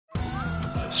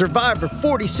Survivor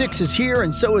 46 is here,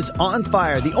 and so is On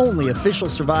Fire, the only official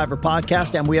Survivor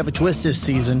podcast, and we have a twist this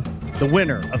season. The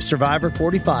winner of Survivor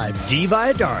 45, Dee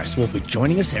Valladares, will be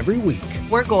joining us every week.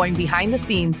 We're going behind the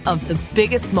scenes of the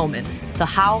biggest moments, the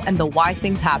how and the why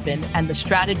things happen, and the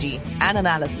strategy and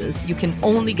analysis you can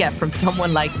only get from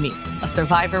someone like me, a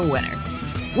Survivor winner.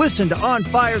 Listen to On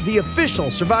Fire, the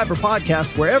official Survivor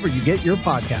podcast, wherever you get your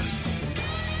podcast.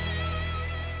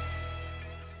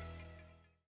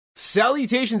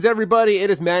 Salutations, everybody. It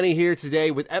is Manny here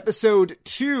today with episode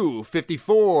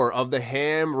 254 of the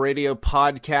Ham Radio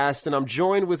Podcast, and I'm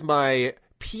joined with my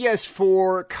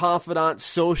PS4 confidant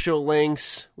Social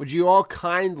Links. Would you all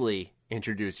kindly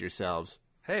introduce yourselves?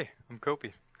 Hey, I'm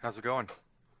Kopi. How's it going?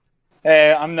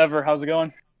 Hey, I'm Never. How's it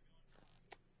going?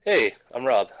 Hey, I'm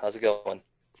Rob. How's it going?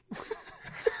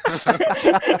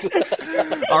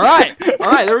 All right,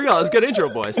 there we go. That was a good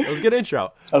intro, boys. That was a good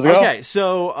intro. Okay,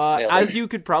 so as you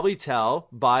could probably tell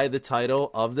by the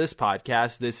title of this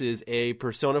podcast, this is a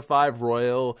Persona 5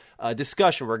 Royal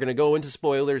discussion. We're going to go into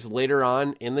spoilers later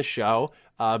on in the show,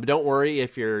 but don't worry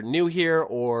if you're new here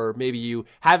or maybe you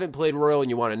haven't played Royal and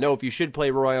you want to know if you should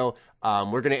play Royal.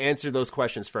 We're going to answer those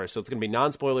questions first. So it's going to be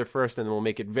non-spoiler first, and then we'll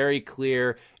make it very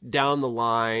clear down the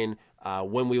line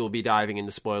when we will be diving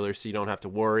into spoilers, so you don't have to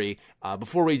worry.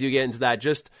 Before we do get into that,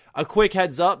 just a quick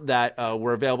heads up that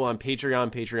we're available on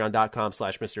Patreon,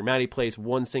 patreon.com/Mr. Matty Plays.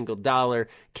 $1 single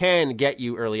can get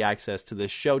you early access to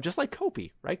this show, just like Kopi,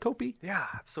 right, Kopi? Yeah,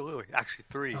 absolutely. Actually,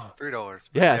 $3.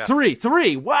 Yeah,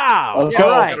 three. Wow. Let's go.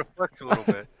 Right. Gotta flex a little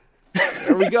bit.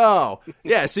 There we go.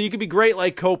 Yeah, so you could be great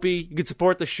like Kopi. You could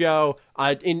support the show.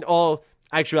 In all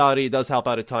actuality, it does help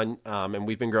out a ton, and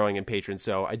we've been growing in patrons,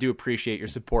 so I do appreciate your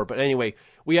support. But anyway,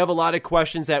 we have a lot of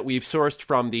questions that we've sourced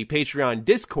from the Patreon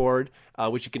Discord,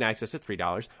 which you can access at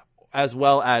 $3, as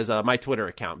well as my Twitter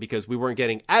account, because we weren't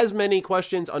getting as many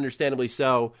questions, understandably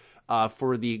so,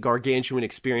 for the gargantuan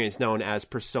experience known as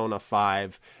Persona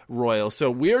 5 Royal.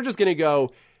 So we're just going to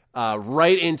go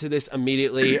right into this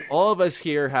immediately. All of us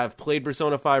here have played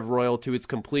Persona 5 Royal to its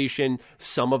completion,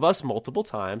 some of us multiple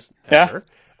times. Ever.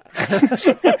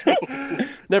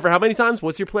 Never. How many times?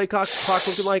 What's your play clock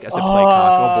looking like? I said play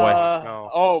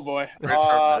clock. Oh boy.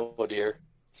 Oh dear.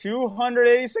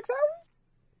 286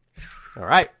 hours? All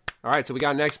right. So we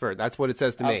got an expert. That's what it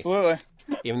says to me. Absolutely.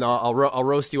 Even though I'll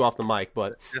roast you off the mic,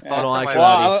 but Yeah, in all well,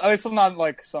 actuality, Well, at least I'm not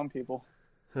like some people.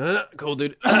 cool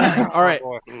dude. All right.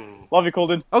 Love you, cool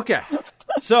dude. Okay.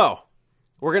 So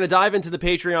we're gonna dive into the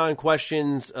Patreon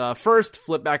questions first.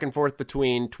 Flip back and forth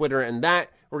between Twitter and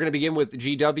that. We're going to begin with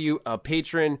GW, a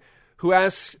patron, who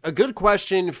asks a good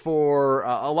question for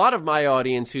a lot of my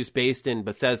audience who's based in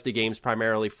Bethesda games,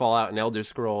 primarily Fallout and Elder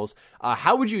Scrolls.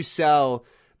 How would you sell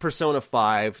Persona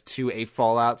 5 to a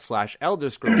Fallout/Elder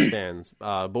Scrolls fans?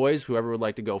 Boys, whoever would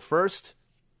like to go first.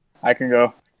 I can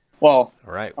go. Well,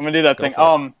 All right. I'm going to do that Go thing.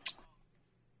 for it.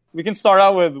 We can start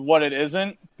out with what it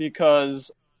isn't,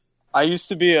 because I used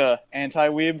to be a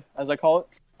anti-weeb, as I call it.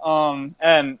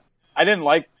 And I didn't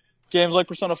like games like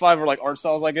Persona 5 or like art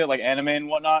styles like it, like anime and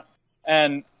whatnot.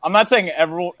 And I'm not saying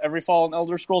every Fallout and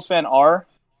Elder Scrolls fan are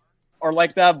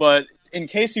like that, but in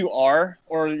case you are,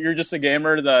 or you're just a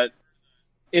gamer that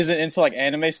isn't into like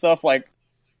anime stuff, like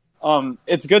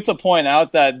it's good to point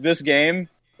out that this game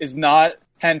is not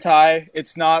hentai.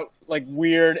 It's not like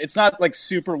weird. It's not like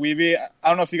super weeby. I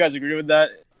don't know if you guys agree with that.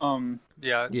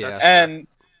 Yeah. Yeah. That's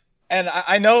And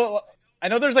I know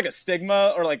there's like a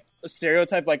stigma or like a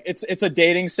stereotype, like it's a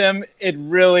dating sim. It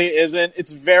really isn't.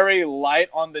 It's very light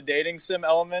on the dating sim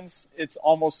elements. It's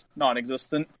almost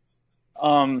non-existent.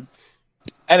 And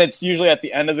it's usually at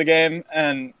the end of the game.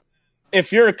 And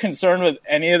if you're concerned with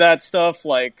any of that stuff,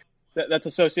 like that's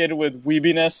associated with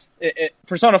weebiness,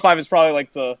 Persona 5 is probably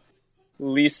like the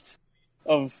least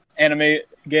of anime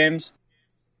games.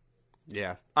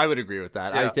 Yeah, I would agree with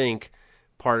that. Yeah. I think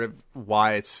part of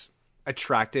why it's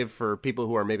attractive for people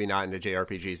who are maybe not into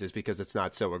JRPGs is because it's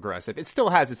not so aggressive. It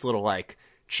still has its little like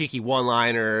cheeky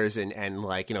one-liners and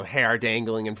like, you know, hair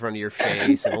dangling in front of your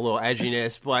face and a little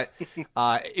edginess, but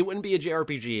it wouldn't be a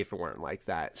JRPG if it weren't like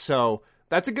that. So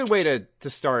that's a good way to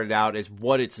start it out, is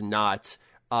what it's not.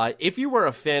 If you were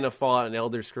a fan of Fallout and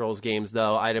Elder Scrolls games,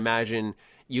 though, I'd imagine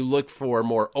you look for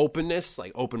more openness,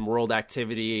 like open world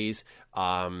activities.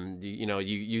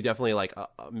 You definitely like a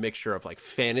mixture of like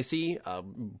fantasy,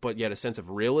 but yet a sense of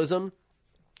realism.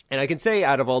 And I can say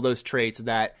out of all those traits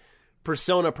that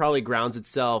Persona probably grounds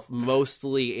itself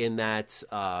mostly in that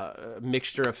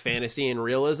mixture of fantasy and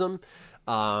realism.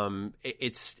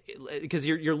 It's because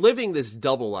you're living this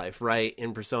double life, right,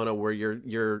 in Persona, where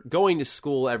you're going to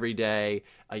school every day,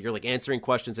 you're like answering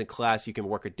questions in class, you can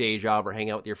work a day job or hang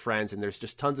out with your friends, and there's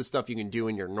just tons of stuff you can do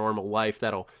in your normal life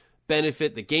that'll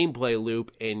benefit the gameplay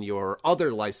loop in your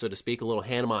other life, so to speak. A little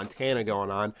Hannah Montana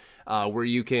going on, where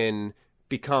you can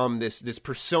become this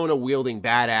persona wielding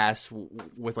badass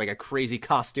with like a crazy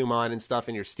costume on and stuff,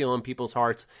 and you're stealing people's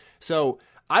hearts. So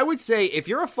I would say if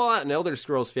you're a Fallout and Elder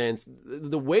Scrolls fans,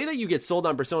 the way that you get sold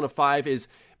on Persona 5 is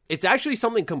it's actually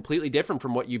something completely different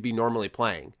from what you'd be normally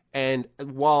playing. And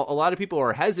while a lot of people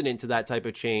are hesitant to that type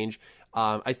of change,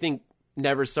 I think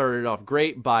Never started off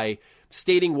great by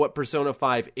stating what Persona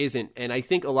 5 isn't. And I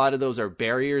think a lot of those are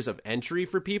barriers of entry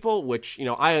for people, which, you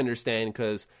know, I understand,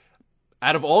 because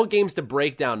out of all games to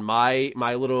break down my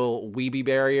little weeby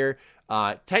barrier,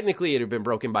 technically it had been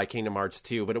broken by Kingdom Hearts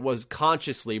 2, but it was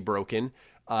consciously broken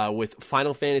with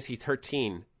Final Fantasy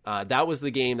 13. That was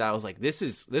the game that I was like, this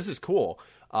is cool.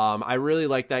 I really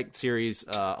like that series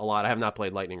a lot. I have not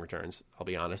played Lightning Returns, I'll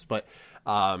be honest, but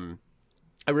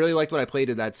I really liked what I played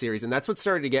in that series, and that's what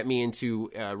started to get me into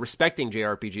respecting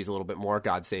JRPGs a little bit more.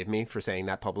 God save me for saying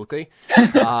that publicly.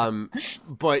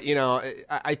 But, you know,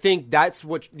 I think that's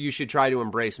what you should try to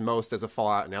embrace most as a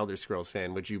Fallout and Elder Scrolls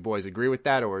fan. Would you boys agree with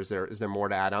that, or is there more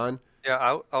to add on?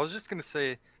 Yeah, I was just going to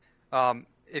say,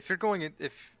 if you're going in,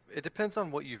 if it depends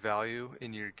on what you value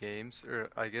in your games, or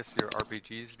I guess your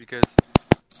RPGs, because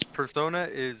Persona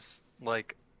is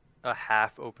like a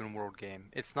half open world game.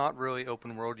 It's not really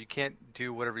open world. You can't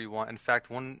do whatever you want. In fact,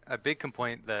 a big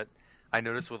complaint that I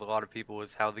noticed with a lot of people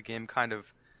is how the game kind of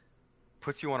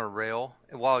puts you on a rail,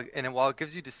 and while it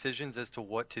gives you decisions as to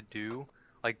what to do,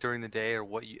 like during the day, or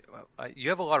what you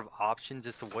have a lot of options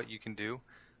as to what you can do,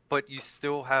 but you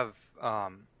still have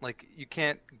like you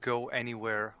can't go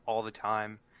anywhere all the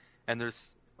time, and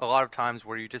there's a lot of times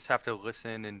where you just have to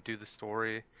listen and do the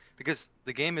story. Because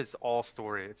the game is all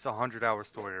story. It's a 100-hour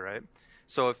story, right?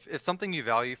 So if something you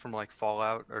value from like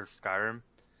Fallout or Skyrim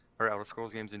or Elder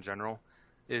Scrolls games in general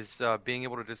is being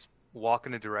able to just walk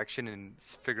in a direction and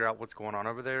figure out what's going on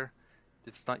over there,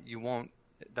 that's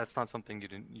not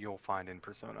something you'll find in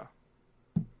Persona.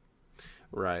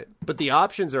 Right. But the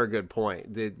options are a good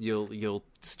point. That you'll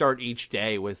start each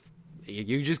day with,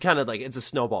 you just kind of like, it's a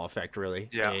snowball effect, really.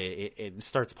 Yeah. It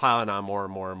starts piling on more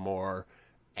and more and more.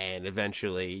 And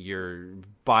eventually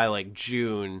by like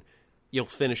June, you'll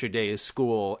finish a day of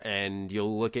school and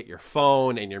you'll look at your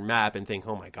phone and your map and think,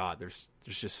 oh my God, there's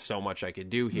just so much I could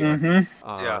do here.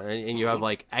 Mm-hmm. And you have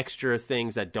like extra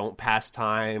things that don't pass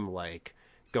time, like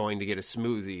going to get a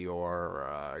smoothie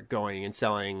or going and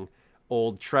selling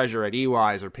old treasure at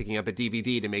EY's or picking up a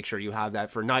DVD to make sure you have that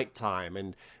for nighttime.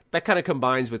 And that kind of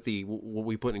combines with what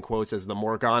we put in quotes as the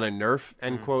Morgana nerf,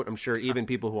 end quote. I'm sure even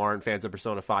people who aren't fans of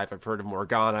Persona 5 have heard of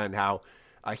Morgana and how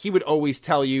he would always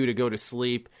tell you to go to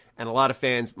sleep. And a lot of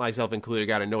fans, myself included,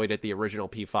 got annoyed at the original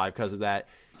P5 because of that.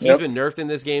 He's been nerfed in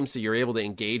this game, so you're able to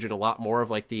engage in a lot more of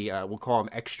like the, we'll call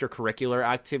them extracurricular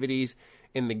activities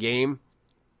in the game.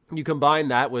 You combine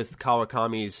that with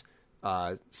Kawakami's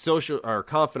social or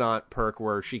confidant perk,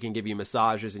 where she can give you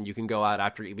massages and you can go out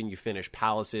after even you finish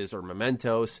Palaces or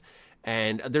Mementos,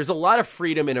 and there's a lot of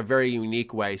freedom in a very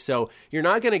unique way. So you're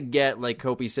not going to get, like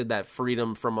Kopi said, that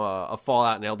freedom from a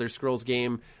Fallout and Elder Scrolls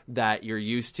game that you're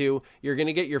used to. You're going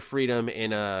to get your freedom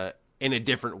in a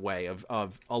different way of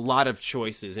a lot of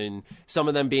choices, and some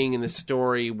of them being in the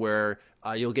story where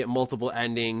you'll get multiple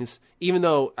endings, even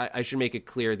though I should make it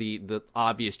clear the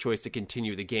obvious choice to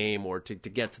continue the game or to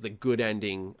get to the good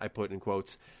ending, I put in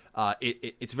quotes,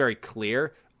 it's very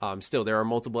clear. Still, there are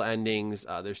multiple endings.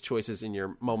 There's choices in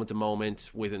your moment-to-moment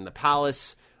within the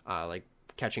palace, like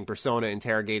catching Persona,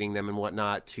 interrogating them and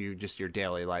whatnot, to just your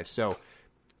daily life. So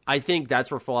I think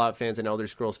that's where Fallout fans and Elder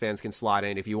Scrolls fans can slot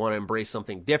in. If you want to embrace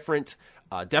something different,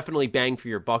 definitely bang for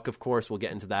your buck, of course. We'll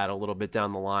get into that a little bit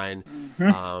down the line.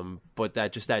 Mm-hmm. But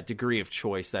that degree of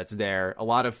choice that's there. A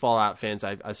lot of Fallout fans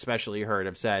I've especially heard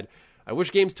have said, I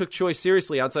wish games took choice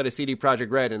seriously outside of CD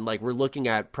Projekt Red. And like, we're looking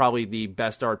at probably the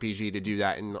best RPG to do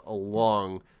that in a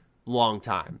long, long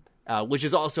time, which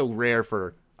is also rare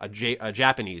for a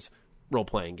Japanese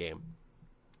role-playing game.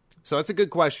 So that's a good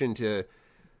question to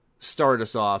start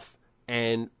us off,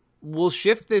 and we'll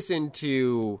shift this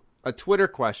into a Twitter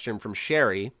question from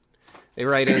Sherry. They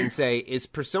write in and say, is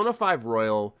Persona 5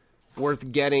 Royal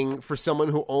worth getting for someone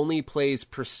who only plays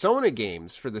Persona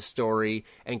games for the story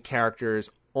and characters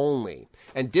only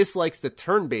and dislikes the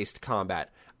turn-based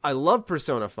combat? I love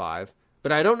Persona 5,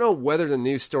 but I don't know whether the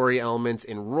new story elements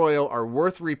in Royal are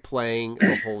worth replaying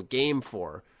the whole game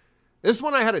for. This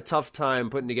one I had a tough time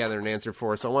putting together an answer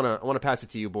for, so I want to pass it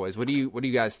to you boys. What do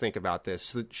you guys think about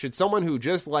this? Should someone who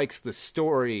just likes the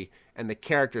story and the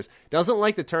characters, doesn't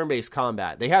like the turn-based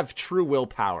combat, they have true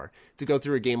willpower to go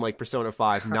through a game like Persona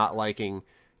 5 not liking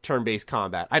turn-based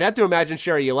combat? I'd have to imagine,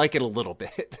 Sherry, you like it a little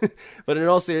bit. But in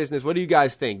all seriousness, what do you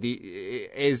guys think?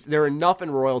 Is there enough in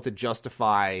Royal to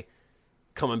justify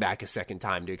coming back a second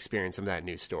time to experience some of that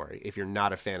new story if you're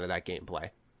not a fan of that gameplay?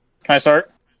 Can I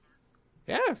start?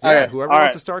 Yeah. Okay. Whoever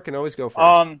wants to start can always go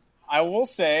first. I will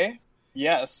say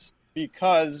yes,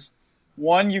 because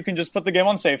one, you can just put the game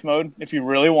on safe mode if you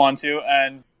really want to,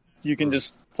 and you can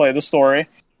just play the story.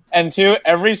 And two,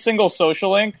 every single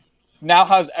social link now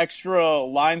has extra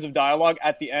lines of dialogue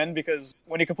at the end, because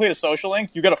when you complete a social link,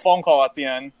 you get a phone call at the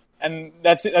end, and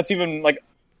that's even like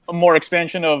a more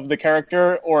expansion of the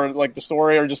character or like the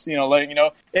story, or just letting you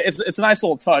know. It's a nice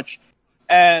little touch.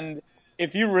 And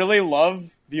if you really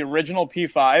love the original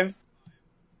P5,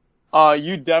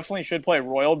 you definitely should play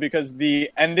Royal, because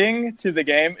the ending to the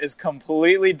game is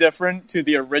completely different to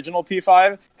the original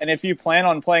P5. And if you plan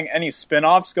on playing any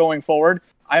spin-offs going forward,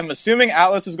 I'm assuming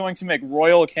Atlas is going to make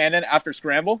Royal canon after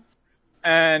Scramble.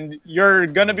 And you're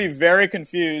going to be very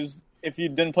confused if you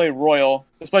didn't play Royal,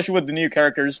 especially with the new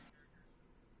characters.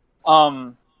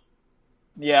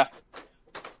 Yeah.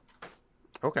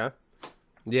 Okay.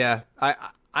 Yeah.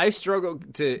 I struggle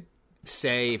to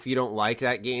say if you don't like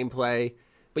that gameplay,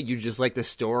 but you just like the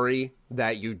story,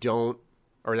 that you don't,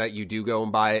 or that you do go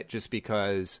and buy it, just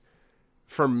because,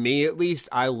 for me at least,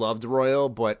 I loved Royal,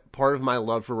 but part of my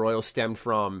love for Royal stemmed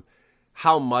from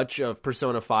how much of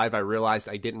Persona 5 I realized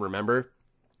I didn't remember.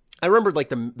 I remembered like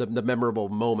the memorable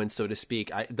moments, so to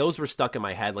speak. Those were stuck in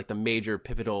my head, like the major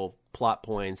pivotal plot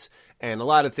points and a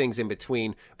lot of things in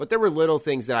between. But there were little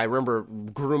things that I remember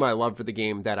grew my love for the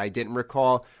game that I didn't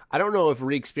recall. I don't know if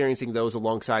re-experiencing those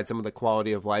alongside some of the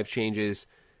quality of life changes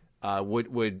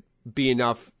would be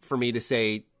enough for me to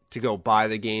say to go buy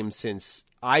the game, since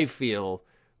I feel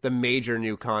the major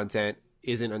new content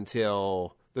isn't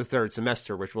until the third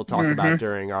semester, which we'll talk about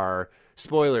during our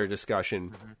spoiler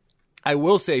discussion. I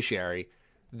will say, Sherry,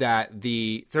 that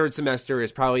the third semester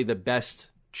is probably the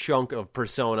best chunk of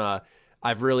Persona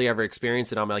I've really ever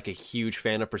experienced, and I'm like a huge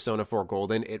fan of Persona 4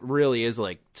 Golden. It really is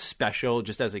like special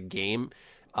just as a game.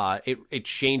 It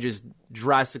changes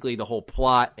drastically the whole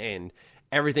plot and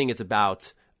everything it's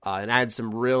about, and adds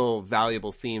some real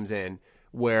valuable themes in,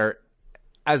 where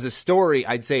as a story,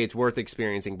 I'd say it's worth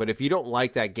experiencing. But if you don't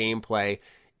like that gameplay,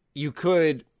 you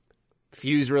could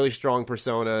fuse really strong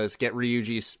personas, get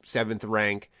Ryuji's 7th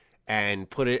rank, and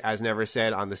put it, as Never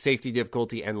said, on the safety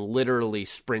difficulty and literally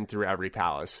sprint through every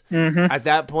palace. At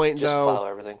that point, just though, plow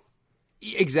everything.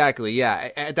 Exactly, yeah.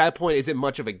 At that point, is it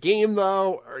much of a game,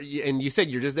 though? And you said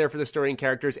you're just there for the story and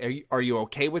characters. Are you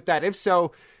okay with that? If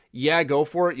so, yeah, go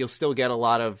for it. You'll still get a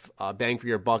lot of bang for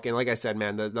your buck. And like I said,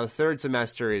 man, the third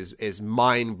semester is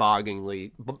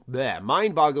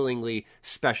mind-bogglingly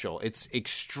special. It's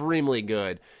extremely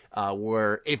good.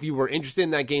 Where if you were interested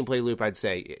in that gameplay loop, I'd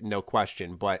say no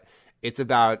question. But it's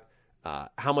about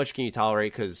how much can you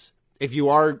tolerate? Because if you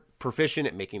are proficient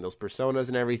at making those personas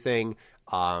and everything,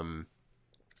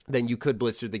 then you could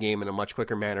blitz through the game in a much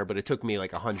quicker manner. But it took me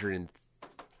like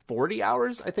 140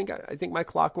 hours, I think my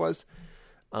clock was.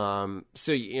 So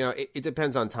it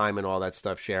depends on time and all that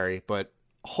stuff, Sherry. But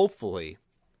hopefully,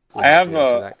 I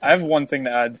have one thing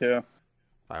to add too.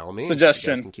 By all means, suggestion.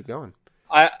 You guys can keep going.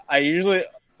 I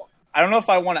don't know if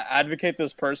I want to advocate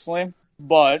this personally,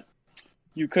 but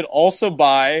you could also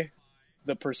buy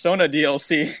the Persona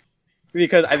DLC,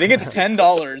 because I think it's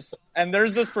 $10, and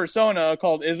there's this Persona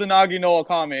called Izanagi no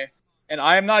Okami, and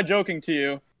I am not joking to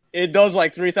you. It does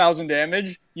like 3,000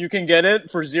 damage. You can get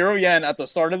it for 0 yen at the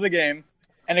start of the game,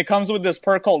 and it comes with this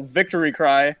perk called Victory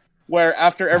Cry, where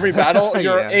after every battle,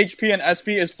 your HP and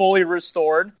SP is fully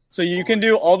restored. So you can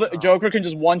do all the Joker can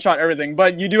just one-shot everything,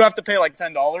 but you do have to pay like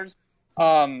 $10.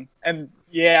 And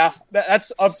yeah,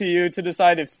 that's up to you to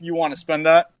decide if you want to spend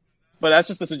that. But that's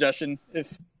just a suggestion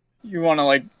if you want to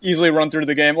like easily run through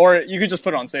the game, or you could just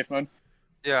put it on safe mode.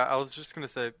 Yeah, I was just gonna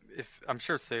say, I'm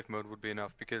sure safe mode would be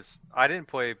enough, because I didn't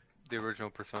play the original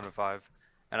Persona 5,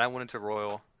 and I went into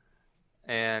Royal,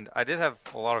 and I did have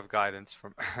a lot of guidance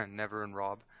from Never and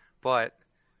Rob, but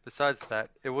besides that,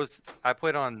 I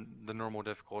played on the normal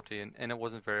difficulty, and it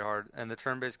wasn't very hard. And the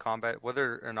turn-based combat,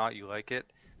 whether or not you like it,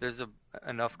 there's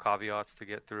enough caveats to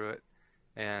get through it,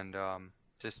 and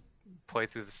just play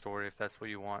through the story if that's what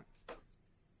you want.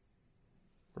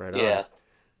 Right. Yeah.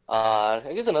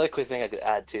 I guess another quick thing I could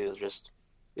add too is just,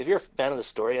 if you're a fan of the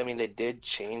story, I mean, they did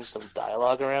change some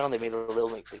dialogue around. They made it a little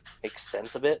make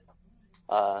sense a bit.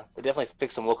 They definitely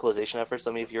fixed some localization efforts.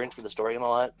 I mean, if you're into the story and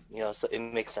all that, so it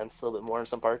makes sense a little bit more in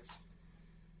some parts.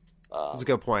 That's a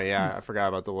good point. Yeah, I forgot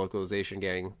about the localization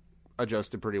getting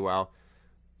adjusted pretty well.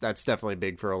 That's definitely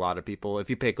big for a lot of people. If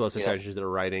you pay close attention to the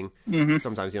writing,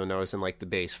 sometimes you'll notice in like the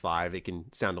base 5, it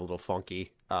can sound a little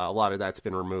funky. A lot of that's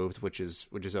been removed, which is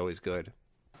always good.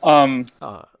 I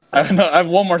have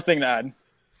one more thing to add.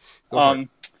 I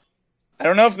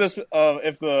don't know if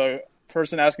if the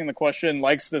person asking the question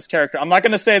likes this character. I'm not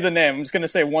going to say the name. I'm just going to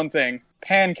say one thing: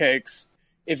 Pancakes.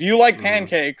 If you like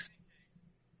Pancakes,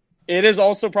 it is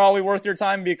also probably worth your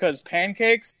time, because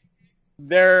Pancakes,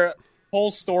 their whole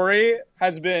story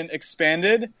has been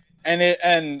expanded,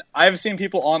 and I've seen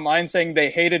people online saying they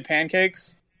hated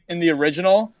Pancakes in the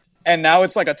original, and now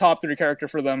it's like a top 3 character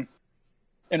for them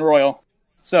in Royal.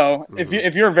 So if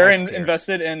you're very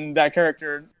invested in that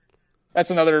character,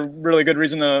 that's another really good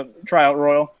reason to try out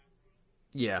Royal.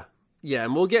 Yeah,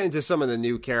 and we'll get into some of the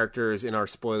new characters in our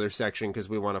spoiler section because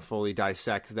we want to fully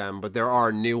dissect them, but there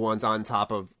are new ones on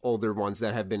top of older ones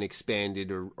that have been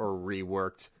expanded or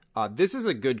reworked. This is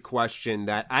a good question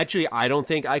that actually I don't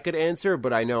think I could answer,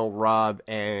 but I know Rob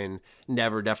and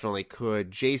Never definitely could.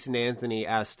 Jason Anthony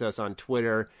asked us on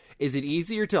Twitter, is it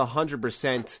easier to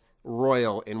 100%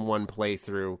 Royal in one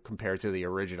playthrough compared to the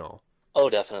original? Oh,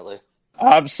 definitely.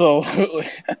 Absolutely.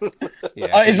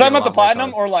 Is that about the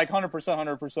Platinum or like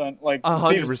 100%? Like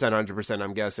 100%,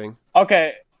 I'm guessing.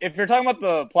 Okay, if you're talking about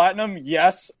the Platinum,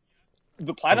 yes.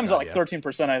 The Platinum's at like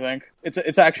 13%, I think.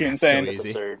 It's actually insane. So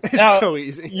easy. Now, it's so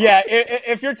easy. Yeah,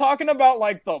 if you're talking about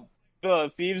like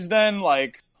the Thieves Den,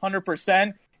 like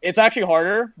 100%, it's actually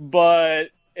harder, but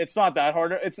it's not that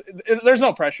harder. There's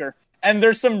no pressure. And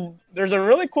there's a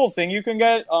really cool thing you can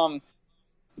get.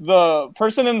 The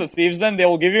person in the Thieves Den, they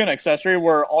will give you an accessory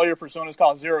where all your personas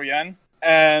cost 0 yen.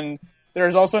 And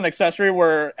there's also an accessory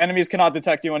where enemies cannot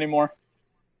detect you anymore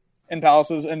in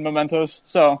palaces and mementos.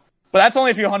 But that's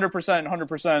only if you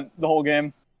 100% the whole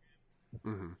game.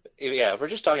 Mm-hmm. Yeah, if we're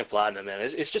just talking Platinum, man,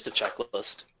 it's just a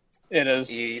checklist. It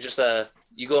is. You just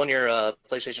you go on your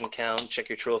PlayStation account, check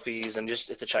your trophies, and it's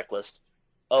a checklist.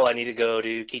 Oh, I need to go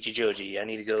to Kichijoji. I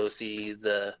need to go see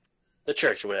the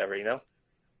church or whatever,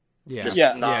 Yeah. Just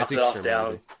it's knock it off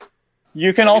down. easy.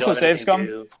 You can also save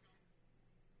scum.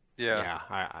 Yeah,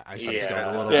 I stopped going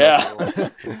a little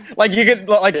bit. Like you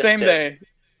could same day.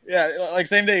 Yeah, like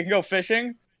same day you can go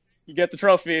fishing. You get the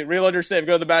trophy, reload your save,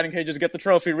 go to the batting cages, get the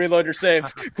trophy, reload your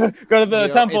save, go to the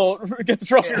temple, get the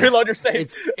trophy, reload your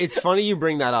save. It's funny you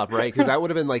bring that up, right? Because that would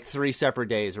have been like 3 separate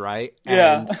days, right?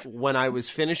 Yeah. And when I was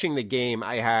finishing the game,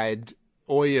 I had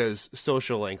Oya's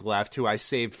social link left, who I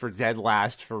saved for dead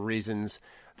last for reasons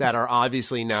that are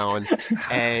obviously known.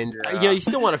 And you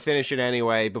still want to finish it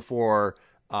anyway before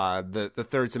the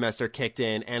 3rd semester kicked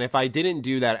in. And if I didn't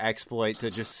do that exploit to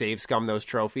just save scum those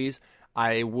trophies,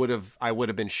 I would have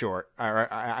been short.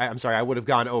 I'm sorry, I would have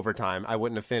gone overtime. I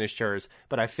wouldn't have finished hers,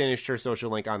 but I finished her social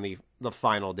link on the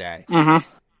final day,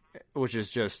 which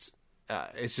is just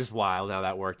it's just wild how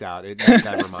that worked out.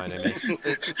 That reminded me.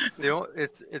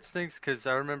 It's things because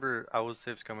I remember I was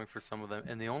save scumming for some of them,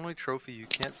 and the only trophy you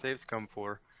can't save scum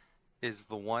for is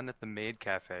the one at the Maid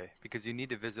Cafe because you need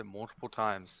to visit multiple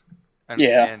times.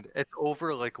 And it's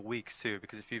over like weeks too,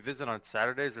 because if you visit on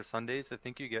Saturdays or Sundays, I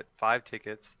think you get 5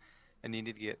 tickets. And you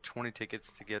need to get 20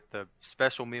 tickets to get the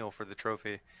special meal for the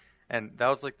trophy. And that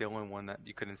was like the only one that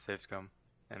you couldn't save scum.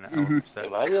 And I was upset.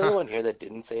 Am I the only one here that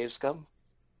didn't save scum?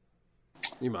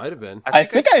 You might have been. I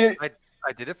think I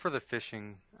did it for the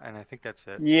fishing, and I think that's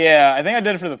it. Yeah, I think I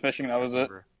did it for the fishing. That was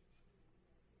it.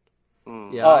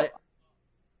 Yeah,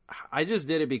 I just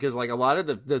did it because like a lot of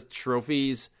the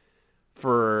trophies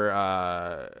for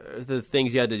the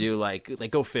things you had to do, like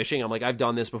go fishing. I'm like, I've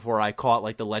done this before. I caught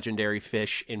like the legendary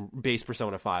fish in base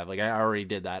Persona 5. Like I already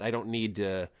did that. I don't need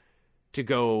to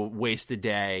go waste a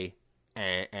day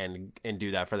and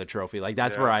do that for the trophy. Like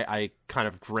that's where I kind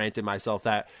of granted myself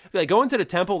that. Like going to the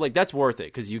temple, like that's worth it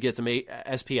because you get some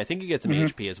SP. I think you get some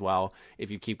HP as well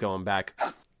if you keep going back.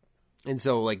 And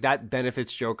so like that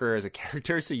benefits Joker as a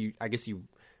character. So I guess you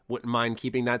wouldn't mind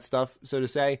keeping that stuff, so to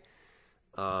say.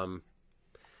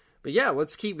 But yeah,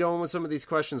 let's keep going with some of these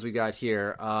questions we got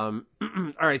here. All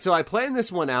right, so I planned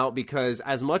this one out because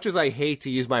as much as I hate to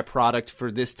use my product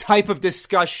for this type of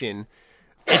discussion,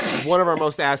 it's one of our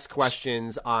most asked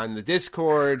questions on the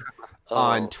Discord,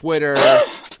 on Twitter.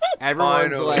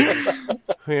 Everyone's like,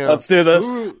 let's do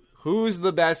this. Who's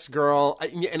the best girl?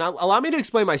 And allow me to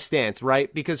explain my stance,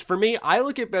 right? Because for me, I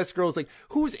look at best girls like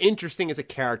who's interesting as a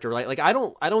character. Like I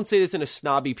don't say this in a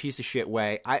snobby piece of shit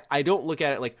way. I don't look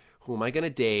at it like, who am I going to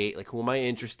date? Like, who am I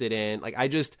interested in? Like,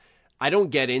 I don't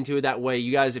get into it that way.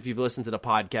 You guys, if you've listened to the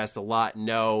podcast a lot,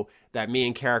 know that me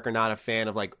and Carrick are not a fan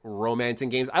of like romance in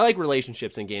games. I like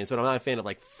relationships in games, but I'm not a fan of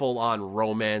like full on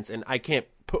romance, and I can't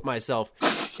put myself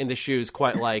in the shoes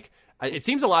quite like it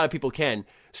seems a lot of people can.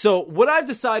 So what I've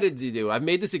decided to do, I've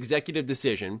made this executive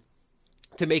decision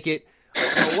to make it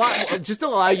a lot, just to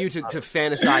allow you to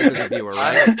fantasize as a viewer,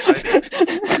 right?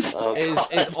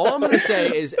 Is all I'm going to say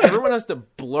is everyone has to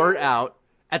blurt out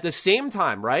at the same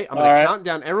time, right? I'm going to count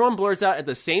down. Everyone blurts out at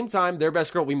the same time their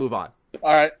best girl. We move on.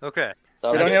 All right. Okay.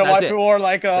 We don't need a waifu war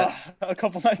like a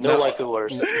couple nights No ago. waifu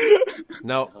wars.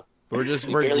 No, we're just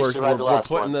You we're barely survived the last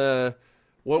putting one. the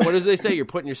what does they say? You're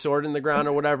putting your sword in the ground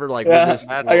or whatever. Like Yeah. we're just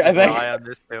I think- die on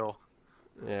this hill.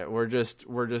 yeah, we're just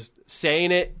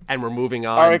saying it and we're moving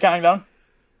on. Are we counting down?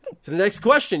 To the next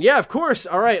question. Yeah, of course.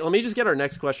 All right, let me just get our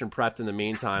next question prepped in the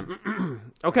meantime.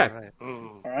 Okay, All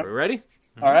right. are we ready?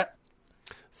 All right.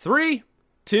 3,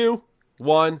 2,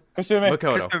 1. Kasumi.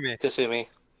 Makoto. Kasumi. Kasumi.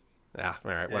 Yeah,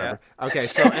 all right, whatever. Okay,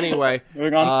 so anyway,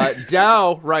 Moving on.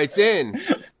 Dow writes in,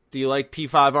 do you like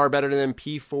P5R better than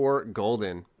P4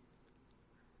 Golden?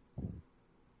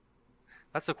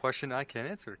 That's a question I can't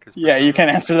answer. Cause Yeah, you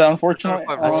can't answer that, unfortunately.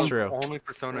 That's true. Only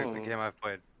Persona game I've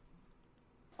played.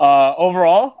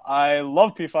 Overall, I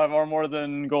love P5R more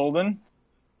than Golden.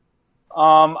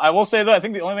 I will say that I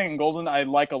think the only thing in Golden I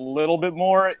like a little bit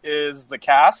more is the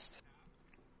cast.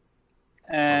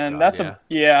 And God,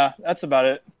 that's about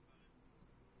it.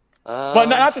 But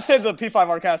not to say the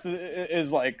P5R cast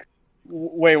is like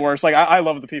way worse. Like I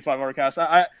love the P5R cast.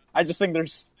 I just think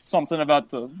there's something about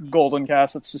the Golden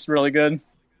cast that's just really good.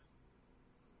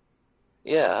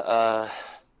 Yeah,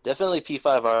 definitely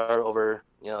P5R over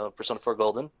Persona 4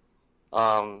 Golden.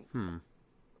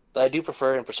 But I do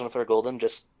prefer in Persona 4 Golden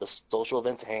just the social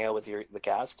events, hang out with the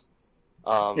cast.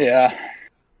 Yeah.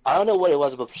 I don't know what it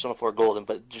was about Persona 4 Golden,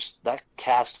 but just that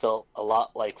cast felt a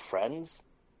lot like friends,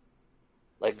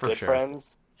 like For good sure.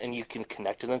 friends, and you can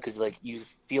connect to them because like you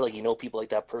feel like you know people like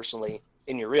that personally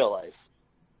in your real life.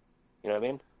 You know what I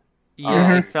mean?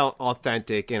 Yeah, it felt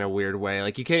authentic in a weird way.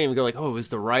 Like you can't even go like, oh, it was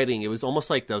the writing. It was almost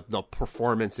like the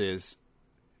performances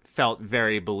felt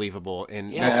very believable,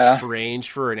 and Yeah. that's strange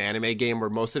for an anime game where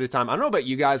most of the time, I don't know about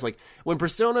you guys, like when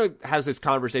Persona has this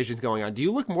conversations going on, do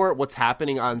you look more at what's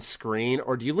happening on screen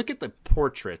or do you look at the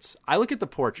portraits? I look at the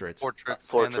portraits. Portraits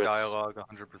and the Portraits. dialogue,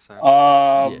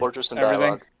 100%. Portraits and everything.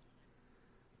 dialogue.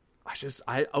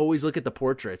 I always look at the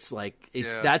portraits. Like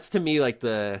Yeah. that's to me like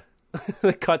the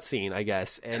the cutscene, I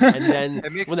guess. And then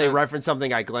It makes when they sense. reference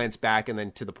something, I glance back and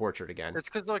then to the portrait again. It's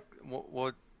because like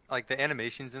what like the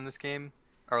animations in this game,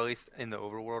 or at least in the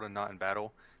overworld and not in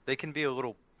battle, they can be a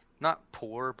little not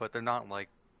poor, but they're not like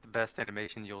the best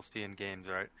animation you'll see in games,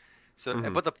 right? So,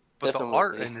 Mhm. but the Definitely.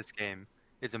 art in this game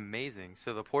is amazing.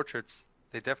 So the portraits,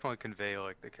 they definitely convey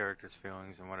like the characters'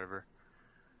 feelings and whatever.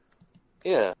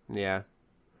 Yeah, Yeah.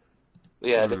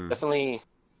 yeah, definitely.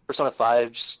 Persona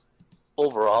 5 just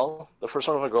overall, but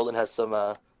Persona 4 Golden has some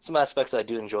aspects that I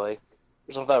do enjoy.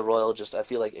 Persona 5 Royal just I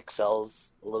feel like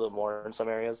excels a little bit more in some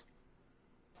areas.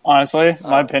 Honestly,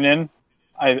 my opinion,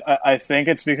 I think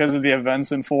it's because of the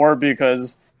events in 4,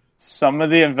 because some of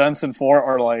the events in 4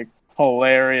 are like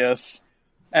hilarious,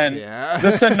 and Yeah.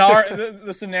 the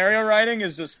scenario writing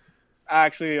is just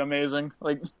actually amazing.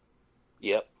 Like,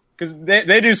 Yep. because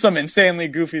they do some insanely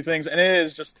goofy things, and it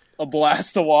is just a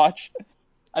blast to watch.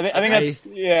 I think that's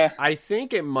yeah. I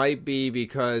think it might be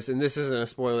because, and this isn't a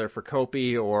spoiler for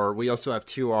Kopi, or we also have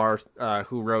 2R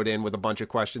who wrote in with a bunch of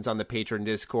questions on the Patreon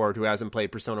Discord who hasn't played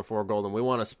Persona 4 Golden. We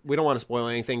don't want to spoil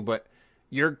anything, but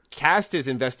your cast is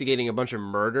investigating a bunch of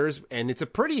murders, and it's a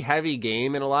pretty heavy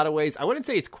game in a lot of ways. I wouldn't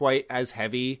say it's quite as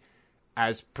heavy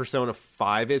as Persona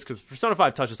 5 is, because Persona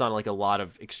 5 touches on like a lot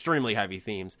of extremely heavy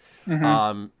themes.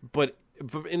 But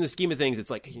in the scheme of things,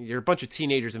 it's like you're a bunch of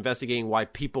teenagers investigating why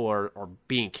people are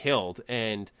being killed,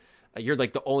 and you're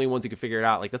like the only ones who can figure it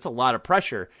out. Like that's a lot of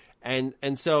pressure, and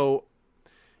so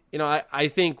I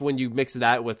think when you mix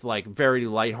that with like very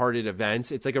lighthearted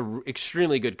events, it's like a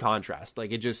extremely good contrast.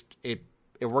 Like it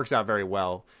works out very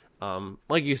well.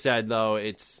 Like you said though,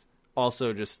 it's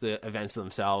also just the events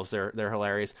themselves. They're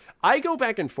hilarious. I go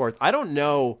back and forth. I don't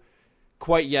know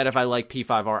quite yet if I like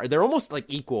P5R. They're almost like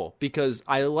equal, because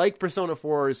I like Persona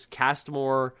 4's cast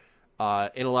more.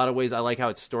 In a lot of ways, I like how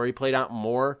its story played out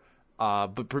more.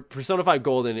 But Persona 5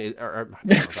 Golden is, or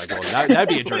Persona 5 Golden, that'd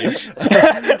be a dream.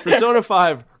 Persona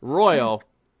 5 Royal,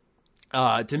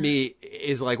 to me,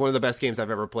 is like one of the best games I've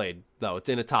ever played. Though it's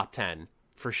in a top 10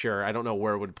 for sure. I don't know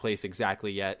where it would place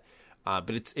exactly yet, but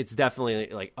it's definitely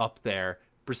like up there.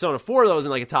 Persona 4 though is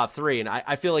in like a top 3, and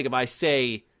I feel like if I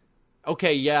say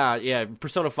okay, yeah,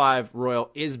 Persona 5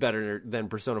 Royal is better than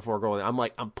Persona 4 Golden.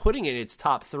 I'm putting it in its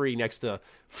top 3 next to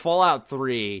Fallout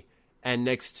 3 and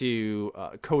next to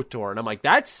KOTOR. And I'm like,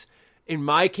 that's, in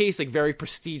my case, like very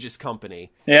prestigious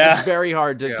company. Yeah. It's very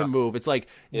hard to move. It's like,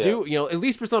 at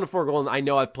least Persona 4 Golden, I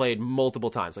know I've played multiple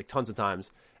times, like tons of times.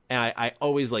 And I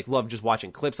always like love just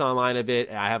watching clips online of it.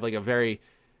 And I have like a very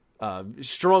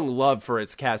strong love for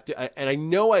its cast. And I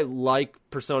know I like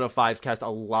Persona 5's cast a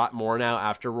lot more now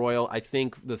after Royal. I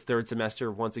think the third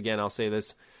semester, once again, I'll say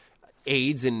this,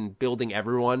 aids in building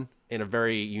everyone in a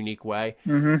very unique way.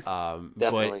 Mm-hmm.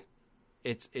 Definitely.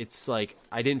 But it's like,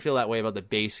 I didn't feel that way about the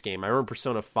base game. I remember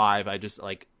Persona 5, I just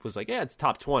like was like, yeah, it's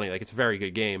top 20. Like, it's a very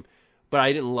good game. But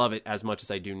I didn't love it as much as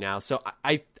I do now. So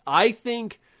I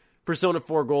think Persona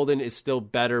 4 Golden is still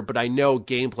better, but I know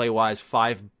gameplay-wise,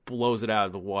 5 blows it out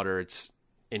of the water. It's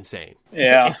insane.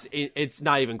 Yeah. It's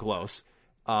not even close.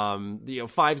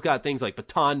 5's got things like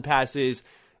baton passes,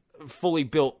 fully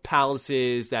built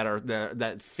palaces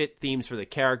that fit themes for the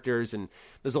characters, and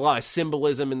there's a lot of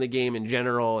symbolism in the game in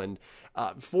general, and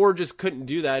 4 just couldn't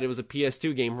do that. It was a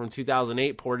PS2 game from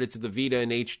 2008, ported to the Vita in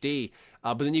HD,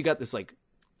 but then you got this, like,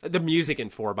 the music in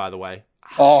 4, by the way.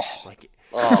 Like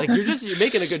you're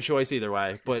making a good choice either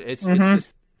way, but it's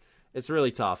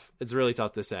really tough. It's really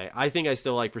tough to say. I think I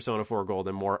still like Persona 4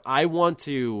 Golden more. I want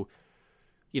to,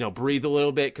 breathe a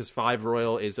little bit because 5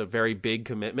 Royal is a very big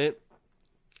commitment,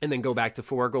 and then go back to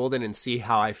 4 Golden and see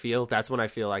how I feel. That's when I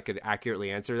feel I could accurately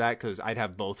answer that, because I'd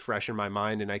have both fresh in my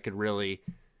mind and I could really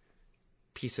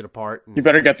piece it apart. You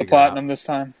better get the platinum this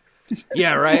time.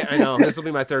 Yeah, right. I know. This will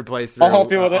be my third playthrough. I'll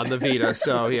help you with on the Vita.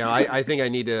 So, I think I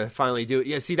need to finally do it.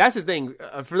 Yeah, see, that's the thing.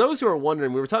 For those who are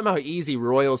wondering, we were talking about how easy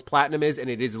Royal's Platinum is, and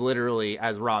it is literally,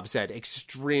 as Rob said,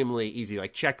 extremely easy.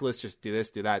 Like, checklist, just do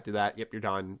this, do that, do that. Yep, you're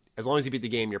done. As long as you beat the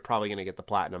game, you're probably going to get the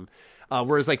Platinum.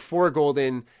 Whereas, like, 4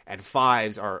 Golden and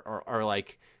 5s are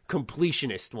like,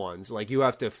 completionist ones. Like, you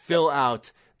have to fill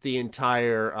out the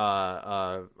entire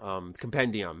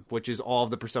compendium, which is all of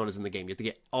the personas in the game. You have to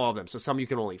get all of them. So some you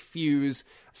can only fuse,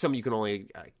 some you can only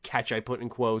catch, I put in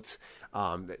quotes.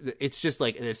 It's just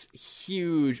like this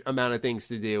huge amount of things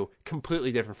to do,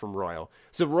 completely different from Royal.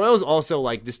 So Royal is also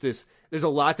like just this, there's a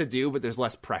lot to do, but there's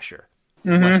less pressure.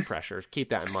 Less pressure. Keep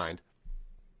that in mind.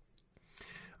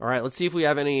 All right, let's see if we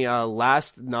have any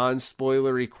last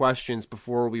non-spoilery questions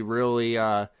before we really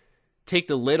take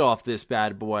the lid off this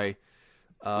bad boy.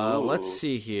 Let's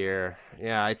see here.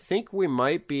 Yeah, I think we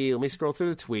might be... Let me scroll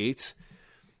through the tweets.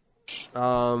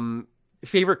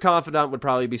 Favorite confidant would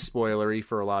probably be spoilery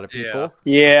for a lot of people.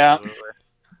 Yeah.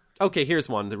 Okay, here's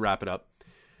one to wrap it up.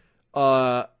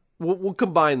 We'll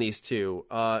combine these two.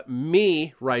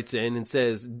 Me writes in and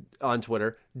says on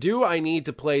Twitter, do I need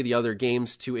to play the other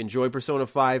games to enjoy Persona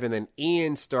 5? And then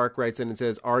Ian Stark writes in and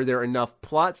says, are there enough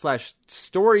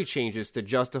plot/story changes to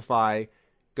justify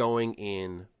going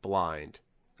in blind?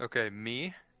 Okay,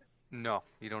 me? No,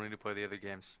 you don't need to play the other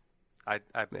games. This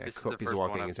is the he's first a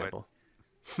walking one I've example.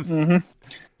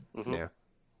 Mm-hmm. Yeah.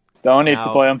 Don't need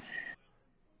to play them.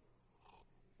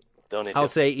 I'll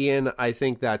say, Ian, I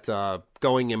think that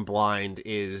going in blind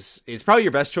is probably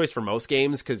your best choice for most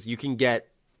games, because you can get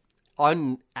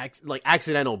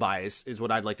accidental bias is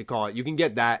what I'd like to call it. You can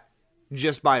get that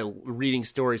just by reading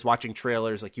stories, watching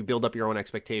trailers. Like, you build up your own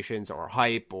expectations or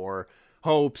hype or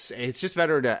hopes. It's just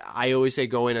better to, I always say,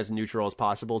 go in as neutral as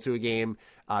possible to a game.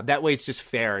 That way it's just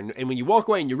fair. And when you walk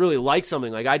away and you really like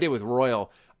something, like I did with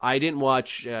Royal, I didn't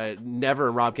watch, Never,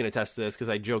 and Rob can attest to this, because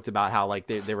I joked about how like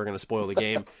they were going to spoil the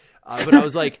game. But I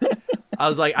was like,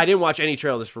 I didn't watch any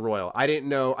trailers for Royal. I didn't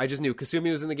know. I just knew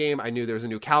Kasumi was in the game. I knew there was a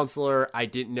new counselor. I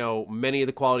didn't know many of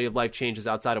the quality of life changes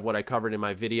outside of what I covered in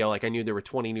my video. Like, I knew there were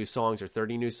 20 new songs or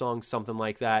 30 new songs, something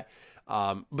like that.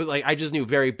 But like, I just knew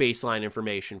very baseline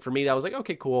information. For me, that was like,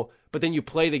 okay, cool. But then you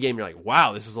play the game, you're like,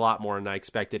 wow, this is a lot more than I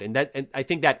expected. And I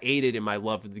think that aided in my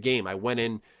love of the game. I went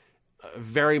in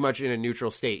very much in a neutral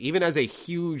state, even as a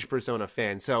huge Persona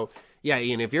fan. So yeah,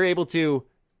 Ian, if you're able to,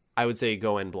 I would say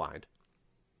go in blind.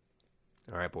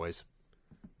 All right, boys.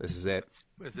 This is it.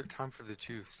 Is it time for the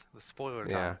juice? The spoiler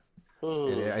time. Yeah.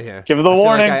 Give it the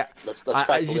warning. Like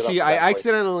I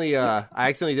accidentally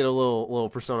did a little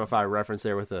Persona 5 reference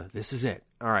there with the "this is it."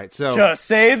 All right, so just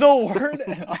say the word.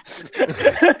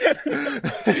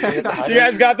 You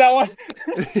guys got that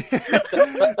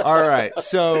one? All right,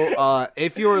 so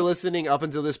if you were listening up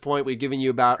until this point, we've given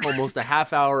you about almost a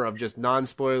half hour of just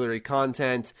non-spoilery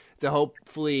content to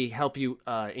hopefully help you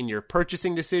in your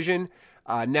purchasing decision.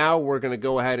 Now we're going to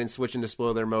go ahead and switch into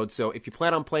spoiler mode. So if you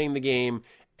plan on playing the game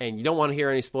and you don't want to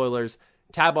hear any spoilers,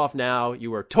 tab off now.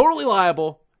 You are totally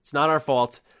liable. It's not our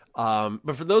fault.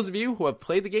 But for those of you who have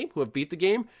played the game, who have beat the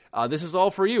game, this is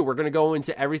all for you. We're going to go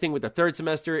into everything with the third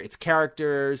semester, its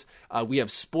characters. We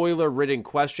have spoiler-ridden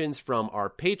questions from our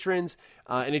patrons,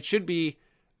 and it should be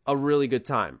a really good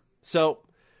time. So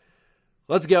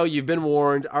let's go. You've been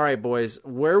warned. All right, boys,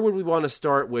 where would we want to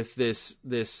start with this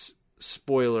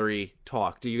spoilery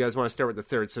talk? Do you guys want to start with the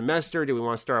third semester? Do we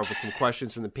want to start with some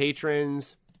questions from the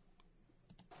patrons?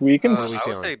 We can.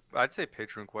 I'd say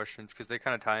patron questions because they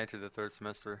kind of tie into the third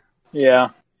semester. Yeah.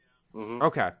 Mm-hmm.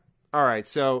 Okay. All right.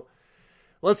 So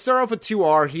let's start off with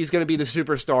 2R. He's going to be the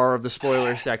superstar of the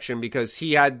spoiler section because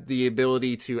he had the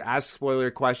ability to ask spoiler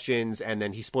questions and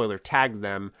then he spoiler tagged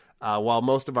them. While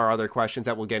most of our other questions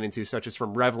that we'll get into, such as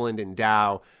from Reveland and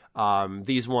Dow,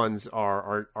 these ones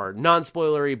are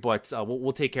non-spoilery, but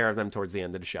we'll take care of them towards the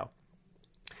end of the show.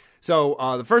 So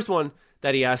the first one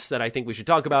that he asks that I think we should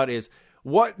talk about is,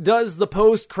 what does the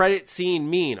post-credit scene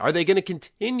mean? Are they going to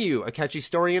continue a catchy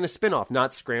story and a spin-off,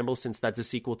 not Scramble since that's a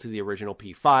sequel to the original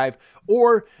P5?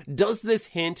 Or does this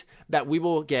hint that we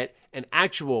will get an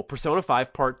actual Persona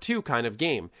 5 Part 2 kind of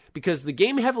game? Because the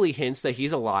game heavily hints that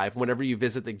he's alive whenever you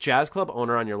visit the jazz club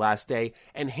owner on your last day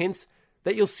and hints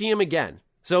that you'll see him again.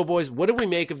 So, boys, what do we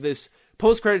make of this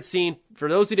post-credit scene? For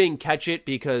those who didn't catch it,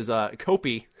 because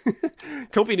Kopi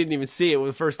didn't even see it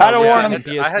with the first time we saw it in the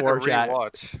PS4 I had to chat.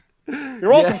 rewatch. You're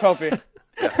welcome, Kofi.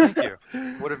 Yeah, thank you.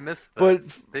 Would have missed that.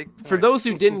 But Big point. for those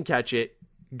who didn't catch it,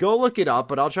 go look it up,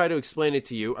 but I'll try to explain it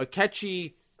to you.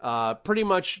 Akechi, pretty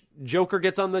much, Joker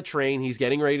gets on the train, he's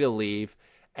getting ready to leave,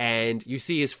 and you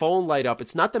see his phone light up.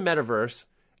 It's not the Metaverse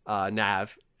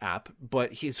Nav app,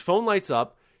 but his phone lights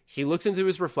up, he looks into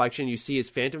his reflection, you see his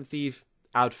Phantom Thief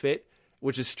outfit,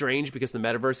 which is strange because the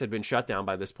Metaverse had been shut down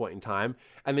by this point in time,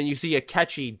 and then you see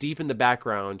Akechi deep in the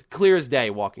background, clear as day,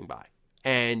 walking by.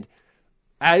 And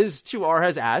as 2R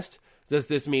has asked, does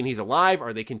this mean he's alive?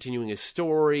 Are they continuing his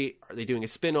story? Are they doing a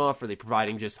spin-off? Are they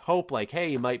providing just hope? Like, hey,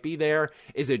 he might be there.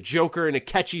 Is it Joker and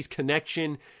Akechi's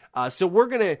connection? So we're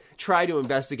going to try to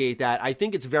investigate that. I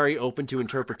think it's very open to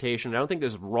interpretation. I don't think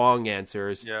there's wrong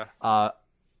answers. Yeah.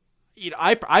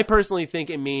 I personally think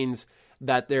it means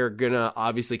that they're going to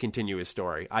obviously continue his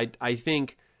story. I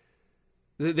think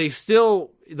they still,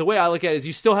 the way I look at it is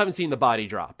you still haven't seen the body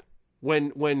drop.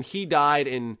 When he died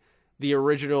in the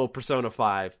original Persona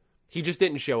 5, he just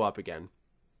didn't show up again.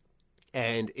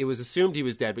 And it was assumed he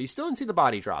was dead, but you still didn't see the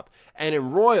body drop. And in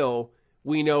Royal,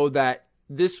 we know that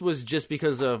this was just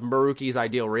because of Maruki's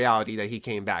ideal reality that he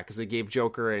came back, because it gave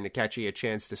Joker and Akechi a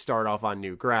chance to start off on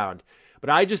new ground.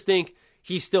 But I just think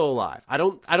he's still alive. I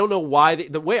don't know why.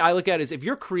 The way I look at it is, if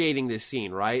you're creating this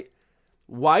scene, right,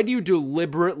 why do you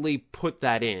deliberately put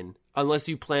that in unless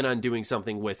you plan on doing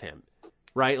something with him?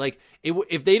 Right? Like,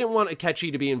 if they didn't want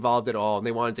Akechi to be involved at all and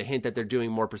they wanted to hint that they're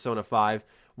doing more Persona 5,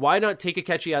 why not take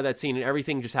Akechi out of that scene and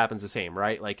everything just happens the same,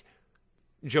 right? Like,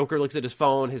 Joker looks at his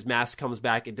phone, his mask comes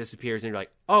back, it disappears, and you're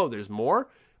like, oh, there's more?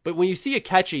 But when you see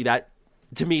Akechi, that,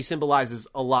 to me, symbolizes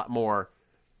a lot more.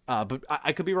 But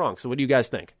I could be wrong. So what do you guys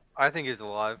think? I think he's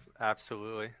alive,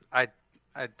 absolutely.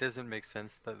 It doesn't make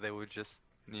sense that they would just,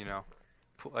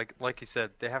 like you said,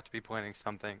 they have to be planning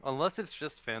something. Unless it's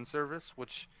just fan service,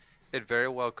 which... it very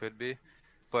well could be,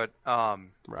 but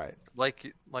right, like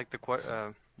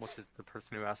the what's the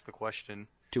person who asked the question?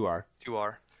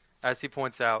 2R. As he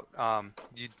points out,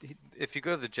 if you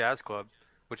go to the jazz club,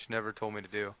 which Never told me to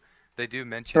do, they do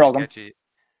mention Akechi,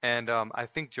 and I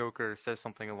think Joker says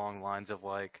something along the lines of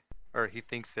or he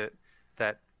thinks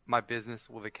that my business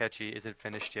with Akechi isn't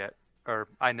finished yet, or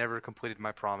I never completed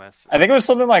my promise. I think it was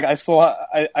something like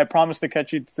I promised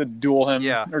Akechi to duel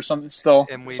him, or something still,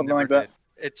 and we something like that.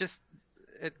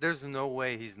 There's no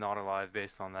way he's not alive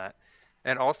based on that.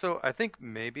 And also, I think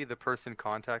maybe the person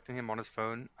contacting him on his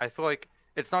phone, I feel like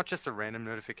it's not just a random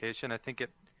notification. I think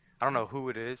I don't know who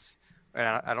it is, and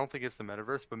I don't think it's the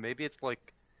Metaverse, but maybe it's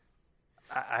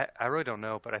I really don't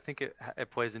know, but I think it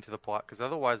plays into the plot, because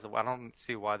otherwise I don't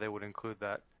see why they would include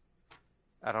that.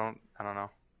 I don't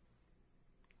know.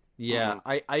 Yeah,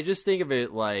 I just think of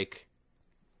it like,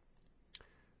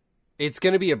 it's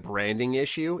going to be a branding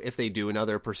issue if they do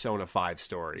another Persona 5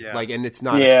 story. Yeah. And it's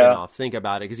not a spin-off. Think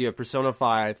about it, because you have Persona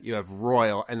 5, you have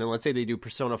Royal, and then let's say they do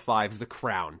Persona 5 The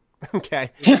Crown.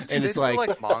 Okay? And it's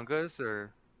like mangas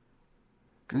or...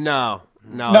 No,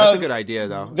 that's a good idea,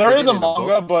 though. There is a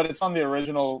manga, but it's on the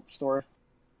original story.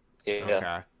 Yeah.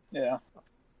 Okay. Yeah.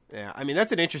 Yeah, I mean,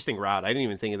 that's an interesting route. I didn't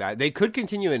even think of that. They could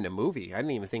continue in a movie. I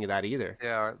didn't even think of that either.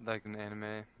 Yeah, like an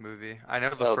anime movie. I know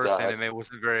the first anime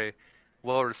wasn't very...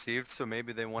 well received, so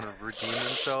maybe they want to redeem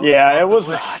themselves. Yeah, it was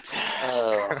not.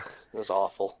 It was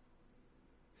awful.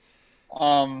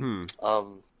 Rob,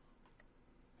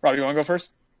 you want to go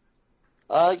first?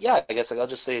 Yeah, I guess I'll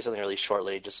just say something really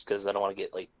shortly, just because I don't want to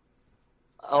get like.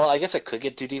 Oh, I guess I could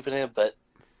get too deep in it, but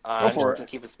I'm just gonna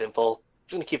keep it simple.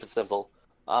 Just gonna keep it simple.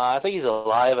 I think he's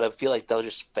alive, and I feel like that was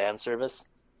just fan service,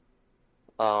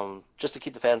 just to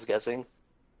keep the fans guessing.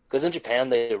 Because in Japan,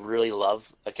 they really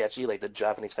love Akechi, like the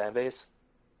Japanese fan base.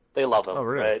 They love him,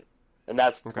 right? And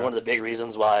that's one of the big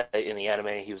reasons why in the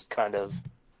anime he was kind of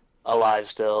alive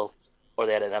still, or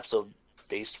they had an episode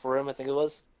based for him. I think it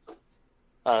was.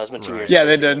 It's been 2 years. Yeah,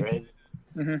 they did. Right?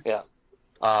 Yeah.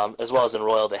 As well as in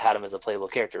Royal, they had him as a playable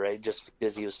character, right? Just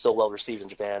because he was so well received in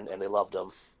Japan and they loved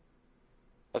him.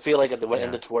 I feel like at the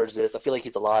end towards this, I feel like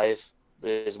he's alive, but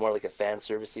it's more like a fan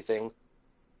servicey thing.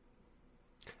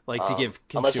 Like to give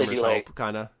consumers hope,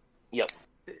 kind of. Yep.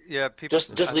 Yeah, people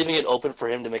just leaving it open for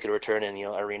him to make a return in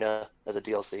Arena as a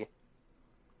DLC.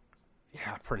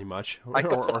 Yeah, pretty much,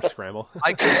 or Scramble.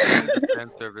 I can see the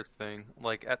fan service thing,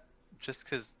 like just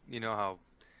because you know how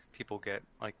people get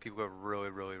really,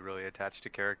 really, really attached to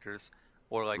characters,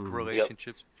 or like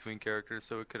relationships between characters.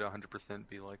 So it could 100%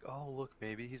 be like, oh look,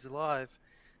 maybe he's alive.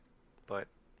 But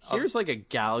here's like a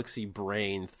galaxy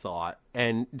brain thought,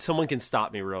 and someone can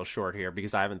stop me real short here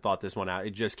because I haven't thought this one out.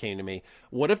 It just came to me.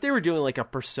 What if they were doing like a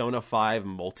Persona 5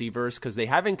 multiverse? Because they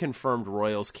haven't confirmed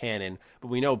Royal's canon, but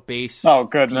we know base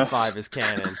P5 is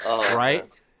canon, right?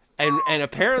 And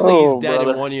apparently he's dead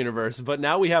in one universe, but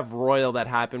now we have Royal that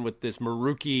happened with this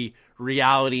Maruki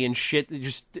reality and shit.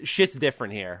 Just shit's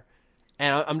different here,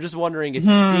 and I'm just wondering if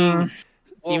you've seen.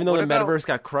 Well, even though the metaverse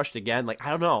got crushed again, like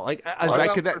I don't know, like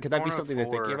could that be something they're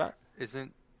thinking about?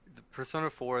 Isn't the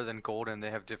Persona 4 then Golden? They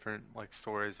have different like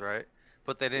stories, right?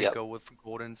 But they didn't go with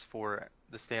Golden's for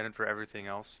the standard for everything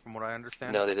else, from what I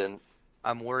understand. No, they didn't.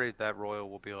 I'm worried that Royal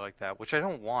will be like that, which I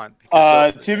don't want.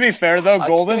 Because to be fair though,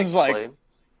 Golden's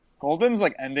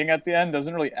ending at the end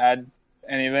doesn't really add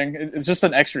anything. It's just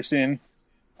an extra scene.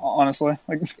 Honestly,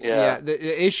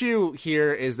 the issue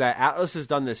here is that Atlus has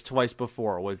done this twice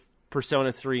before with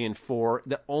Persona 3 and 4.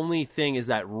 The only thing is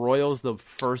that Royal's the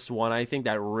first one, I think,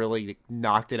 that really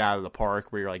knocked it out of the park,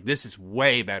 where you're like, this is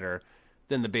way better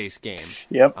than the base game.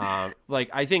 Yep.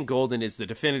 I think Golden is the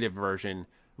definitive version,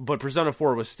 but Persona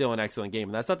 4 was still an excellent game.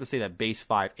 And that's not to say that base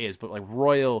 5 is, but like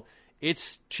Royal,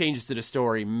 its changes to the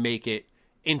story make it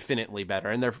infinitely better.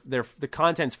 And the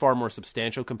content's far more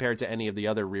substantial compared to any of the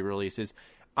other re-releases.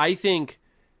 I think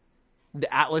the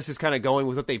Atlus is kind of going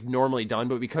with what they've normally done,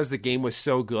 but because the game was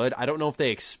so good, I don't know if they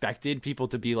expected people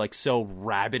to be like so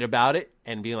rabid about it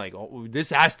and being like, oh,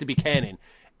 this has to be canon.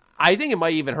 I think it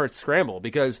might even hurt Scramble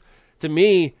because to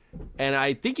me, and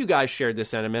I think you guys shared this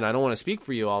sentiment, I don't want to speak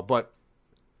for you all, but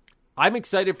I'm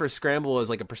excited for Scramble as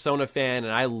like a Persona fan,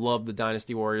 and I love the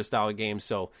Dynasty Warriors style games,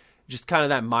 so just kind of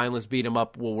that mindless beat 'em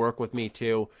up will work with me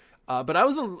too. But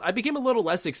I became a little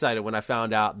less excited when I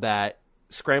found out that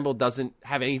Scramble doesn't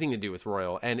have anything to do with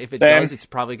Royal, and if it does, it's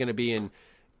probably going to be in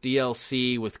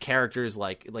DLC with characters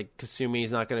like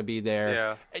Kasumi's not going to be there.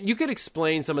 Yeah. And you could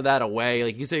explain some of that away.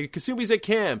 Like you say, Kasumi's at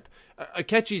camp,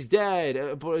 Akechi's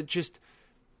dead, but just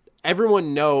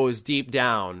everyone knows deep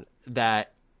down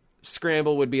that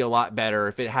Scramble would be a lot better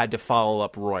if it had to follow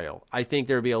up Royal. I think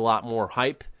there would be a lot more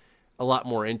hype, a lot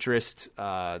more interest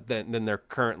than there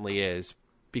currently is.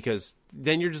 Because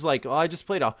then you're just like, oh, I just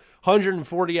played a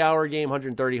 140-hour game,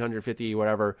 130, 150,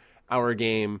 whatever hour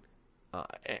game,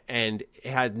 and it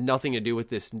had nothing to do with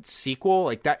this sequel.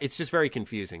 Like that, it's just very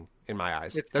confusing in my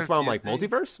eyes. That's why I'm like,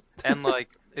 multiverse? And like,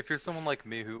 if you're someone like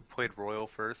me who played Royal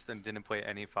first and didn't play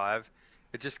any 5,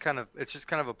 it's just kind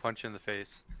of a punch in the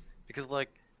face. Because like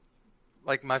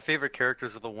my favorite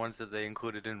characters are the ones that they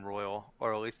included in Royal,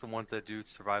 or at least the ones that do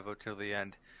survive until the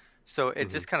end. So it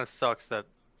just kind of sucks that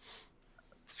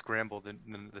Scrambled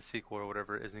in the sequel or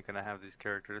whatever isn't going to have these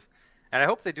characters, and I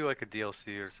hope they do like a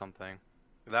DLC or something.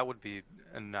 That would be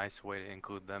a nice way to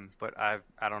include them, but I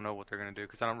don't know what they're going to do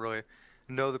because I don't really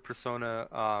know the Persona.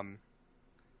 I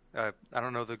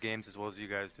don't know the games as well as you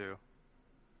guys do.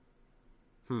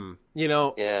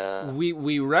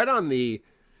 We read on the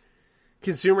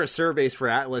consumer surveys for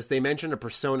Atlus, they mentioned a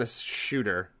Persona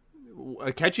shooter.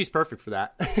 Akechi's perfect for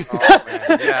that. Oh,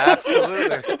 man. Yeah,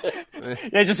 absolutely.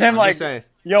 Yeah, just him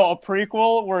a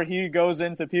prequel where he goes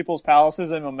into people's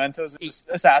palaces and mementos and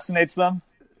assassinates them.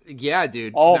 Yeah,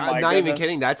 dude. Oh, not even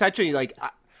kidding. That's actually like,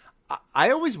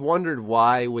 I always wondered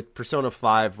why with Persona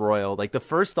 5 Royal, like the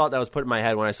first thought that was put in my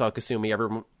head when I saw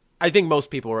Kasumi, I think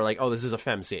most people were like, oh, this is a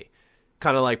FemC.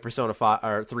 Kind of like Persona 5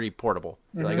 or 3 Portable.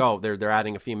 They're like, oh, they're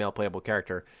adding a female playable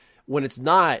character. When it's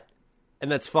not,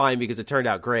 and that's fine because it turned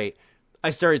out great. I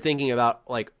started thinking about,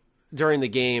 like, during the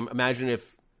game, imagine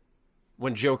if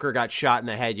when Joker got shot in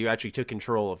the head, you actually took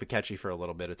control of Akechi for a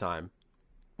little bit of time.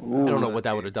 I don't know what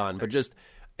that would have done, but just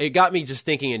it got me just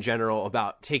thinking in general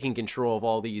about taking control of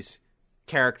all these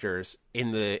characters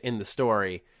in the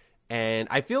story. And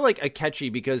I feel like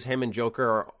Akechi, because him and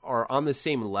Joker are on the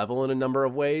same level in a number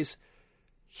of ways,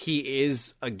 he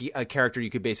is a character you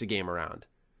could base a game around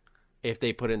if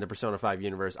they put it in the Persona 5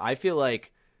 universe. I feel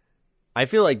like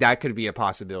that could be a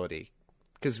possibility,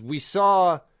 because we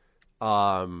saw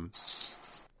what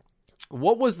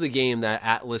was the game that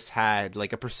Atlus had,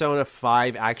 like a Persona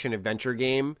 5 action adventure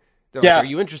game? They're like, are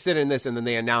you interested in this? And then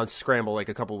they announced Scramble like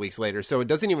a couple weeks later. So it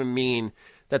doesn't even mean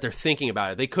that they're thinking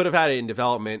about it. They could have had it in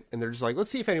development, and they're just like, let's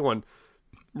see if anyone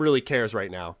really cares right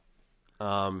now.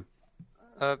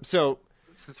 So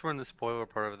since we're in the spoiler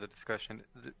part of the discussion,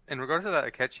 in regards to that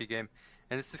Akechi game,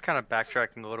 and this is kind of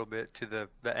backtracking a little bit to the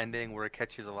ending where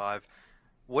Akechi's alive.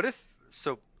 What if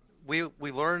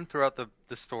we learn throughout the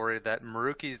story that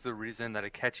Maruki is the reason that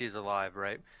Akechi is alive,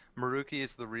 right? Maruki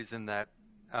is the reason that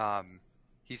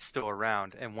he's still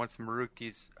around, and once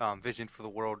Maruki's vision for the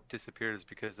world disappears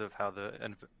because of how the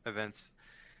events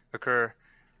occur,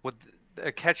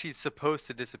 Akechi's supposed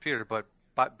to disappear, but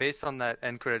based on that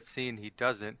end credit scene, he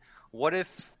doesn't. What if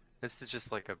this is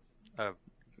just like a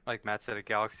like Matt said, a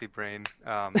galaxy brain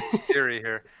theory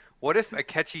here? What if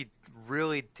Akechi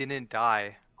really didn't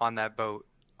die on that boat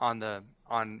on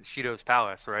Shido's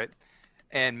palace, right?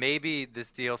 And maybe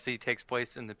this DLC takes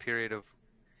place in the period of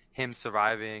him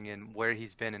surviving and where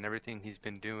he's been and everything he's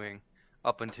been doing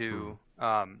up until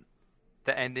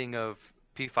the ending of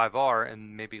P5R,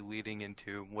 and maybe leading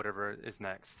into whatever is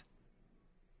next.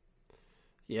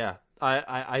 Yeah,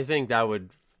 I think that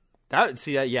would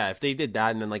see that. Yeah, if they did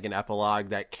that and then like an epilogue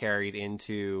that carried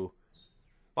into,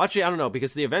 well, actually I don't know,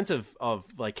 because the events of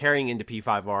like carrying into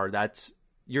P5R, that's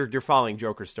you're following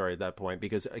Joker's story at that point,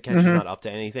 because Akechi's not up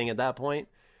to anything at that point.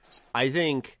 I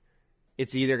think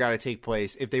it's either got to take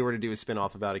place, if they were to do a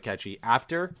spin-off about Akechi,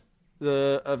 after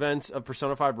the events of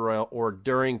Persona 5 Royal, or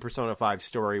during Persona 5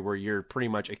 story, where you're pretty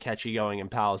much Akechi going in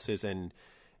palaces and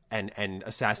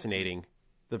assassinating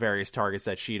the various targets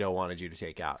that Shido wanted you to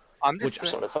take out.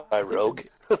 Persona 5 Rogue.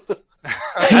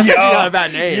 That's actually not a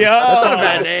bad name. That's not a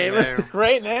bad name.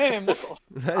 Great name.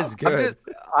 That is good.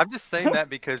 I'm just saying that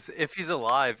because if he's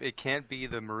alive, it can't be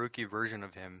the Maruki version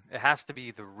of him. It has to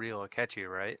be the real Akechi,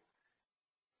 right?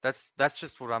 That's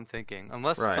just what I'm thinking.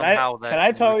 Unless somehow Can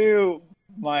I tell you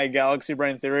my galaxy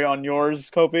brain theory on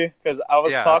yours, Kopi? Because I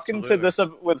was talking to this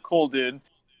with Cool Dude.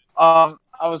 I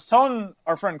was telling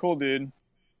our friend Cool Dude,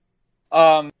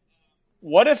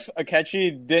 what if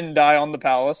Akechi didn't die on the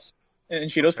palace, in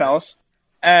Shido's palace,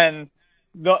 and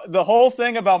the whole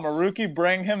thing about Maruki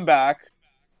bringing him back,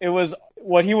 it was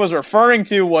what he was referring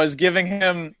to was giving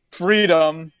him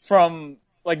freedom from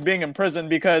like being in prison,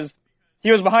 because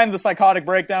he was behind the psychotic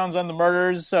breakdowns and the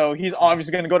murders, so he's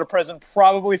obviously going to go to prison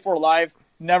probably for life,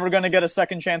 never going to get a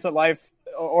second chance at life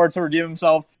or to redeem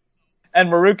himself. And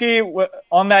Maruki,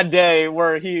 on that day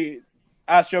where he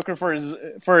asked Joker for his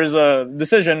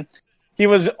decision,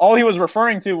 all he was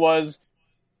referring to was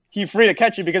he freed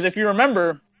Akechi, because if you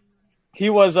remember, he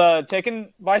was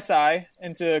taken by Sai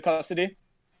into custody,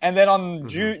 and then on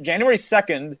January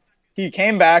 2nd, he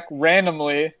came back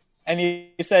randomly, and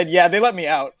he said, yeah, they let me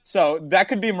out. So that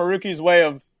could be Maruki's way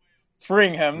of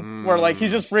freeing him, where like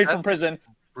he's just freed from prison.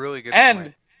 Really good and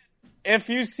point. If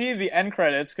you see the end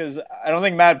credits, because I don't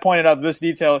think Matt pointed out this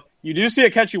detail, you do see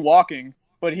Akechi walking,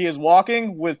 but he is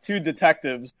walking with two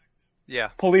detectives,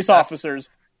 police officers.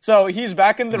 So he's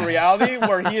back in the reality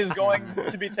where he is going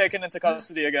to be taken into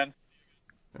custody again.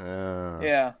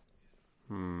 Yeah.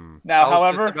 Now,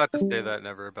 however, I was about to say that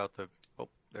about the. Oh,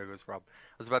 there goes Rob.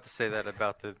 I was about to say that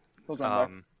about the.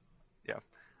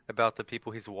 About the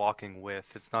people he's walking with.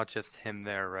 It's not just him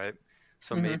there, right?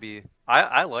 So maybe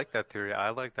I like that theory.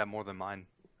 I like that more than mine.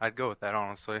 I'd go with that,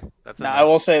 honestly. I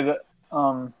will say that.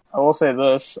 I will say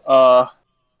this.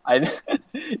 Even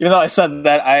though I said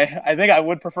that, I think I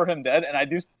would prefer him dead, and I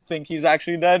do think he's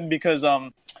actually dead, because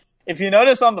if you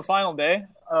notice on the final day,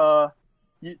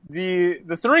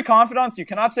 the three confidants you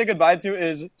cannot say goodbye to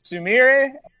is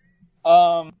Sumire,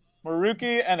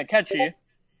 Maruki, and Akechi.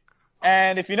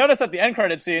 And if you notice at the end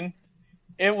credit scene,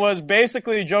 it was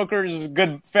basically Joker's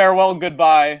farewell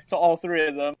goodbye to all three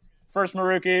of them. First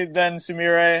Maruki, then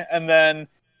Sumire, and then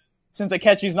since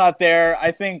Akechi's not there,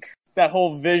 I think that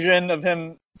whole vision of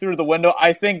him through the window,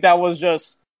 I think that was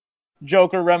just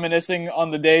Joker reminiscing on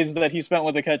the days that he spent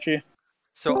with Akechi.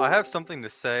 So I have something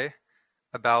to say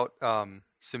about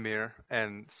Sumire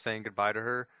and saying goodbye to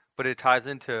her, but it ties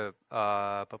into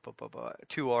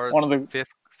 2R's one of the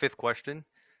fifth question.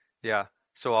 Yeah,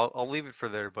 so I'll leave it for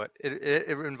there, but it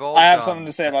involves. I have something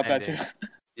to say about that too.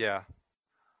 Yeah.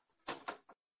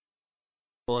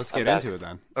 Well, let's get into it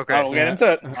then. Okay, we'll get into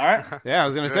it. All right. Yeah, I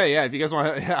was going to say, if you guys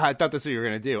want to, I thought that's what you were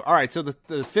going to do. All right, so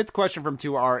the fifth question from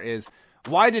 2R is,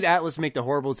 why did Atlas make the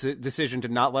horrible decision to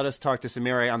not let us talk to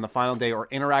Sumire on the final day or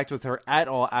interact with her at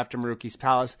all after Maruki's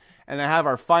palace, and then have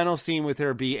our final scene with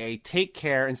her be a take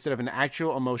care instead of an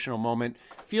actual emotional moment?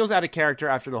 Feels out of character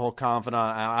after the whole confidant.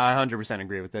 I 100%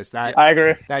 agree with this. I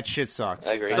agree. That shit sucked.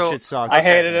 I agree. That shit sucked. I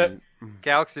hated it.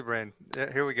 Galaxy Brain.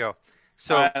 Here we go.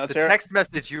 So the text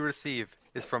message you receive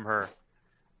is from her.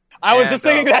 I was just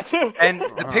thinking that too. And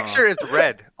the picture is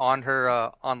red on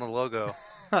her on the logo.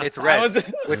 It's red.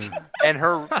 And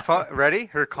her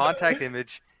her contact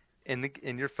image in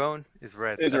your phone is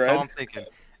red. That's all I'm thinking.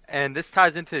 And this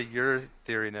ties into your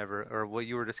theory, Never, or what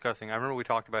you were discussing. I remember we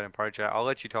talked about it in party chat. I'll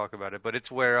let you talk about it, but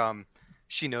it's where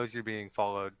she knows you're being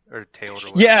followed or tailed or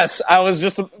whatever. Yes, I was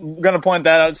just going to point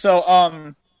that out.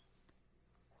 So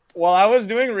while I was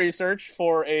doing research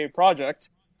for a project,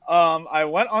 I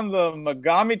went on the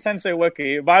Megami Tensei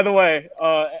wiki. By the way,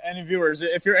 any viewers,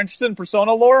 if you're interested in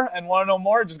Persona lore and want to know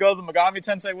more, just go to the Megami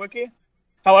Tensei wiki.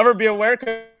 However, be aware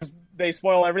because they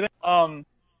spoil everything.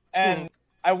 And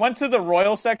I went to the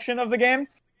Royal section of the game,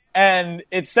 and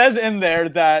it says in there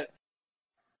that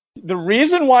the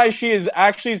reason why she is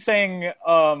actually saying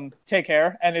take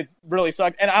care, and it really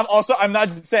sucked. And I'm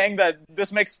not saying that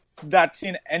this makes that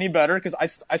scene any better, because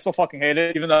I still fucking hate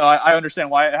it, even though I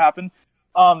understand why it happened.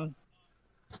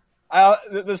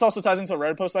 This also ties into a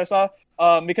Reddit post I saw,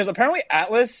 because apparently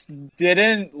Atlas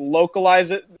didn't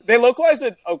localize it. They localized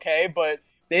it okay, but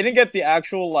they didn't get the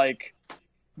actual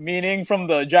meaning from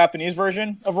the Japanese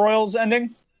version of Royal's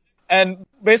ending. And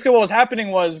basically what was happening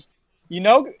was, you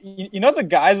know the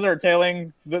guys that are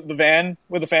tailing the van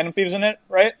with the Phantom Thieves in it,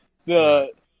 right?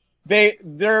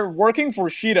 They're working for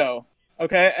Shido,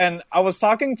 okay? And I was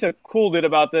talking to Cool Dude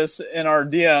about this in our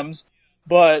DMs,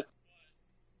 but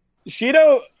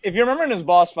Shido, if you remember in his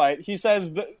boss fight, he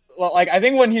says I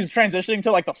think when he's transitioning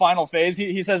to the final phase,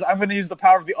 he says, "I'm going to use the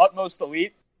power of the utmost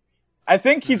elite." I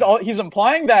think he's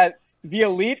implying that the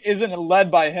elite isn't led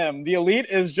by him. The elite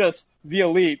is just the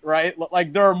elite, right?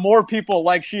 There are more people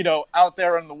like Shido out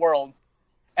there in the world.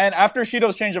 And after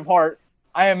Shido's change of heart,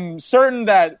 I am certain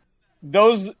that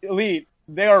those elite,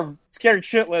 they are scared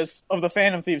shitless of the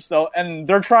Phantom Thieves still, and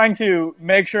they're trying to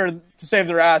make sure to save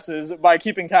their asses by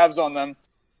keeping tabs on them.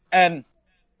 And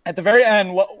at the very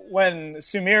end, when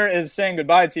Sumire is saying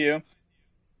goodbye to you,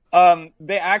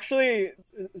 they actually,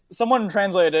 someone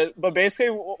translated it, but basically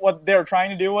what they were trying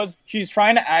to do was she's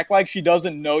trying to act like she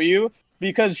doesn't know you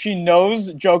because she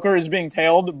knows Joker is being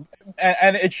tailed,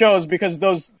 and it shows because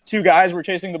those two guys were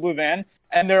chasing the blue van,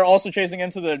 and they're also chasing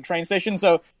him to the train station.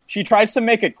 So she tries to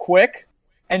make it quick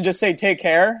and just say take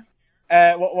care,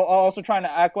 while also trying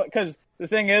to act like, because the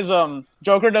thing is,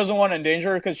 Joker doesn't want to endanger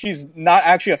her because she's not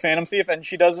actually a Phantom Thief, and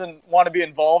she doesn't want to be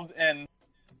involved in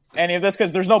any of this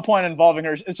because there's no point in involving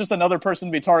her. It's just another person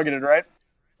to be targeted, right?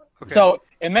 Okay. So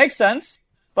it makes sense,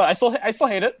 but I still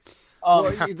hate it.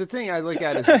 Well, the thing I look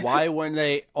at is why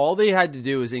when all they had to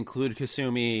do is include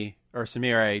Kasumi or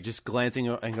Sumire just glancing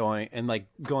and going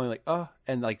oh,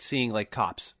 and seeing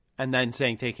cops and then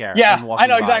saying take care. Yeah, and walking I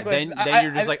know by. exactly. Then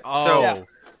you're just oh.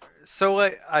 So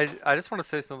I just want to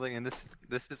say something, and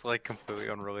this is completely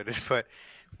unrelated, but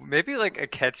maybe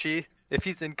Akechi, if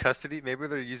he's in custody, maybe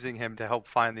they're using him to help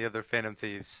find the other Phantom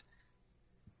Thieves.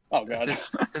 Oh god!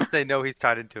 Since they know he's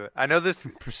tied into it, I know this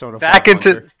Persona back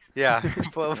 500. into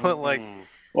but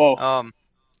whoa,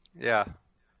 yeah.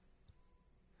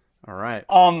 All right.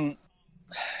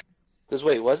 Because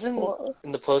wait, wasn't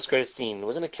in the post-credit scene,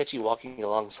 wasn't Akechi walking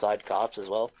alongside cops as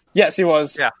well? Yes, he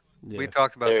was. Yeah. We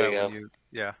talked about there that you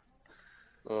yeah.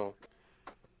 Oh.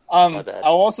 I will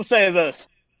also say this.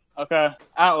 Okay,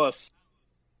 Atlas.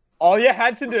 All you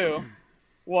had to do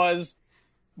was,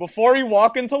 before you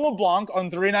walk into LeBlanc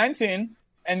on 319,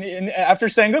 and after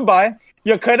saying goodbye,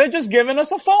 you could have just given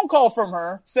us a phone call from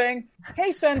her saying,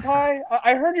 "Hey, Senpai,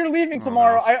 I heard you're leaving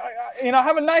tomorrow. I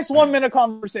have a nice 1-minute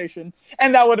conversation,"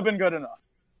 and that would have been good enough.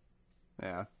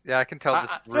 Yeah. Yeah, I can tell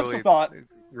this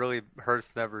really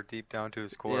hurts Never deep down to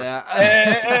his core. Yeah.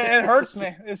 It hurts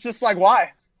me. It's just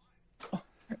why?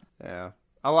 Yeah.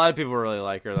 A lot of people really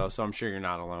like her, though, so I'm sure you're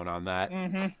not alone on that.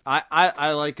 Mm-hmm.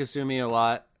 I like Kasumi a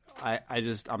lot.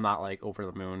 I'm not over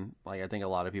the moon. I think a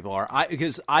lot of people are.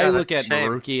 Because I look at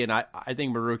Maruki, and I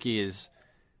think Maruki is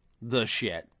the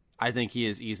shit. I think he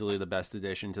is easily the best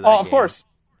addition to that game. Of course.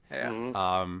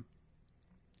 Yeah.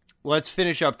 Let's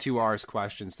finish up 2R's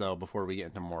questions, though, before we get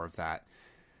into more of that.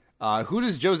 Who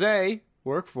does Jose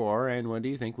work for, and when do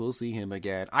you think we'll see him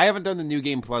again? I haven't done the New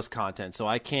Game Plus content, so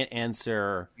I can't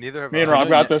answer. Neither have Me and Rob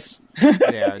got this.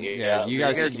 Yeah. You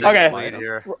guys. Okay.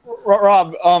 Here.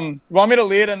 Rob, want me to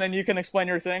lead, and then you can explain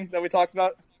your thing that we talked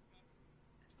about?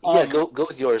 Yeah, go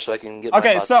with yours so I can get my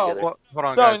thoughts together. Well, hold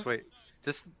on, guys, wait.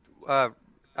 Just, I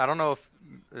don't know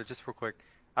if, just real quick,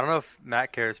 I don't know if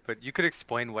Matt cares, but you could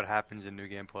explain what happens in New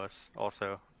Game Plus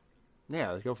also.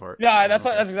 Yeah, let's go for it. Yeah, that's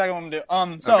exactly what I'm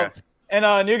gonna do. So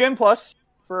in New Game Plus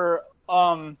for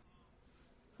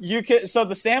you can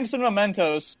the stamps and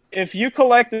mementos. If you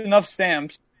collect enough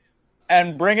stamps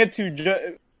and bring it to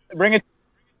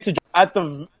at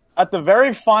the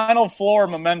very final floor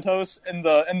mementos in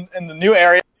the new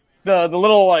area, the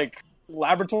little like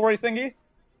laboratory thingy,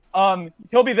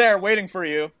 he'll be there waiting for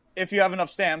you if you have enough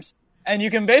stamps, and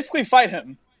you can basically fight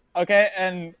him. Okay,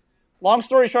 and long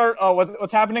story short,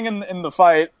 what's happening in the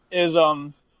fight is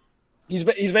he's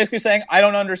basically saying, I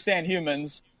don't understand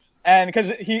humans, and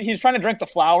because he's trying to drink the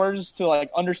flowers to like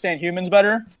understand humans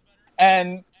better,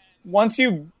 and once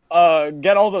you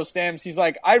get all those stamps, he's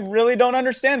like, I really don't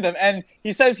understand them, and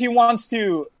he says he wants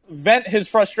to vent his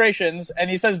frustrations, and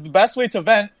he says the best way to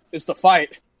vent is to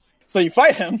fight. So you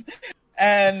fight him,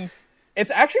 and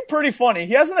it's actually pretty funny.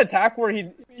 He has an attack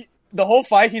where the whole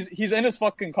fight he's in his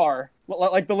fucking car,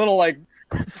 like the little like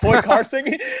toy car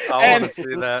thingy, and want to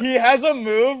see that. He has a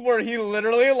move where he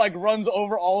literally like runs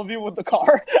over all of you with the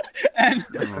car,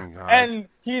 and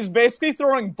he's basically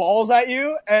throwing balls at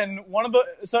you. And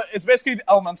so it's basically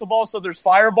elemental balls. So there's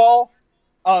fireball,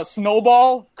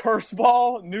 snowball, curse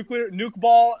ball, nuke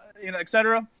ball,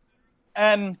 etc.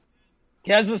 And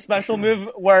he has this special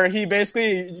move where he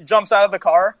basically jumps out of the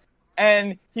car.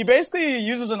 And he basically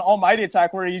uses an almighty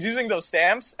attack where he's using those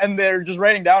stamps and they're just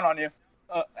raining down on you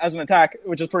as an attack,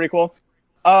 which is pretty cool.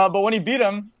 But when he beat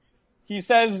him, he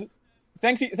says,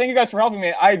 thank you guys for helping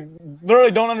me. I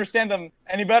literally don't understand them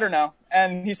any better now.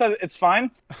 And he says it's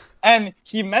fine. And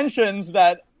he mentions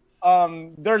that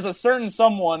there's a certain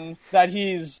someone that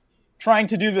he's trying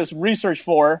to do this research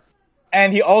for.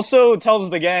 And he also tells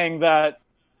the gang that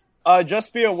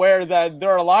just be aware that there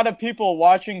are a lot of people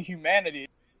watching humanity.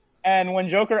 And when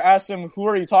Joker asks him, who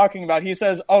are you talking about? He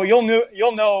says, oh, you'll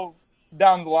know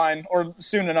down the line or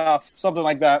soon enough, something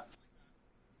like that.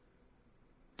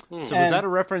 So was that a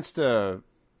reference to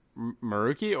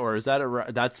Maruki, or is that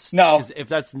that's no? 'Cause if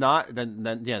that's not, then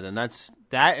that's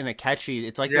that and Akechi.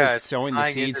 It's like they're sowing the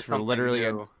seeds for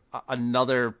literally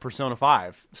another Persona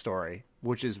 5 story,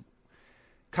 which is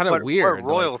kind of weird. Or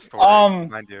Royal story,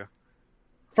 mind you.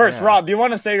 First, Rob, do you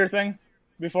want to say your thing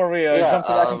before we jump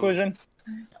to that conclusion?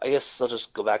 I guess I'll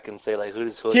just go back and say like who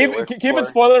keep it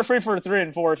spoiler free for 3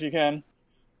 and 4 if you can.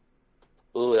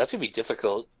 Ooh, that's gonna be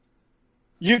difficult.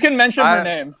 You can mention her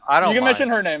name. I don't. You can mind. mention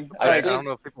her name. I don't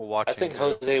know if people watch. I think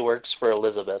Jose works for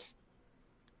Elizabeth.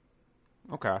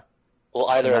 Okay. Well,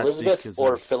 either Elizabeth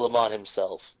or Philemon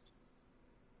himself.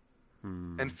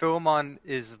 And Philemon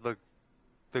is the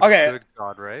good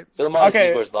god, right? Philemon is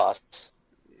Igor's boss.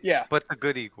 Yeah. But the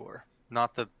good Igor,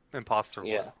 not the imposter one.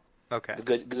 Yeah. Okay. The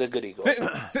good Igor.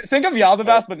 Think of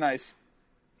Yaldabaoth, but nice.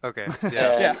 Okay.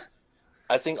 Yeah.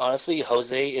 I think honestly,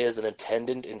 Jose is an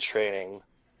attendant in training,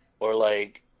 or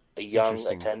like a young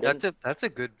attendant. That's a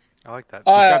good. I like that. He's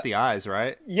got the eyes,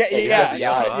 right? Yeah. He's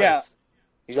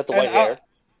got the white hair.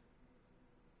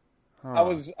 I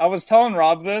was telling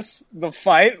Rob this. The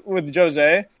fight with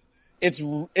Jose,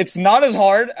 it's not as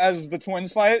hard as the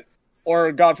twins fight,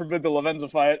 or God forbid the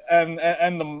Lavenza fight, and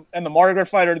the Margaret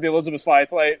fight or the Elizabeth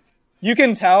fight. Like, you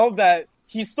can tell that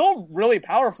he's still really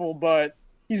powerful, but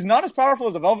he's not as powerful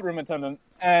as a Velvet Room attendant,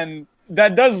 and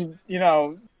that does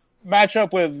match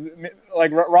up with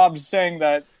like Rob's saying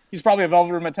that he's probably a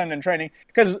Velvet Room attendant in training.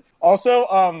 Because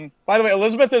also, by the way,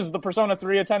 Elizabeth is the Persona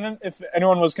 3 attendant. If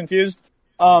anyone was confused,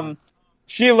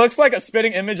 she looks like a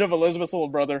spitting image of Elizabeth's little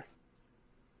brother.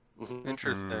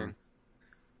 Interesting.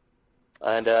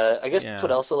 And I guess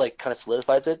what also like kind of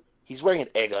solidifies it. He's wearing an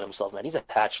egg on himself, man. He's a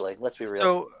hatchling. Let's be real.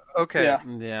 So okay, yeah,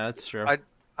 that's true.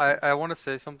 I want to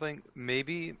say something.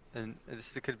 Maybe, and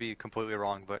this could be completely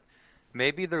wrong, but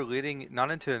maybe they're leading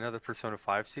not into another Persona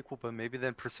 5 sequel, but maybe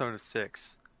then Persona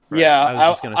 6. Right? Yeah, I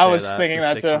was thinking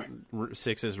that too.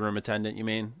 6 is room attendant, you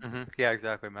mean? Mm-hmm. Yeah,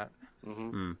 exactly, Matt.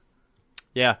 Mm-hmm.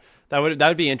 Yeah, that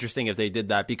would be interesting if they did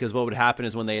that, because what would happen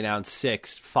is when they announce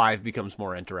 6, 5 becomes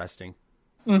more interesting.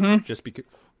 Mm-hmm. Just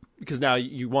because now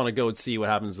you want to go and see what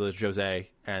happens with Jose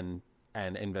and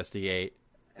investigate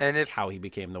how he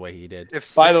became the way he did.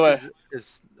 If by the way,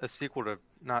 is a sequel to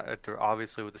not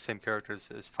obviously with the same characters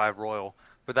as 5 Royal,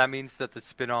 but that means that the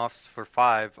spin-offs for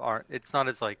 5 aren't. It's not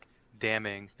as like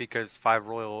damning because 5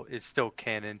 Royal is still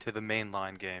canon to the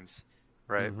mainline games.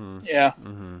 right? Yeah.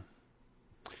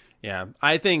 Yeah,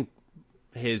 I think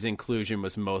his inclusion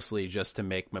was mostly just to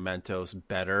make Mementos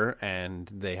better,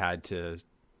 and they had to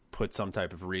put some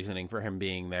type of reasoning for him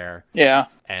being there. Yeah.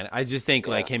 And I just think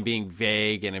like him being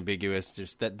vague and ambiguous,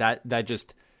 just that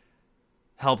just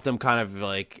helped them kind of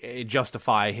like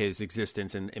justify his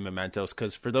existence in Mementos.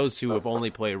 Because for those who have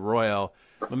only played Royal,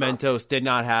 Mementos did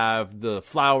not have the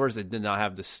flowers, it did not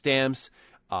have the stamps,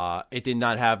 it did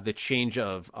not have the change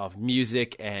of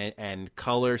music and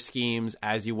color schemes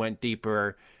as you went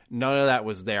deeper. None of that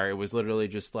was there. It was literally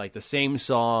just like the same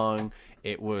song.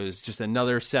 It was just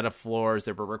another set of floors.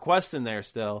 There were requests in there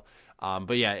still.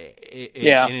 But yeah,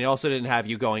 and it also didn't have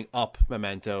you going up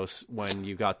Mementos when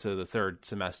you got to the third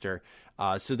semester.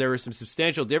 So there were some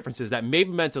substantial differences that made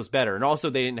Mementos better. And also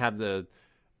they didn't have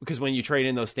because when you trade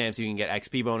in those stamps, you can get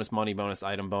XP bonus, money bonus,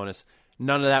 item bonus.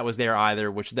 None of that was there either,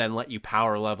 which then let you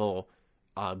power level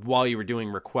while you were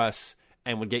doing requests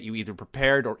and would get you either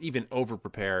prepared or even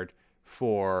over-prepared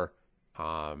for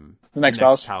the next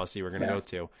palace you were going to go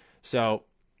to. So,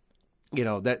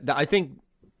 that I think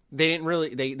they didn't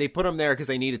really they put him there because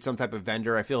they needed some type of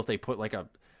vendor. I feel if they put like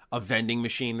a vending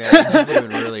machine there, it would have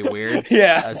been really weird.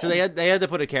 Yeah. So they had to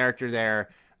put a character there.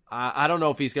 I don't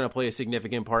know if he's going to play a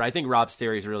significant part. I think Rob's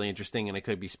theory is really interesting and it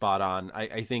could be spot on.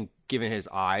 I think given his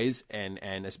eyes and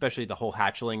especially the whole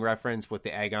hatchling reference with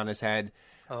the egg on his head.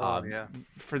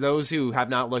 For those who have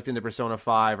not looked into Persona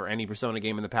 5 or any Persona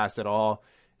game in the past at all,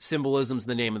 symbolism's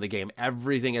the name of the game.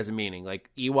 Everything has a meaning. Like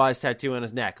EY's tattoo on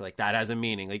his neck, like that has a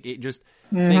meaning. Like it just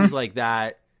things like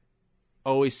that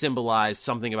always symbolize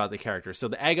something about the character. So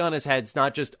the egg on his head's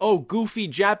not just goofy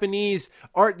Japanese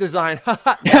art design.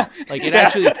 Like it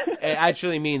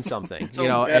actually means something,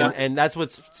 and that's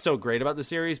what's so great about the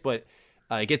series. But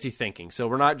it gets you thinking. So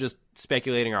we're not just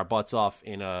speculating our butts off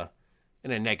in a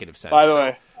negative sense. By the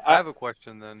way, I have a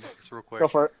question then, just real quick. Go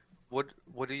for it.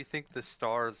 What do you think the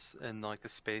stars and like the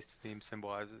space theme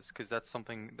symbolizes? Because that's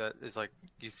something that is like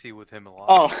you see with him a lot.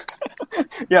 Oh,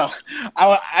 yeah.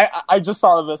 I just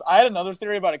thought of this. I had another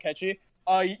theory about Akechi.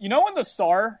 When the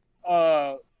star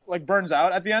like burns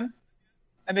out at the end,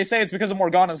 and they say it's because of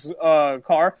Morgana's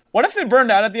car. What if it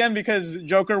burned out at the end because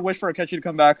Joker wished for Akechi to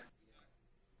come back?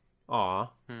 Aw,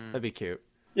 that'd be cute.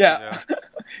 Yeah.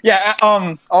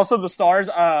 Yeah. Also, the stars.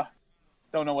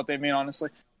 Don't know what they mean, honestly.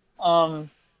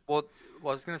 Well,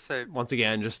 I was gonna say once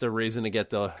again, just a reason to get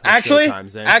the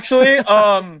times in. Actually,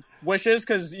 wishes,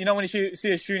 because when you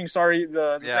see a shooting star,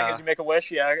 the thing is you make a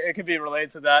wish. Yeah, it could be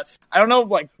related to that. I don't know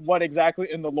like what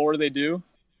exactly in the lore they do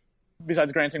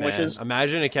besides granting wishes.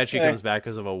 Imagine Akechi comes back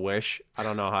because of a wish. I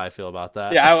don't know how I feel about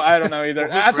that. Yeah, I don't know either.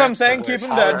 That's what I'm saying. Keep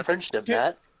him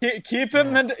dead. Keep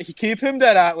him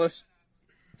dead, Atlas.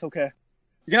 It's okay.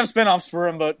 You can have spin-offs for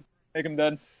him, but make him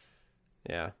dead.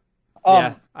 Yeah.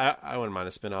 I wouldn't mind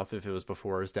a spin-off if it was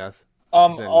before his death.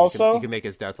 Also, you can make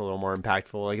his death a little more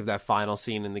impactful. Like if that final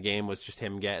scene in the game was just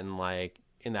him getting like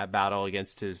in that battle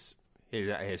against his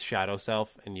shadow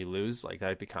self, and you lose, like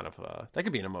that'd be kind of that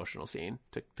could be an emotional scene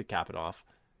to cap it off.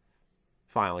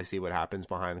 Finally, see what happens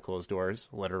behind the closed doors,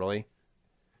 literally.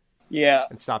 Yeah,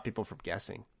 and stop people from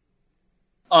guessing.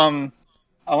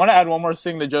 I want to add one more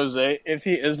thing to Jose. If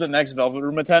he is the next Velvet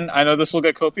Room 10, I know this will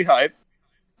get Kopi hype.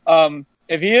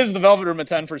 If he is the Velvet Room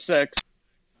 10 for 6,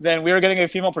 then we are getting a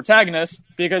female protagonist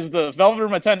because the Velvet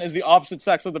Room 10 is the opposite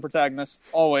sex of the protagonist,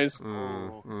 always.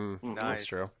 Nice. That's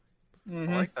true. I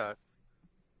like that.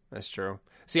 That's true.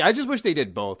 See, I just wish they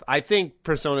did both. I think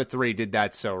Persona 3 did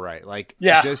that so right. Like,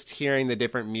 just hearing the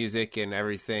different music and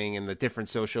everything and the different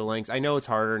social links. I know it's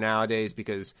harder nowadays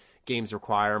because games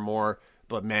require more.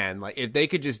 But man, like if they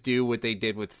could just do what they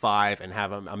did with 5 and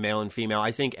have a male and female,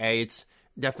 I think it's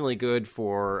definitely good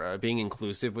for being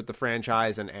inclusive with the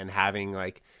franchise and having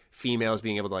like females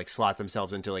being able to like slot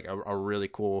themselves into like a really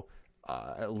cool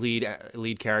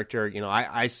lead character.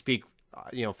 I speak,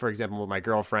 for example, with my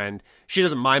girlfriend. She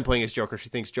doesn't mind playing as Joker. She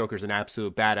thinks Joker's an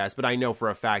absolute badass. But I know for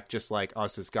a fact, just like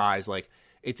us as guys, like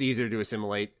it's easier to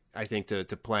assimilate, I think, to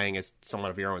playing as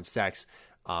someone of your own sex.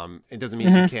 It doesn't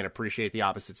mean you can't appreciate the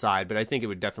opposite side, but I think it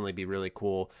would definitely be really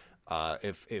cool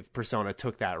if Persona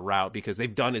took that route because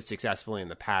they've done it successfully in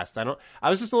the past. I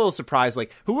was just a little surprised.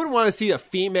 Like, who wouldn't want to see a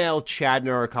female Chad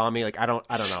Murakami? Like, I don't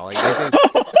know. Like, I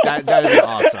think that'd be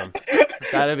awesome.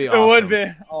 That'd be awesome. It would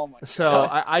be. Oh my God. So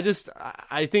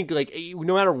I think like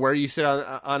no matter where you sit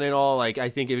on it all, like I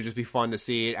think it would just be fun to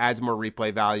see. It adds more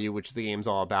replay value, which the game's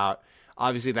all about.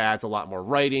 Obviously, that adds a lot more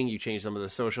writing. You change some of the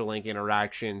social link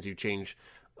interactions. You change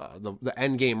the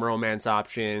end game romance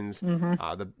options.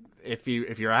 If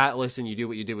you're Atlas and you do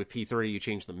what you did with P3, you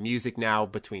change the music now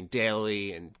between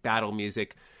daily and battle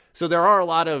music. So there are a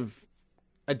lot of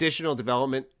additional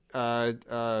development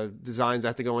designs I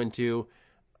have to go into,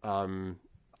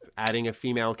 adding a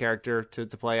female character to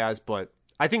play as, but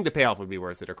I think the payoff would be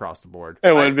worth it across the board.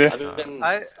 It would be.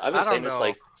 I've been saying this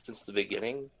like since the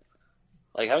beginning.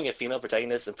 Like having a female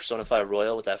protagonist in Persona 5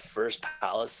 Royal with that first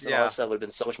palace and all that stuff would have been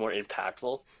so much more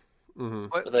impactful. Mm-hmm.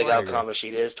 With like how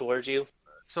Kamoshida is towards you.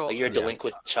 So like you're a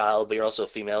delinquent child, but you're also a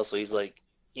female, so he's like,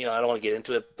 I don't want to get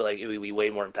into it, but like it would be way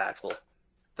more impactful.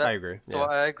 I agree. So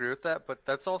I agree with that, but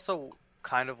that's also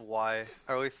kind of why,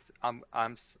 or at least I'm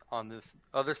on this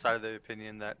other side of the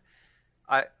opinion that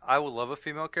I would love a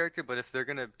female character, but if they're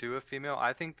gonna do a female,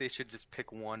 I think they should just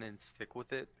pick one and stick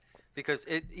with it, because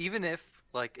even if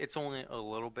like it's only a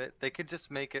little bit, they could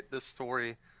just make the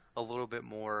story a little bit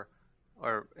more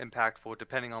or impactful,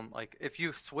 depending on like if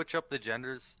you switch up the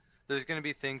genders, there's gonna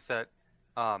be things that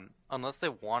unless they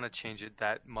want to change it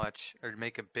that much or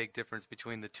make a big difference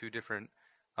between the two different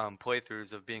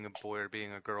playthroughs of being a boy or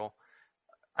being a girl,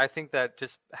 I think that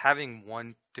just having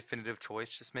one definitive choice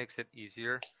just makes it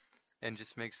easier and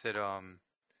just makes it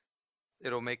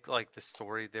it'll make like the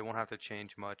story, they won't have to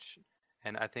change much,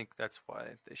 and I think that's why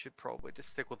they should probably just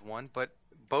stick with one, but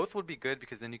both would be good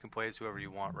because then you can play as whoever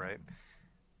you want, right?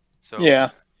 So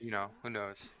who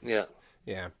knows?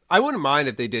 Yeah, I wouldn't mind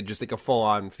if they did just like a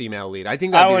full-on female lead. I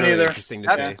think that'd be really interesting to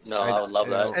see. No, I would love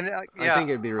that. And I think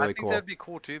it'd be really cool. I think that'd be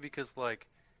cool too, because like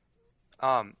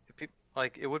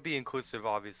it would be inclusive,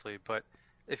 obviously, but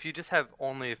if you just have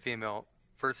only a female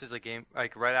versus a game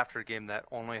like right after a game that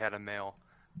only had a male,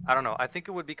 I don't know. I think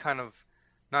it would be kind of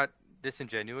not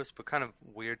disingenuous, but kind of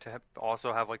weird to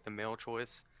also have like the male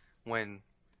choice when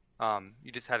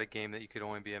you just had a game that you could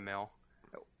only be a male.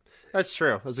 That's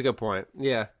true. That's a good point.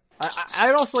 Yeah.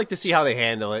 I'd also like to see how they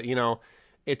handle it.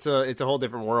 It's a whole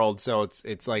different world, so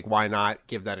it's like, why not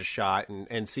give that a shot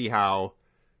and see how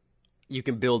you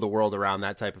can build a world around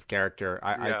that type of character.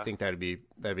 I think that'd be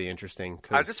interesting.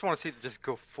 I just want to see just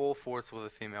go full force with a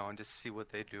female and just see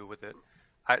what they do with it.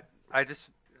 I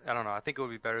don't know. I think it would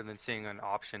be better than seeing an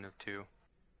option of two.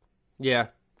 Yeah,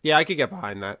 I could get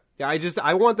behind that. Yeah,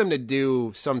 I want them to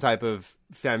do some type of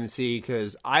femc,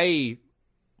 because I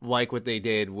like what they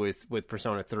did with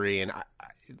Persona 3, and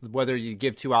whether you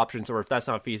give two options or if that's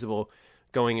not feasible,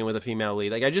 going in with a female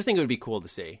lead, like I just think it would be cool to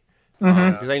see,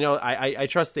 because I know I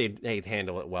trust they'd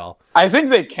handle it well. I think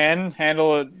they can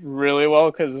handle it really well,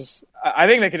 because I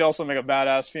think they could also make a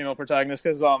badass female protagonist,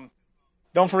 because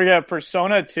don't forget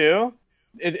Persona 2,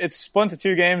 it's split into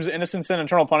two games, Innocent Sin and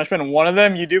Eternal Punishment, and one of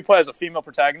them you do play as a female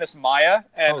protagonist, Maya,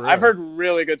 and really? I've heard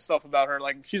really good stuff about her.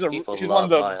 Like she's one of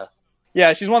the Maya.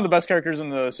 Yeah, she's one of the best characters in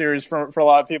the series for a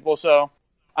lot of people, so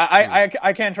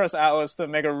I can't trust Atlus to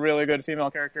make a really good female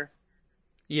character.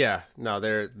 Yeah, no,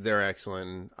 they're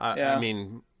excellent. I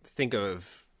mean, think of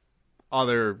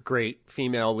other great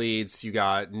female leads. You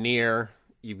got Nier,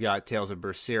 you've got Tales of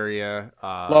Berseria.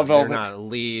 Love Velvet. They're not a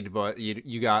lead, but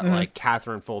you got like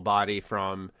Catherine Fullbody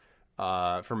from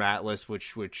Atlus,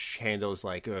 which handles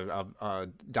like a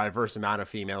diverse amount of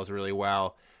females really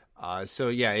well. So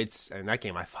yeah, and that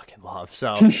game I fucking love.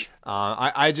 So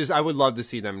I would love to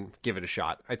see them give it a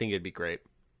shot. I think it'd be great.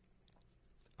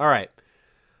 All right,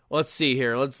 let's see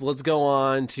here. Let's go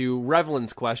on to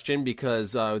Revlin's question,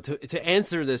 because to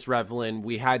answer this, Revlin,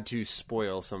 we had to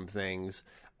spoil some things.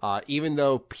 Even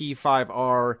though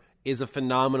P5R is a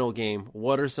phenomenal game,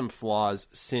 what are some flaws,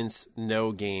 since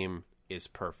no game is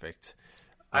perfect?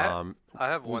 I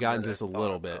have one. We got into this a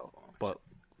little bit, but.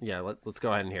 Yeah, let's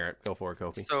go ahead and hear it. Go for it,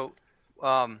 Kopi. So,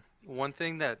 one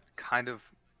thing that kind of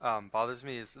bothers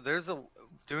me is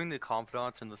doing the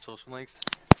confidants and the social links.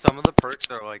 Some of the perks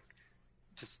are like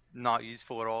just not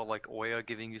useful at all. Like Oya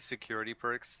giving you security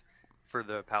perks for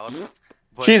the paladins.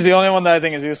 She's the only one that I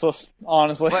think is useless,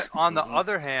 honestly. But on the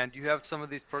other hand, you have some of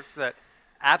these perks that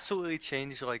absolutely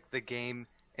change like the game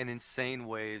in insane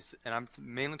ways. And I'm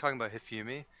mainly talking about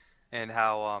Hifumi and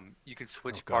how you can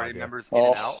switch party members in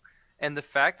and out. And the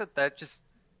fact that just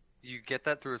you get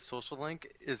that through a social link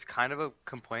is kind of a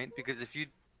complaint, because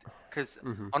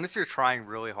unless you're trying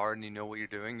really hard and you know what you're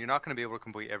doing, you're not going to be able to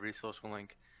complete every social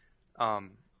link.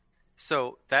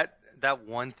 So that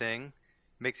one thing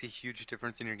makes a huge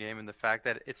difference in your game, and the fact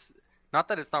that it's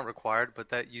not required, but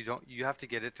that you have to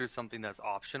get it through something that's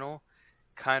optional,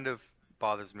 kind of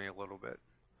bothers me a little bit.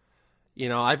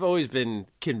 I've always been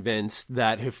convinced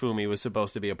that Hifumi was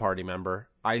supposed to be a party member.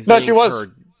 No, she was.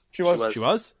 She was? She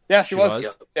was? Yeah, she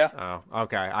was. Yeah. Oh,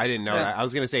 okay. I didn't know that. I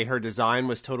was going to say her design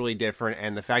was totally different,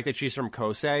 and the fact that she's from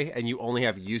Kosei and you only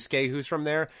have Yusuke who's from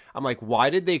there, I'm like, why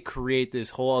did they create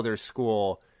this whole other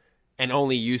school and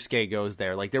only Yusuke goes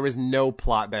there? Like, there was no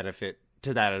plot benefit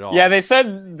to that at all. Yeah, they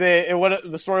said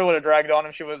the story would have dragged on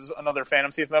if she was another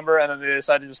Phantom Thief member, and then they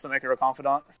decided just to make her a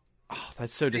confidant. Oh,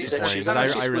 that's so disappointing.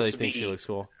 I really think she looks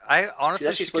cool. I honestly,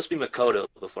 she's actually supposed to be Makoto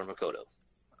before Makoto.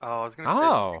 Oh, I was gonna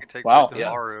say she could take wow. place in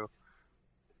Haru,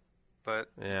 but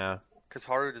yeah, because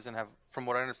Haru doesn't have, from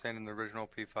what I understand in the original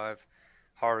P5,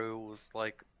 Haru was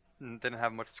like didn't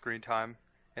have much screen time,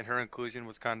 and her inclusion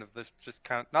was kind of just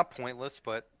kind of not pointless,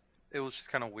 but it was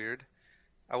just kind of weird.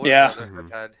 I would have rather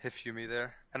had Hifumi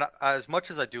there, and as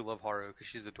much as I do love Haru because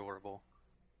she's adorable.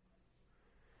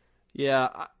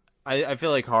 Yeah, I feel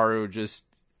like Haru just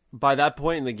by that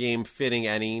point in the game, fitting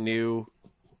any new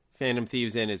Phantom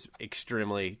Thieves in is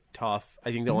extremely tough.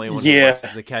 I think the only one who works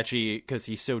is Akechi because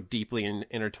he's so deeply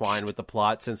intertwined with the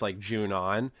plot since like June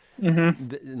on.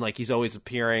 Like he's always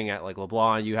appearing at like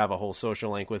LeBlanc. You have a whole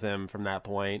social link with him from that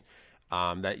point.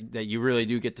 That you really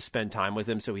do get to spend time with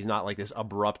him, so he's not like this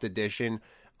abrupt addition.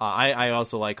 I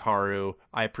also like Haru.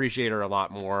 I appreciate her a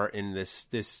lot more in this.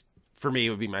 This for me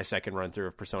would be my second run through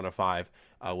of Persona 5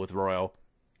 with Royal.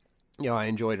 You know, I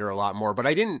enjoyed her a lot more, but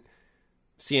I didn't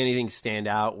see anything stand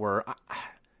out where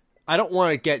I don't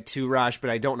want to get too rash,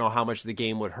 but I don't know how much the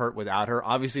game would hurt without her.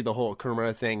 Obviously, the whole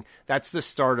Akumura thing, that's the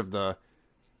start of the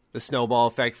snowball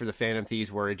effect for the Phantom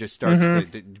Thieves where it just starts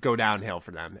to go downhill for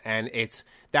them. And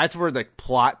that's where the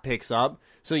plot picks up.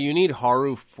 So you need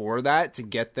Haru for that to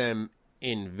get them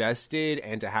invested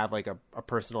and to have like a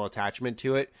personal attachment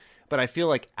to it. But I feel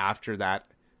like after that,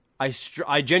 I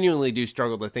genuinely do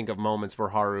struggle to think of moments where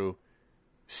Haru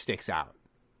sticks out.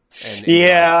 And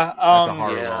that's a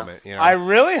Haru moment. You know? I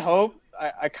really hope.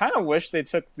 I kind of wish they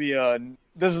took the.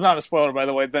 This is not a spoiler, by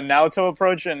the way. The Naoto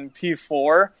approach in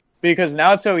P4, because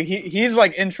Naoto he's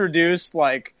like introduced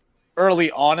like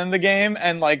early on in the game,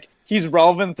 and like he's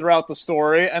relevant throughout the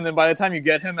story. And then by the time you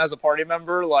get him as a party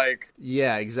member, like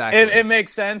exactly, it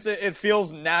makes sense. It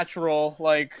feels natural,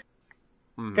 like.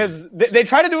 Because they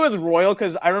try to do it with Royal,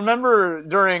 because I remember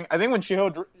I think when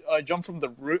Shiho jumped from the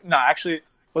roof, no, actually,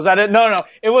 was that it? No,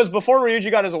 it was before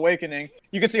Ryuji got his awakening.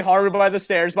 You could see Haru by the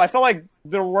stairs, but I felt like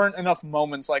there weren't enough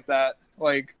moments like that.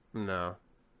 Like No,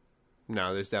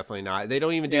 there's definitely not. They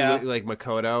don't even do like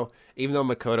Makoto, even though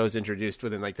Makoto's introduced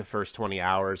within like the first 20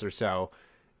 hours or so.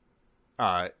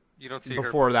 You don't see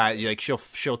before her. that, like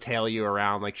she'll tail you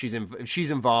around, like she's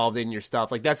involved in your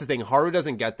stuff. Like that's the thing. Haru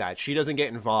doesn't get that. She doesn't get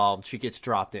involved. She gets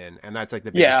dropped in, and that's like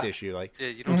the biggest issue. Like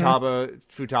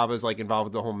Futaba's like involved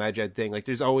with the whole Medjed thing. Like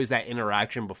there's always that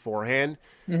interaction beforehand,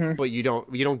 but you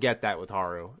don't get that with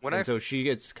Haru. So she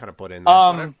gets kind of put in there.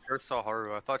 When I first saw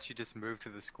Haru, I thought she just moved to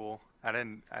the school. I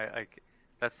didn't.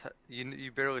 That's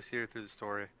you barely see her through the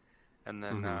story, and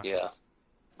then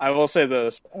I will say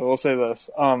this.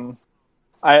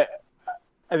 I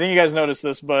think you guys noticed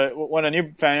this, but when a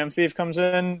new Phantom Thief comes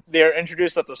in, they're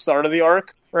introduced at the start of the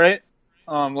arc, right?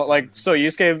 So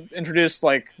Yusuke introduced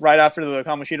like right after the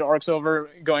Kamoshida arc's over,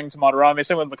 going to Madarame,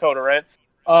 same with Makoto, right?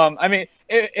 I mean,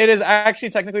 it is actually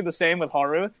technically the same with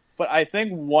Haru, but I think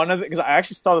because I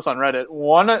actually saw this on Reddit,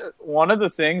 one of the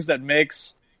things that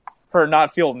makes her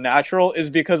not feel natural is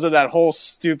because of that whole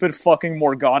stupid fucking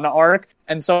Morgana arc.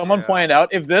 And someone pointed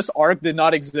out, if this arc did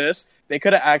not exist, they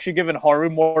could have actually given Haru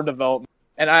more development.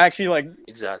 And I actually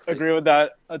agree with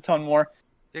that a ton more.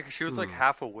 Yeah, because she was like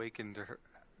half awakened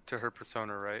to her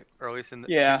persona, right? Or at least in the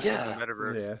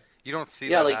metaverse. Yeah. You don't see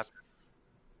that happen.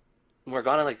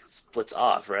 Morgana like splits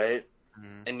off, right?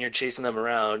 And you're chasing them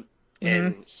around,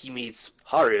 and he meets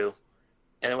Haru.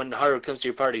 And when Haru comes to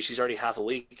your party, she's already half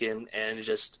awakened and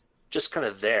just kind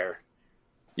of there.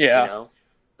 Yeah. You know?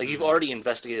 Like you've already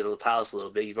investigated the palace a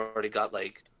little bit. You've already got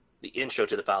like the intro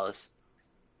to the palace.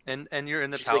 And you're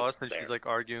in the palace, and she's like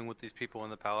arguing with these people in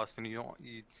the palace, and you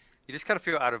just kind of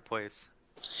feel out of place.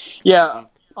 Yeah.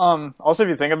 Also, if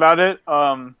you think about it,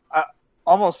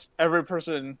 almost every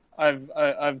person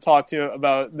I've talked to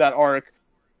about that arc,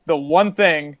 the one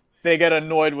thing they get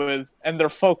annoyed with and they're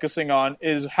focusing on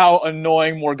is how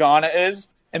annoying Morgana is.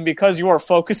 And because you are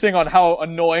focusing on how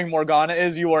annoying Morgana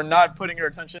is, you are not putting your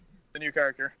attention to the new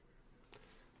character.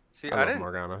 See, I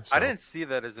didn't see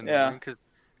that as annoying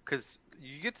because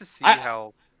you get to see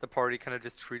how the party kind of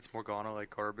just treats Morgana like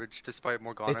garbage, despite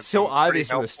Morgana. It's so obvious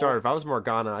from the start. If I was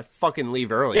Morgana, I'd fucking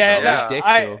leave early.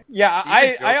 I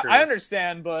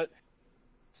understand, but at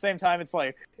the same time, it's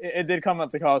like it did come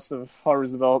at the cost of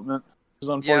Haru's development. It was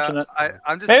unfortunate. Yeah,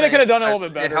 I'm just maybe saying, they could have done it a little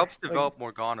bit better. It helps develop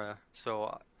Morgana,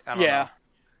 so I don't know.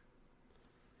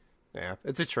 Yeah,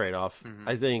 it's a trade-off.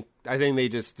 I think they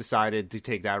just decided to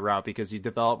take that route because you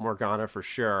develop Morgana for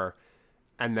sure,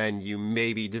 and then you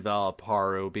maybe develop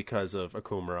Haru because of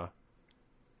Akumura,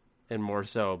 and more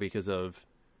so because of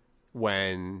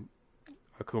when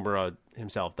Akumura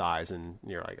himself dies, and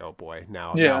you're like, oh boy,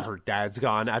 now her dad's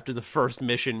gone after the first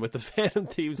mission with the Phantom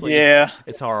Thieves. Like,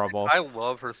 it's horrible. I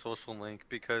love her social link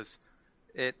because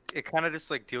it kind of just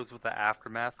like deals with the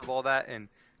aftermath of all that and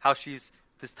how she's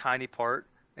this tiny part,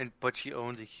 but she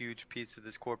owns a huge piece of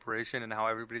this corporation, and how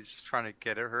everybody's just trying to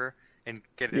get at her and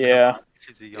get at her.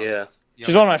 She's a young.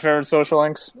 She's one of my favorite social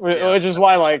links, which is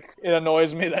why like it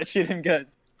annoys me that she didn't get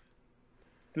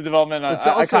the development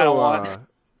I kind of want.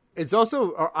 It's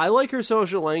also, I like her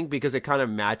social link because it kind of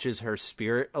matches her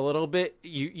spirit a little bit.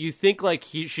 You think like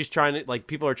she's trying to, like,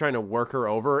 people are trying to work her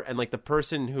over, and like the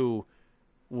person who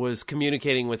was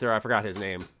communicating with her, I forgot his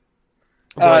name.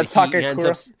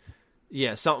 Takakura.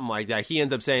 Yeah, something like that. He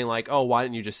ends up saying like, oh, why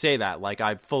didn't you just say that? Like,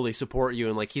 I fully support you.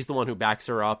 And like, he's the one who backs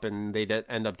her up, and they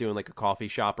end up doing like a coffee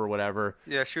shop or whatever.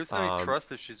 Yeah, she was having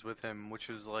trust issues with him, which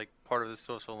was like part of the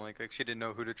social link. Like, she didn't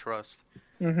know who to trust.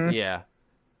 Mm-hmm. Yeah.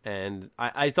 And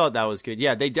I thought that was good.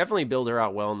 Yeah, they definitely build her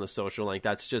out well in the social link.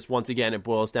 That's just, once again, it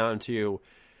boils down to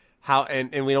how,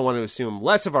 and we don't want to assume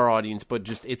less of our audience, but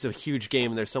just it's a huge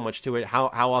game and there's so much to it. How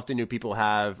often do people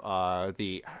have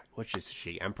which is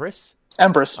she, Empress?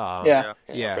 Empress. Yeah.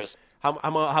 Empress. How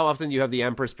often do you have the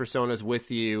Empress personas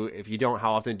with you? If you don't,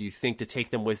 how often do you think to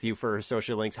take them with you for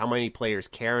social links? How many players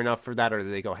care enough for that, or do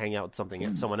they go hang out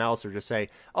with someone else, or just say,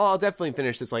 oh, I'll definitely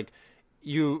finish this? Like,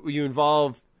 you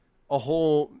involve a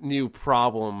whole new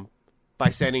problem by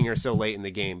sending her so late in the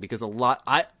game, because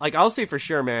I'll say for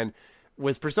sure, man,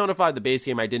 with Persona 5, the base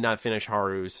game, I did not finish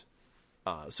Haru's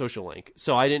social link.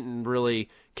 So I didn't really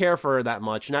care for her that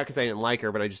much. Not because I didn't like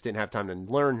her, but I just didn't have time to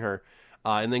learn her.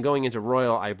 And then going into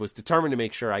Royal, I was determined to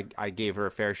make sure I gave her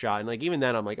a fair shot. And like, even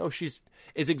then I'm like, oh,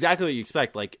 it's exactly what you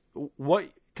expect. Like, what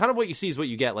you see is what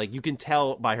you get. Like, you can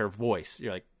tell by her voice.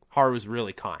 You're like, Haru's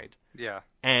really kind. Yeah.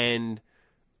 And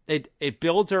it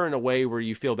builds her in a way where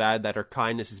you feel bad that her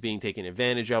kindness is being taken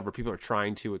advantage of, or people are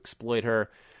trying to exploit her.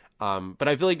 But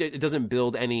I feel like it doesn't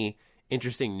build any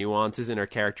interesting nuances in her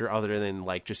character other than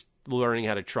like just learning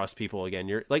how to trust people again.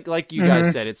 You're like you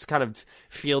guys said, it's kind of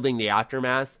fielding the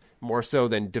aftermath more so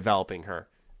than developing her.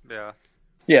 Yeah.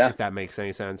 If that makes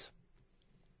any sense.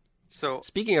 So,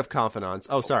 speaking of confidants,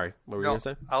 what were you going to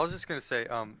say? I was just going to say,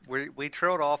 we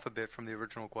trailed off a bit from the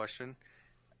original question,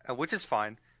 which is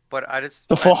fine. But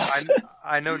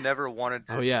I know Never wanted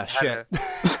to. Oh yeah, shit.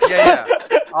 Yeah.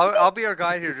 I'll be our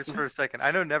guy here just for a second.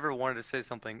 I know Never wanted to say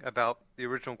something about the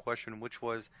original question, which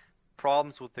was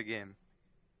problems with the game.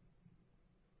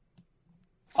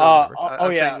 So,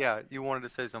 yeah, you wanted to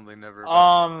say something, Never.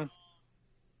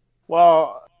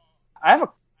 Well,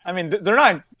 they're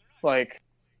not like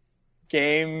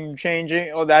game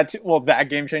changing. That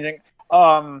game changing.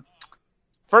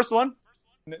 First one.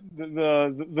 The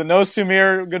no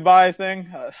Sumire goodbye thing.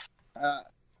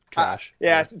 Trash.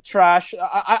 Trash.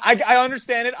 I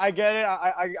understand it. I get it.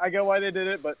 I get why they did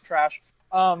it, but trash.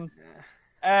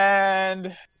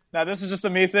 And now this is just a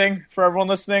me thing for everyone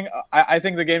listening. I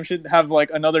think the game should have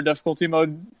like another difficulty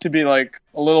mode to be like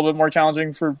a little bit more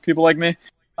challenging for people like me.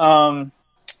 People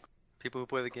who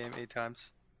play the game 8 times.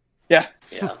 Yeah.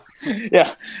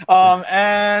 Yeah.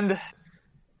 And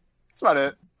that's about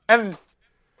it. And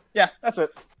yeah, that's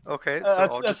it. Okay,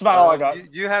 so that's about all I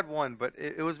got. You had one, but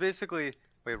it was basically.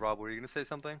 Wait, Rob, were you going to say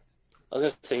something? I was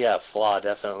going to say, flaw,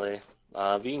 definitely.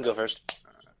 But you can go first.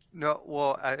 No,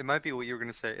 well, it might be what you were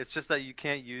going to say. It's just that you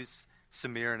can't use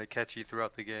Sumire and Akechi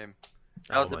throughout the game.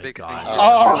 That was a big thing.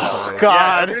 Oh,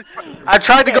 God. Yeah, I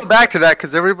tried to go back to that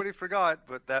because everybody forgot,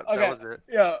 but that was it.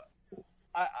 Yeah.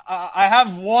 I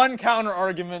have one counter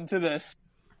argument to this.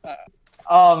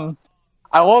 I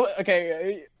will.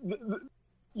 Okay.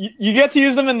 You get to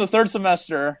use them in the third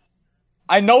semester.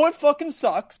 I know it fucking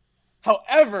sucks.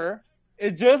 However,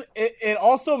 it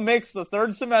also makes the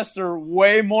third semester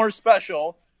way more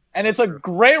special, and it's a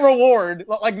great reward.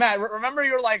 Like, Matt, remember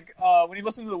you were like, when you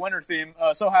listened to the winter theme,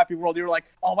 So Happy World, you were like,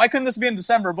 oh, why couldn't this be in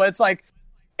December? But it's like,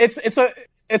 it's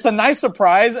a nice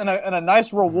surprise and a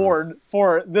nice reward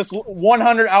for this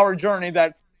 100-hour journey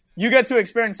that you get to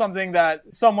experience something that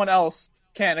someone else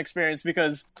can't experience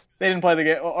because they didn't play the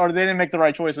game or they didn't make the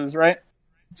right choices, right?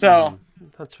 So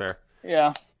that's fair.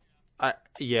 Yeah.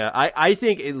 I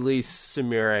think at least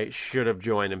Sumire should have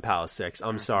joined in Palace 6.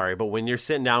 I'm sorry, but when you're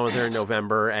sitting down with her in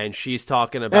November and she's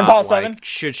talking about Palace 7?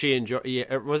 Should she enjoy?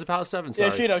 Yeah, was it Palace 7?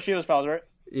 Sorry. Yeah, she was Palace, right?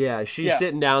 Yeah, she's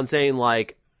sitting down saying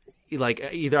like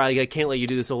either I can't let you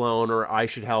do this alone, or I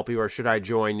should help you, or should I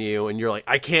join you? And you're like,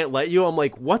 I can't let you. I'm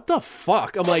like, what the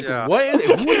fuck? I'm like, what?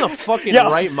 Who in the fucking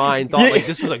right mind thought like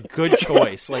this was a good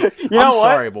choice? Like, I'm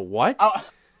sorry, but what?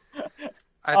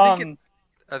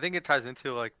 I think it ties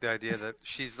into like the idea that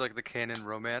she's like the canon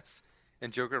romance,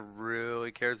 and Joker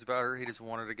really cares about her. He just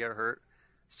wanted to get hurt.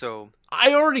 So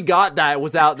I already got that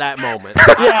without that moment.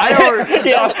 That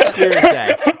was clear as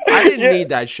day. I didn't need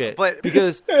that shit. But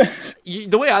because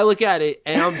the way I look at it,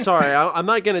 and I'm sorry, I'm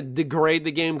not going to degrade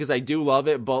the game because I do love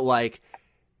it, but like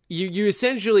you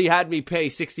essentially had me pay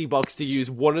 $60 to use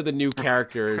one of the new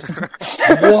characters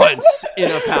once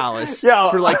in a palace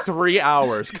for like 3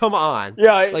 hours. Come on.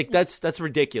 Yeah. Like that's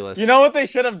ridiculous. You know what they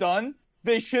should have done?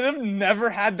 They should have never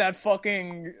had that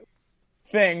fucking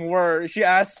thing where she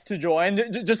asked to join.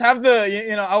 Just have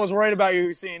the, I was worried about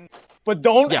you scene, but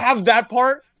don't have that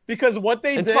part, because what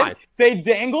they did, they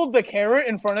dangled the carrot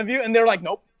in front of you and they're like,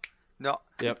 nope. No.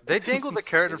 Yep. They dangled the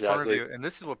carrot in front of you, and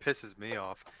this is what pisses me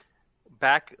off.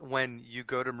 Back when you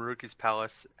go to Maruki's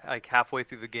palace, like halfway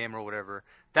through the game or whatever,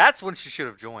 that's when she should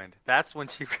have joined. That's when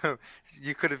you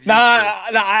could have used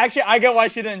Actually, I get why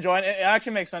she didn't join. It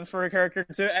actually makes sense for her character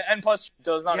too, and plus she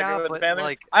does not agree with the family.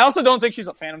 Like, I also don't think she's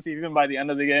a Phantom Thief even by the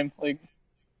end of the game. Like,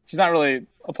 she's not really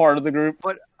a part of the group.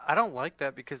 But I don't like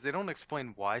that because they don't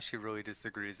explain why she really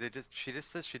disagrees. She just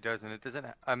says she doesn't. It doesn't.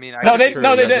 I mean, they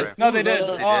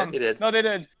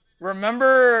did.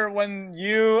 Remember when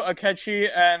you, Akechi,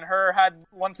 and her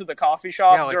went to the coffee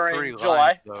shop during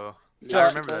July? Lines, I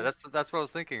remember that. That's what I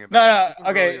was thinking about. No,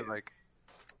 okay.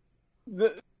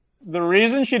 Really, the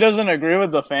reason she doesn't agree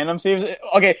with the Phantom Thieves,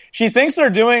 she thinks they're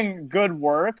doing good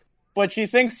work, but she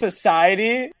thinks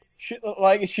society,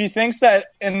 she thinks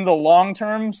that in the long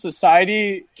term,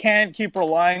 society can't keep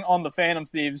relying on the Phantom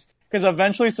Thieves, because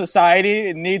eventually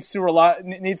society needs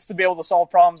to be able to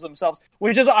solve problems themselves,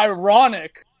 which is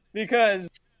ironic. Because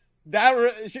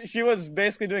she was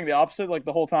basically doing the opposite like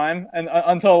the whole time, and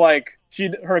until like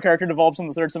her character develops in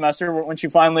the third semester when she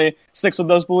finally sticks with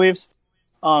those beliefs.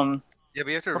 Yeah, but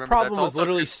you have to remember her problem was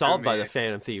literally solved by the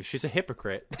Phantom Thieves. She's a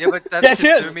hypocrite. Yeah, but that's she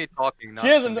is. Kasumi talking. Not she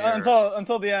is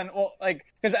until the end. Well, like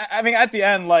because I mean at the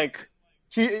end like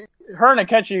her and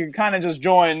Akechi kind of just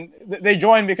join. They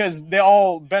join because they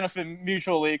all benefit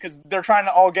mutually because they're trying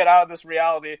to all get out of this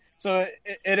reality. So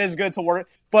it is good to work.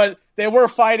 But they were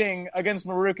fighting against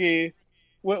Maruki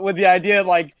with the idea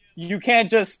like you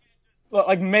can't just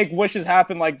like make wishes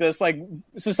happen like this. Like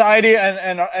society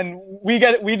and we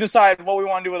decide what we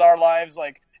want to do with our lives.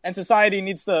 Like, and society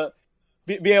needs to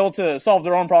be able to solve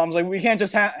their own problems. Like we can't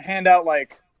just hand out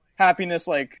like happiness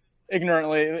like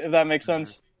ignorantly, if that makes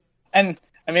sense. And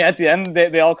I mean, at the end,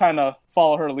 they all kind of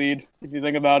follow her lead if you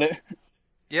think about it.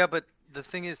 Yeah, but the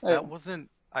thing is, that wasn't.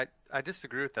 I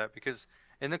disagree with that because.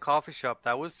 In the coffee shop,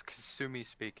 that was Kasumi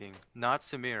speaking, not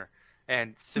Samir.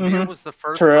 And Samir was the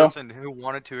first person who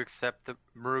wanted to accept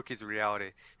Maruki's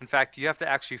reality. In fact, you have to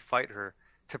actually fight her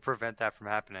to prevent that from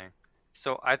happening.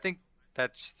 So I think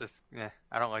that's just,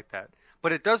 I don't like that.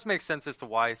 But it does make sense as to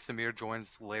why Samir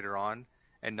joins later on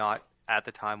and not at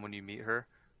the time when you meet her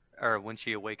or when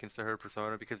she awakens to her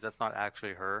persona, because that's not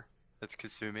actually her. That's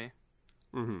Kasumi.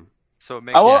 Mm-hmm. So it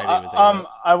makes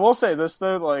I will say this,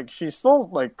 though. Like, she's still,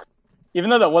 like... Even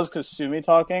though that was Kasumi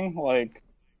talking, like,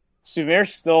 Sumire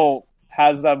still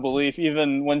has that belief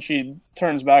even when she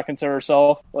turns back into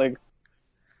herself. Like,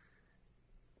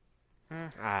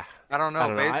 I don't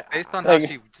know. Based on how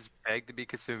she just begged to be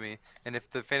Kasumi, and if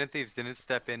the Phantom Thieves didn't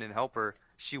step in and help her,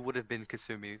 she would have been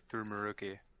Kasumi through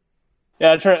Maruki.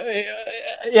 Yeah, true.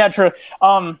 Yeah, true.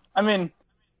 I mean,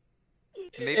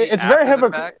 it's very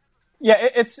hypocritical. Yeah,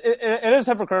 it is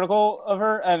hypocritical of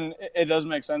her, and it does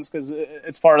make sense because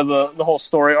it's part of the whole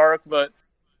story arc. But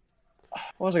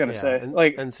what was I gonna say?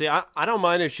 And see, I don't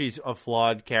mind if she's a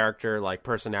flawed character, like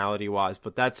personality wise,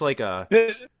 but that's like a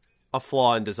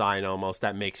flaw in design almost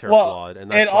that makes her flawed,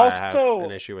 and that's why I have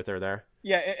an issue with her there.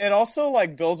 Yeah, it also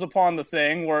like builds upon the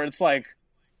thing where it's like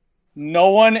no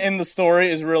one in the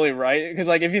story is really right. Because,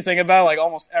 like, if you think about it, like,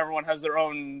 almost everyone has their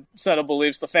own set of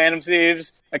beliefs. The Phantom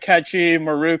Thieves, Akechi,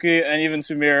 Maruki, and even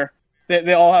Sumire.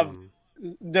 They all have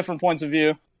different points of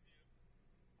view.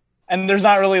 And there's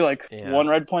not really, like, one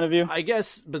right point of view. I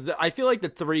guess, but I feel like the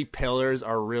three pillars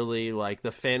are really, like,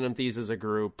 the Phantom Thieves as a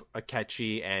group,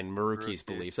 Akechi, and Maruki's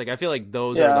beliefs. Like, I feel like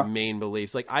those are the main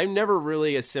beliefs. Like, I've never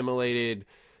really assimilated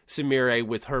Sumire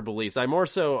with her beliefs. I more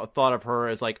so thought of her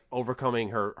as like overcoming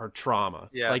her trauma.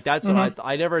 Yeah. Like that's what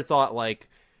I never thought, like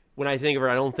when I think of her,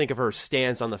 I don't think of her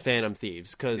stance on the Phantom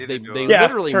Thieves because they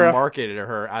literally marketed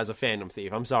her as a Phantom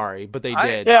Thief. I'm sorry, but they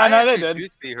did. Yeah, I know they did. I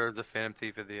see her as a Phantom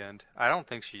Thief at the end. I don't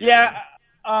think she is. Yeah,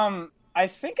 I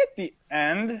think at the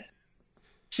end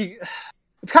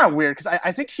it's kind of weird because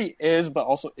I think she is, but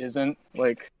also isn't.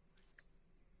 Like,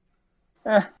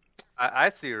 I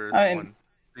see her as one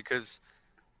because.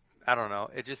 I don't know.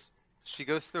 She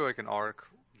goes through like an arc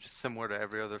just similar to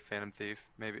every other Phantom Thief,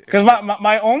 maybe. Because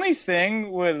my only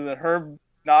thing with her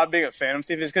not being a Phantom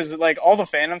Thief is because like all the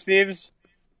Phantom Thieves,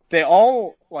 they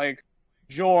all like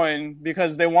join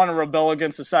because they want to rebel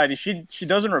against society. She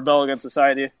doesn't rebel against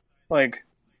society, like.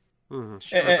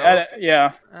 Mm-hmm.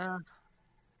 Yeah.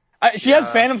 She has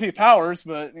Phantom Thief powers,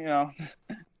 but wouldn't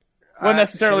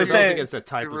necessarily she say against that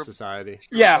type of society.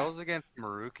 She rebels against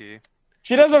Maruki.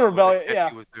 She does a rebellion. Yeah.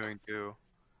 He was doing too.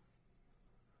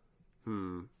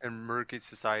 And Maruki's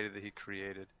society that he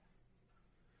created.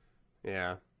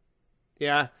 Yeah.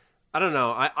 I don't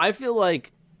know. I feel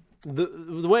like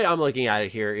the way I'm looking at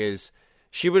it here is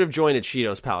she would have joined at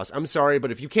Shido's palace. I'm sorry,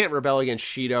 but if you can't rebel against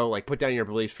Shido, like put down your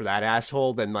beliefs for that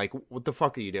asshole, then like what the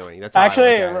fuck are you doing? That's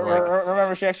actually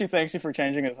remember she actually thanks you for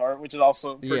changing his heart, which is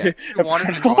also pretty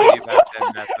hypocritical.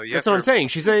 That's what I'm saying.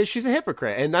 She's a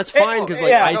hypocrite, and that's fine because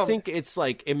I think it's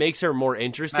like it makes her more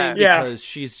interesting because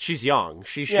she's young.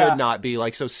 She should not be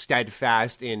like so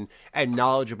steadfast and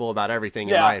knowledgeable about everything.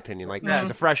 In my opinion, like she's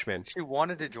a freshman. She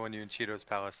wanted to join you in Shido's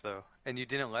palace though, and you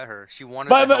didn't let her. She wanted.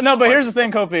 But here's the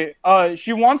thing, Kopi.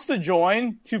 She wants to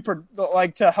join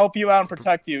to help you out and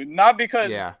protect you, not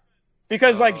because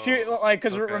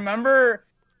remember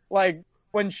like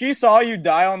when she saw you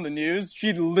die on the news,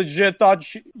 she legit thought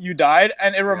you died,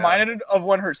 and it reminded her of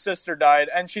when her sister died,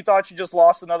 and she thought she just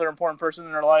lost another important person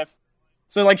in her life.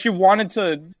 So like she wanted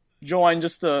to join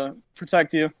just to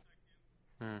protect you.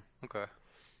 Okay.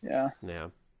 Yeah.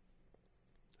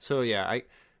 So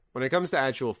when it comes to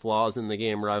actual flaws in the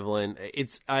game, Revlin,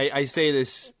 I say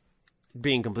this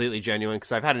being completely genuine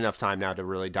because I've had enough time now to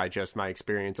really digest my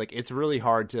experience. Like it's really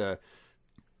hard to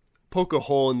poke a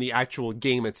hole in the actual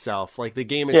game itself. Like the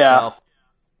game itself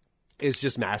is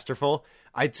just masterful.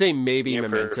 I'd say maybe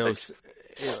Mementos.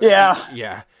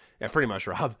 Yeah, pretty much,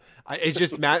 Rob. It's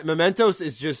just Mementos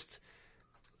is just.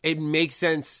 It makes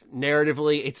sense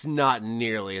narratively. It's not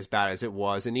nearly as bad as it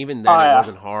was, and even then it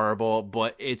wasn't horrible.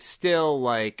 But it's still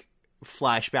like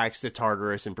flashbacks to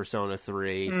Tartarus in Persona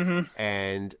 3,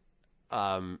 and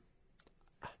the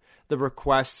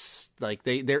requests, like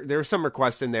there are some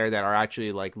requests in there that are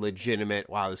actually like legitimate.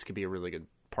 Wow, this could be a really good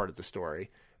part of the story.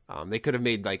 They could have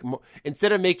made like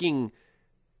instead of making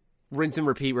rinse and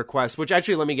repeat requests, which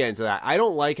actually let me get into that. I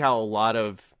don't like how a lot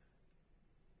of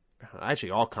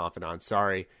all confidants,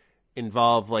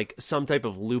 involve like some type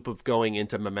of loop of going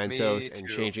into Mementos and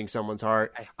changing someone's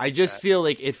heart. I just feel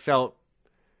like it felt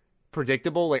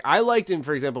predictable. Like I liked in,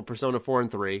 for example, Persona 4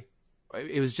 and 3.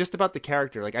 It was just about the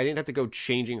character. Like I didn't have to go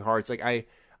changing hearts. Like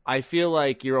I feel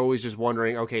like you're always just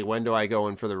wondering, okay, when do I go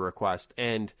in for the request?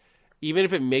 And even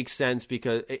if it makes sense,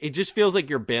 because it just feels like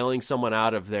you're bailing someone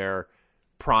out of their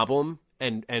problem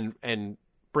and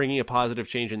bringing a positive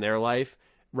change in their life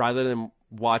rather than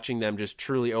watching them just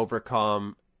truly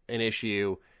overcome an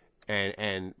issue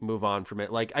and move on from it.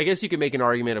 Like, I guess you could make an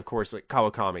argument, of course, like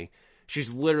Kawakami.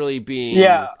 She's literally being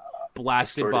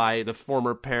blasted by the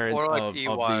former parents of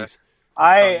these.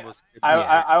 I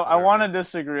want to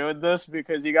disagree with this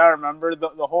because you gotta remember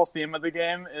the whole theme of the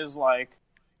game is like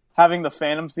having the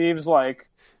Phantom Thieves like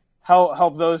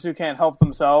help those who can't help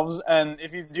themselves. And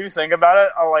if you do think about it,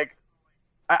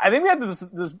 I think we had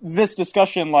this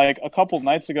discussion like a couple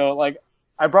nights ago. Like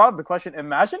I brought up the question: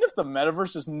 imagine if the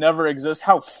metaverse just never exists,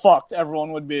 how fucked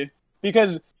everyone would be.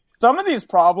 Because some of these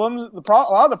problems, a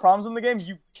lot of the problems in the game,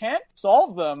 you can't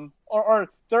solve them, or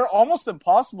they're almost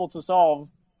impossible to solve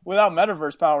without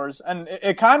metaverse powers. And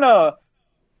it kind of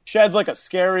sheds like a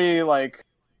scary like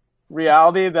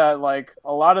reality that like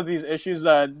a lot of these issues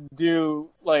that do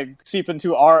like seep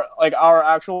into our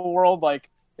actual world, like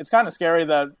it's kind of scary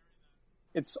that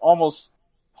it's almost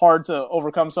hard to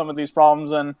overcome some of these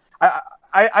problems. And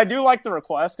I do like the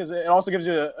request because it also gives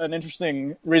you an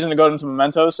interesting reason to go into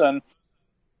Mementos. And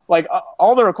like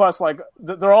all the requests, like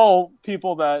they're all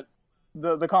people that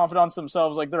the confidants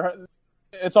themselves, like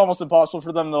it's almost impossible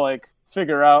for them to like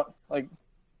figure out like.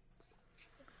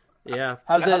 Yeah,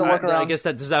 how to work around. I guess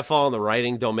does that fall in the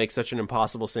writing? Don't make such an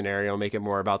impossible scenario. Make it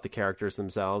more about the characters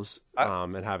themselves,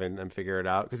 and having them figure it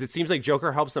out. Because it seems like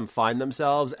Joker helps them find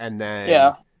themselves, and then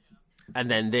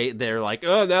they're like,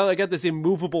 oh, now I got this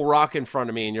immovable rock in front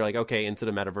of me, and you're like, okay, into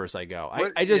the metaverse I go.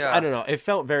 I don't know. It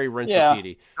felt very rinse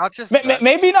repeaty. Not just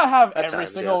maybe not have every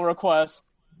single request,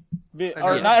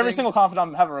 or not every single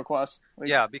confidant have a request.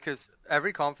 Like, because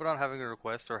every confidant having a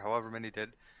request, or however many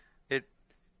did,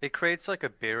 it creates like a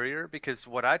barrier. Because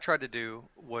what I tried to do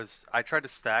was I tried to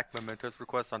stack Mementos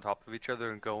requests on top of each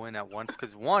other and go in at once.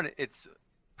 Because one, it's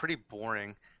pretty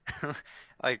boring.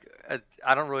 Like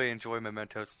I don't really enjoy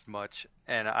Mementos as much,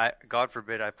 and God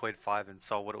forbid I played 5 and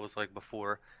saw what it was like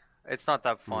before. It's not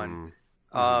that fun.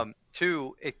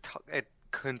 2, it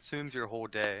consumes your whole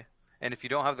day. And if you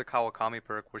don't have the Kawakami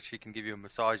perk, which she can give you a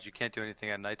massage, you can't do anything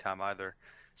at nighttime either.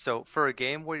 So for a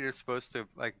game where you're supposed to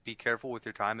like be careful with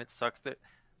your time, it sucks that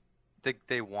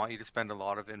they want you to spend a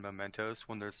lot of in mementos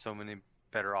when there's so many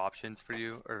better options for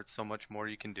you, or so much more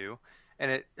you can do. And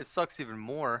it sucks even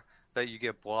more that you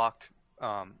get blocked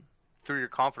through your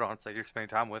confidants that you're spending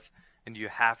time with, and you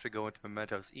have to go into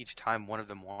mementos each time one of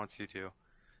them wants you to.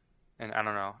 And I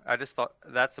don't know. I just thought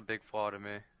that's a big flaw to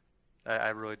me. I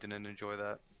really didn't enjoy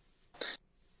that.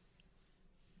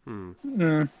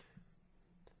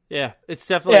 Yeah, it's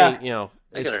definitely,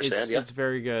 it's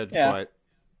very good, but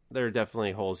there are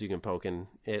definitely holes you can poke in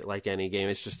it like any game.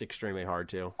 It's just extremely hard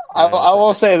to. I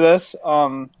will say this.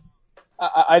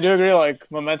 I do agree,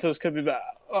 like, mementos could be bad.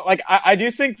 Like, I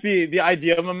do think the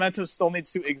idea of mementos still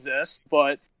needs to exist,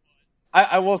 but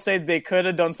I will say they could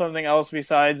have done something else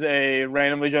besides a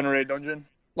randomly generated dungeon.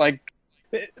 Like,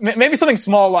 maybe something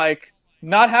small, like,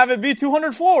 not have it be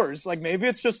 200 floors. Like, maybe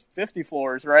it's just 50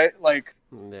 floors, right? Like,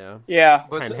 yeah.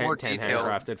 10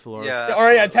 handcrafted floors. Yeah.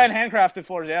 Or, 10 handcrafted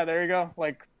floors. Yeah, there you go.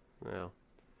 Like, yeah.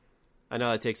 I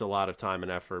know that takes a lot of time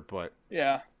and effort, but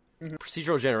yeah.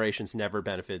 Procedural generation's never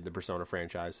benefited the Persona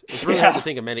franchise. It's really hard to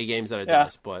think of many games that it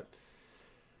does, but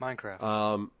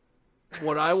Minecraft.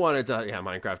 What I wanted to,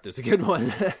 Minecraft is a good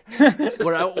one.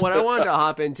 what I wanted to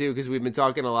hop into, because we've been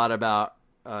talking a lot about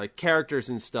characters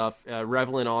and stuff.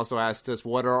 Revlin also asked us,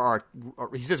 what are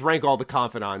he says rank all the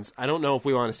confidants. I don't know if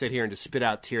we want to sit here and just spit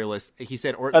out tier lists. He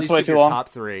said, or at least give your top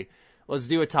 3. Let's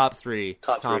do a top three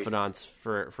confidants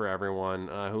for everyone.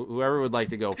 Whoever would like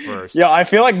to go first. Yeah, I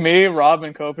feel like me, Rob,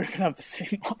 and Cope are gonna have the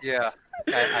same ones. Yeah,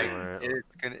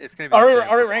 it's gonna be.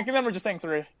 Are we ranking them or just saying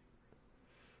 3?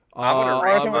 I'm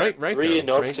gonna rank 3 in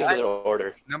no particular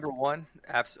order. Number 1,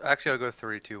 actually I'll go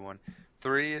 3, 2, 1.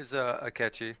 3 is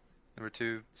Akechi. Number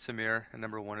 2, Samir, and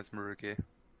number 1 is Maruki.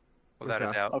 Without a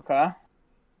doubt. Okay.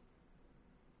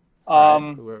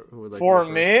 Who would like for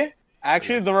me.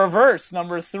 Actually, the reverse.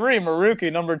 Number 3,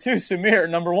 Maruki. Number 2, Samir.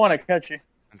 Number 1, Akechi.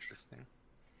 Interesting.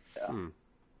 Yeah.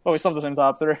 Oh, we still have the same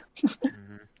top 3.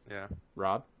 Yeah.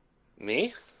 Rob?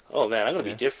 Me? Oh, man, I'm going to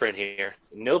be different here.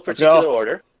 No particular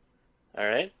order. All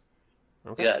right?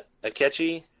 Okay. We got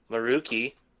Akechi,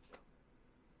 Maruki,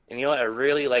 and you know what? I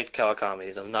really liked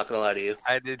Kawakami's. I'm not going to lie to you.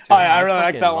 I did too. I really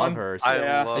like that one. Her,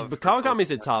 but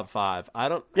Kawakami's in top 5. I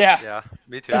don't... Yeah,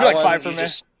 me too. It'd be like 5 for me.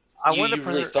 You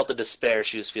really felt the despair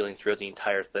she was feeling throughout the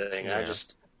entire thing. Yeah.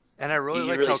 I really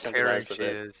like how caring she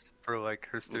is for like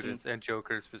her students and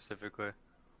Joker specifically.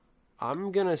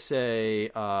 I'm gonna say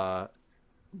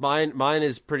mine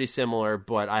is pretty similar,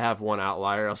 but I have one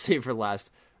outlier. I'll save for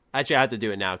last. Actually, I have to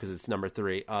do it now because it's number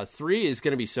 3. 3 is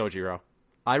gonna be Sojiro.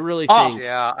 I really think.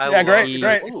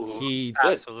 Great. He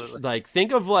absolutely like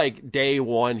think of like day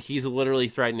 1. He's literally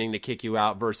threatening to kick you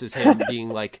out versus him being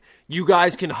like, "You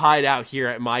guys can hide out here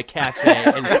at my cafe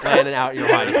and planning out your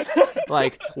heist."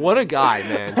 Like, what a guy,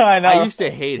 man! I know. I used to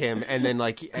hate him, and then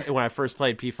like when I first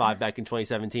played P5 back in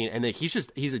 2017, and then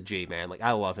he's a G, man. Like,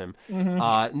 I love him.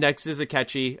 Next is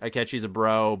Akechi. Akechi's a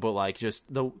bro, but like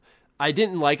I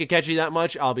didn't like Akechi that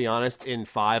much. I'll be honest. In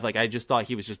 5, like I just thought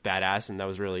he was just badass, and that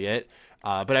was really it.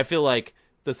 But I feel like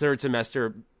the third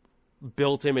semester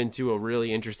built him into a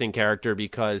really interesting character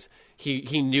because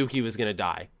he knew he was going to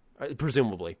die,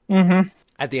 presumably,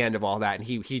 at the end of all that. And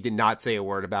he did not say a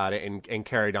word about it and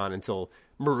carried on until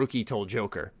Maruki told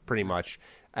Joker, pretty much.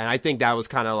 And I think that was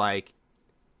kind of like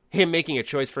him making a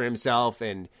choice for himself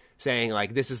and saying,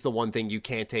 like, this is the one thing you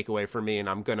can't take away from me and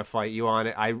I'm going to fight you on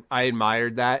it. I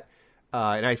admired that,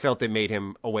 and I felt it made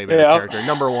him a way better character.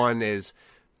 Number 1 is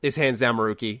hands down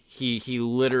Maruki. He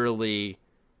literally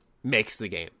makes the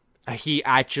game. He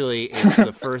actually is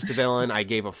the first villain I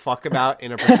gave a fuck about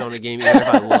in a Persona game, even if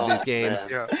I love these games.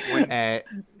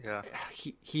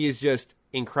 He is just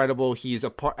incredible. He's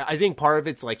I think part of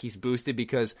it's like he's boosted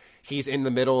because he's in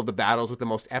the middle of the battles with the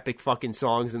most epic fucking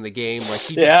songs in the game. Like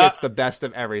he just gets the best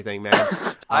of everything, man.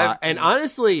 And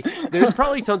honestly, there's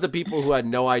probably tons of people who had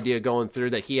no idea going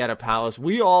through that he had a palace.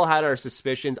 We all had our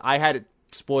suspicions. I had it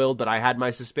spoiled, but I had my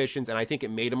suspicions, and I think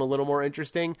it made him a little more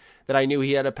interesting that I knew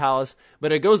he had a palace.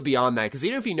 But it goes beyond that, because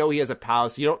even if you know he has a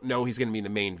palace, you don't know he's going to be the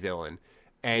main villain,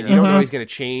 and you don't know he's going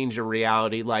to change a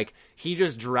reality. Like, he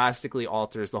just drastically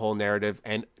alters the whole narrative,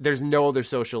 and there's no other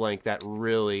social link that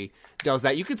really does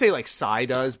that. You could say like Sai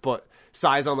does, but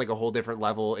Sai's on like a whole different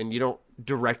level, and you don't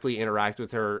directly interact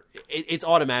with her. It's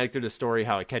automatic through the story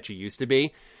how Akechi used to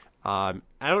be. I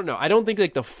don't know. I don't think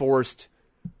like the forced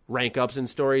rank ups in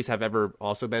stories have ever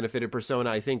also benefited Persona.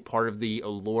 I think part of the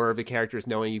allure of a character is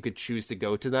knowing you could choose to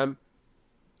go to them.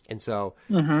 And so,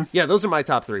 those are my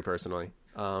top 3 personally.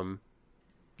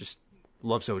 Just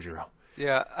love Sojiro.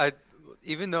 Yeah,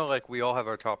 even though like we all have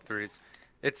our top threes,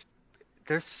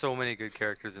 there's so many good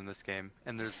characters in this game,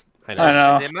 and I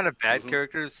know. The amount of bad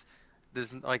characters.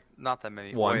 There's like not that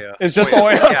many. One. Oya. It's just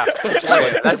Oya. Yeah,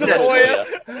 Oya. That's just Oya.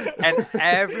 And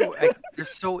they're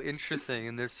so interesting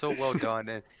and they're so well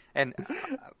done. And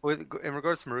in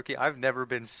regards to Maruki, I've never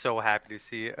been so happy to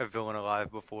see a villain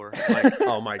alive before. Like,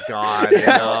 oh my god,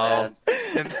 no.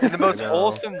 In the most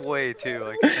wholesome way too.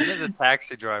 Like, and then the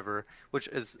taxi driver, which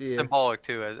is symbolic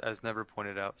too, as Never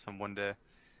pointed out one day.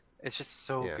 It's just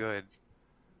so good.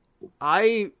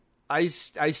 I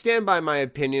stand by my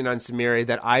opinion on Sumire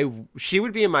that she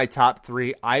would be in my top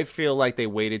 3. I feel like they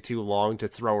waited too long to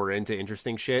throw her into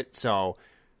interesting shit. So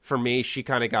for me, she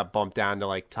kind of got bumped down to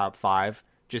like top 5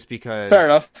 just because. Fair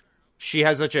enough. She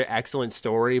has such an excellent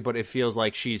story, but it feels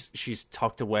like she's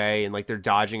tucked away and like they're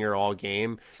dodging her all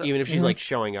game, even if she's like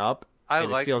showing up.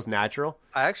 It feels natural.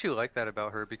 I actually like that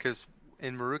about her because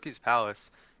in Maruki's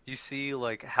palace, you see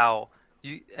like how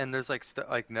and there's like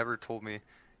like Never told me.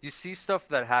 You see stuff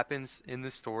that happens in the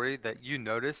story that you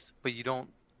notice, but you don't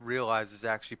realize is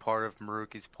actually part of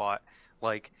Maruki's plot.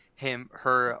 Like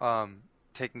her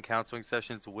taking counseling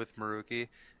sessions with Maruki,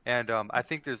 and I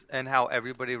think and how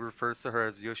everybody refers to her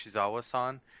as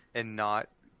Yoshizawa-san and not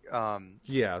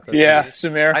Sumire.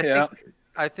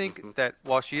 I think that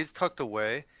while she is tucked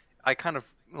away, I kind of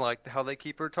like how they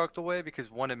keep her tucked away because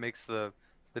one, it makes the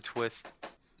twist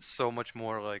so much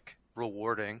more like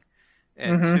rewarding,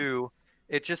 and two,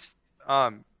 it just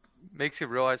makes you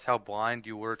realize how blind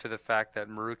you were to the fact that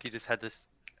Maruki just had this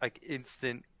like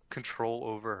instant control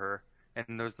over her,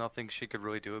 and there's nothing she could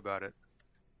really do about it.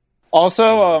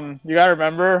 Also, you gotta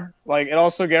remember, like, it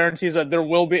also guarantees that there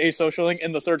will be a social link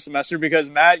in the 3rd semester because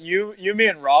Matt, you, me,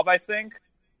 and Rob, I think.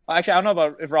 Actually, I don't know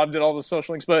about if Rob did all the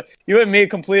social links, but you and me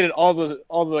completed all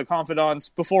the confidants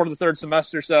before the 3rd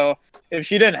semester. So if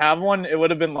she didn't have one, it would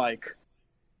have been like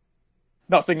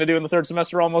nothing to do in the 3rd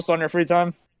semester almost on your free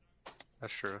time.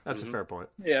 That's true. That's a fair point.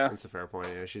 Yeah. That's a fair point.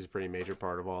 Yeah, she's a pretty major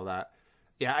part of all that.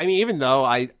 Yeah, I mean, even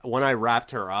though when I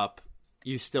wrapped her up,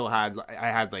 I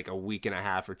had like a week and a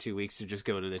half or 2 weeks to just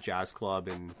go to the jazz club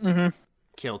and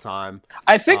kill time.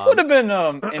 I think would have been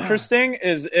interesting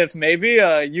is if maybe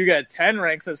you get 10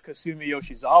 ranks as Kasumi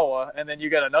Yoshizawa, and then you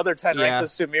get another 10 ranks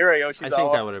as Sumire Yoshizawa. I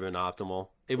think that would have been optimal.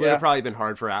 It would have probably been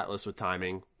hard for Atlas with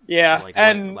timing. Yeah,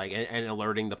 and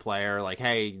alerting the player, like,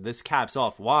 hey, this caps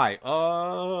off. Why?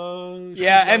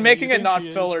 And making it not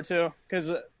filler too,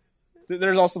 because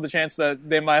there's also the chance that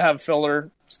they might have filler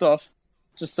stuff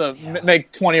just to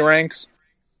make 20 ranks.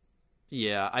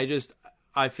 Yeah,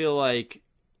 I feel like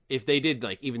if they did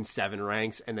like even 7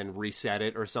 ranks and then reset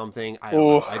it or something, I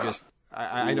don't know.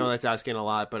 I know that's asking a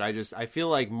lot, but I feel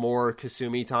like more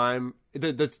Kasumi time.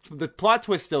 The plot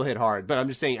twist still hit hard, but I'm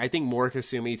just saying I think more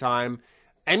Kasumi time.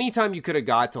 Anytime you could have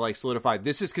got to like solidify,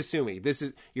 this is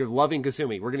Kasumi. You're loving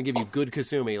Kasumi. We're gonna give you good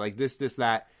Kasumi. Like this,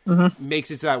 that makes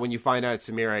it so that when you find out it's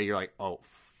Sumire, you're like, oh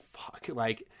fuck.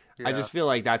 Like I just feel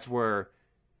like that's where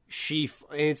and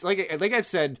it's like I've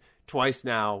said twice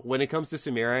now. When it comes to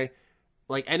Sumire,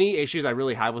 like any issues I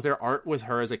really have with her aren't with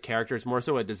her as a character. It's more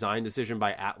so a design decision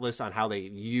by Atlas on how they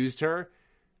used her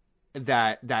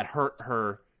that hurt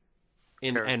her.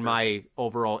 In my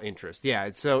overall interest. Yeah,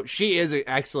 so she is an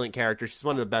excellent character. She's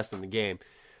one of the best in the game.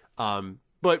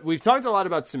 But we've talked a lot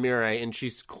about Sumire, and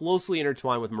she's closely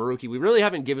intertwined with Maruki. We really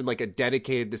haven't given like a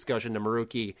dedicated discussion to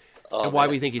Maruki and why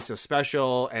we think he's so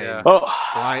special and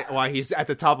why he's at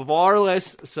the top of our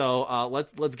list. So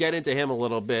let's get into him a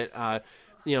little bit.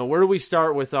 Where do we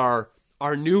start with our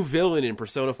new villain in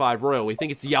Persona 5 Royal? We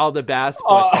think it's Yaldabaoth,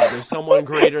 but there's someone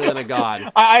greater than a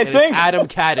god. I think it's Adam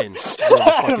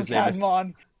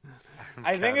Kadmon.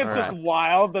 I think it's just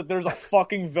wild that there's a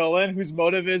fucking villain whose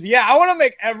motive is, I want to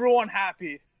make everyone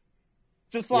happy.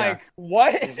 Just like,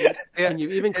 what? And you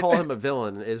even call him a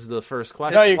villain is the first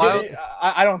question. No,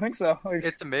 I don't think so.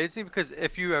 It's amazing because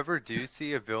if you ever do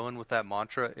see a villain with that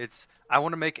mantra, it's, I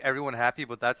want to make everyone happy,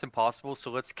 but that's impossible,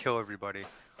 so let's kill everybody.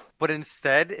 But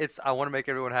instead, it's, I want to make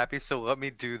everyone happy, so let me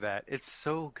do that. It's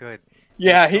so good.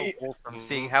 Yeah, it's so wholesome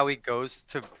seeing how he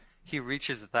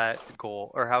reaches that goal,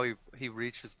 or how he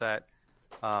reaches that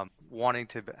wanting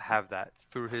to have that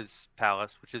through his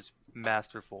palace, which is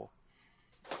masterful.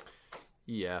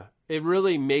 Yeah, it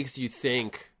really makes you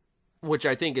think, which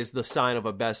I think is the sign of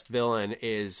a best villain,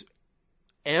 is,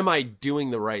 am I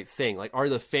doing the right thing? Like, are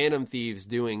the Phantom Thieves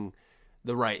doing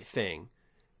the right thing?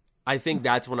 I think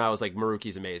that's when I was like,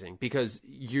 Maruki's amazing, because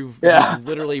you've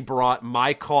literally brought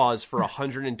my cause for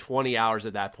 120 hours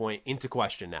at that point into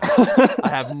question now. I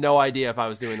have no idea if I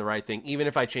was doing the right thing, even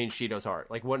if I changed Shido's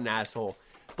heart. Like, what an asshole.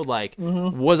 But like,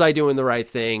 was I doing the right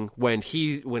thing when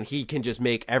he can just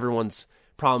make everyone's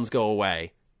problems go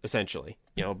away, essentially?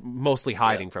 You know, mostly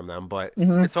hiding from them. But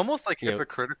it's almost like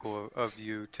hypocritical of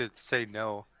you to say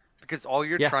no, because all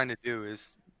you're trying to do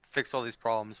is fix all these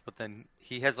problems, but then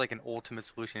he has like an ultimate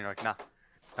solution. You're like, nah,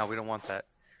 we don't want that.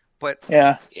 But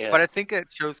but I think it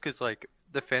shows because like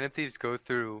the Phantom Thieves go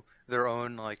through their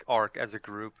own like arc as a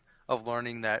group of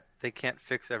learning that they can't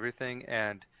fix everything,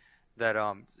 and that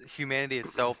humanity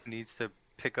itself needs to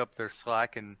pick up their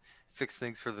slack and fix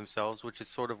things for themselves, which is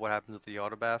sort of what happens with the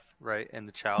Yaldabaoth, right? And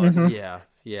the Chalice.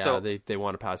 So, they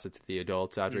want to pass it to the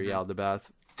adults after Yaldabaoth.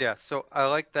 Yeah, so I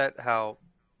like that how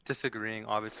disagreeing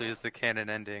obviously is the canon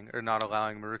ending, or not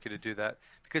allowing Maruki to do that,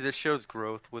 because it shows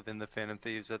growth within the Phantom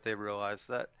Thieves, that they realize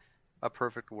that a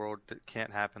perfect world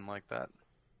can't happen like that.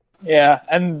 Yeah,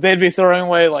 and they'd be throwing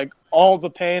away like all the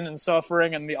pain and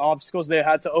suffering and the obstacles they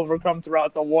had to overcome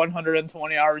throughout the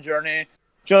 120-hour journey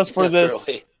just for this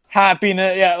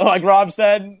happiness. Yeah, like Rob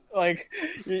said, like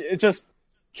it just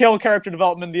kill character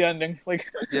development in the ending.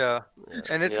 Like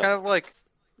and it's kind of like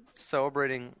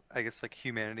celebrating, I guess, like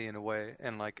humanity in a way,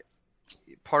 and like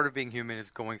part of being human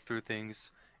is going through things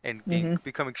and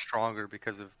becoming stronger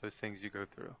because of the things you go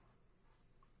through.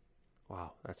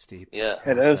 Wow, that's deep. Yeah,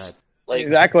 it is. Sad. Like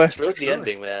exactly throughout the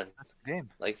ending, man.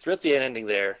 Like throughout the ending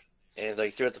there, and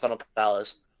like throughout the Final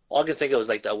Palace, all I can think of was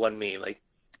like that one meme. Like,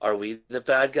 are we the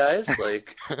bad guys?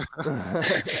 Like,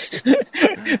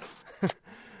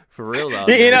 for real though.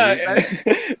 You know,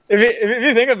 if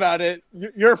you think about it,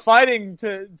 you're fighting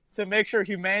to make sure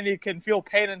humanity can feel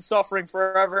pain and suffering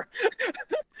forever.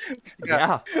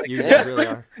 You really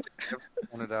are.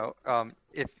 Pointed out,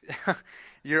 if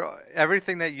you're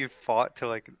everything that you fought to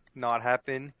like not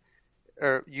happen,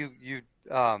 or you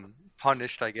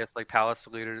punished, I guess, like palace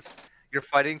leaders, you're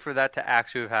fighting for that to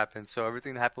actually happen. So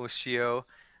everything that happened with Shio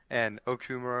and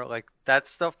Okumura, like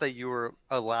that's stuff that you were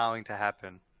allowing to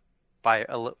happen by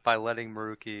letting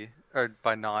Maruki, or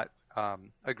by not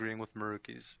agreeing with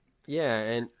Maruki's. Yeah,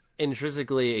 and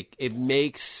intrinsically, it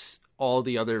makes all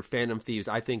the other Phantom Thieves,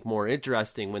 I think, more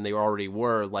interesting when they already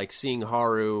were. Like seeing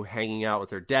Haru hanging out with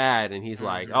her dad, and he's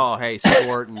like, "Oh, hey,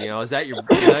 sport," and is that your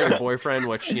boyfriend?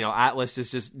 Which Atlas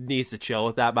just needs to chill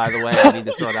with that. By the way, I need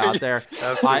to throw it out there.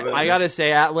 I gotta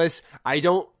say, Atlas, I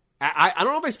don't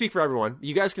know if I speak for everyone.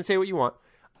 You guys can say what you want.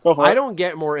 I don't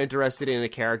get more interested in a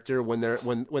character when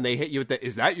they hit you with the,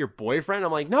 "Is that your boyfriend?"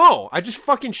 I'm like, no, I just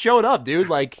fucking showed up, dude.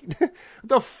 Like, what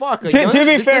the fuck? Like, to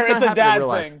be fair, it's a dad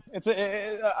thing.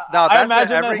 I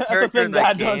imagine every that's a thing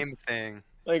that dad game does. Thing.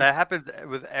 Like, that happens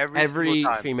with every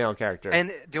female character.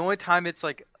 And the only time it's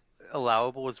like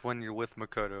allowable is when you're with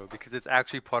Makoto, because it's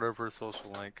actually part of her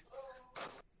social link.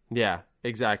 Yeah,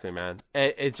 exactly, man.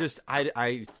 It just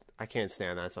I can't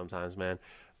stand that sometimes, man.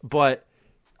 But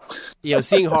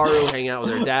seeing Haru hang out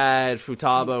with her dad,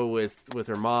 Futaba with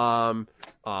her mom,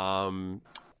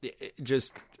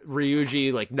 just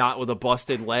Ryuji like not with a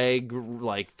busted leg,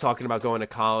 like talking about going to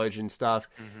college and stuff.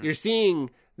 You're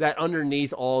seeing that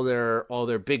underneath all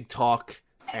their big talk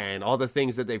and all the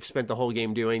things that they've spent the whole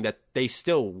game doing, that they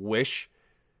still wish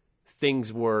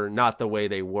things were not the way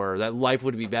they were, that life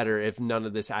would be better if none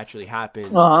of this actually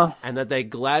happened, and that they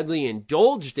gladly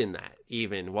indulged in that,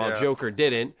 even while Joker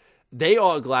didn't. They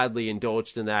all gladly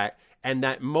indulged in that. And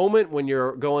that moment when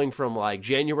you're going from like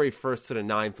January 1st to the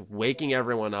 9th, waking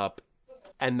everyone up,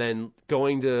 and then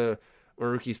going to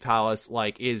Maruki's palace,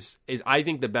 like is I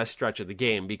think the best stretch of the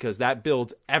game, because that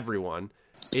builds everyone.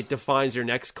 It defines your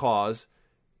next cause,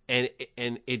 and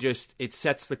it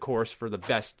sets the course for the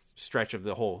best stretch of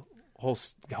the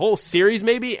whole series,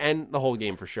 maybe, and the whole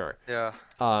game for sure. Yeah.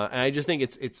 And I just think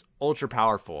it's ultra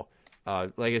powerful.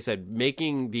 Like I said,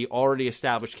 making the already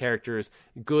established characters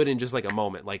good in just like a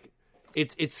moment. Like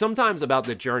it's sometimes about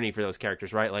the journey for those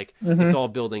characters, right? Like it's all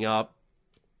building up,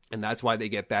 and that's why they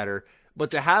get better.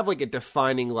 But to have like a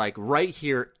defining, like right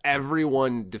here,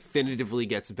 everyone definitively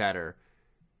gets better,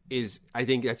 I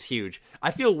think that's huge.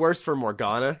 I feel worse for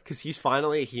Morgana because he's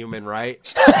finally a human, right?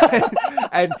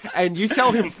 and you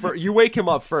tell him, you wake him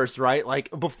up first, right? Like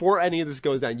before any of this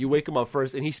goes down, you wake him up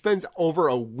first, and he spends over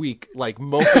a week like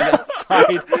moping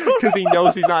outside because he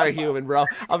knows he's not a human, bro.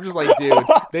 I'm just like, dude,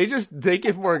 they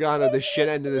give Morgana the shit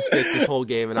end of the stick this whole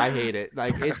game, and I hate it.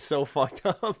 Like it's so fucked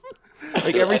up.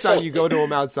 Like every time you go to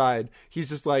him outside, he's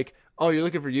just like, "Oh, you're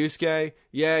looking for Yusuke?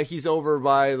 Yeah, he's over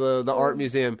by the art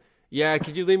museum." yeah,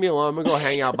 could you leave me alone? I'm gonna go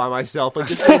hang out by myself. Like,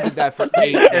 this guy did that for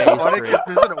 8 days straight.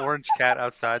 There's an orange cat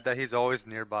outside that he's always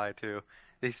nearby too.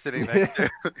 He's sitting next to.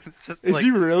 It's just Is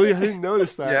he really? I didn't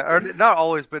notice that. Yeah, or not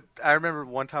always, but I remember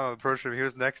one time I approached him. He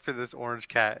was next to this orange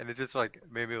cat, and it just like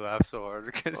made me laugh so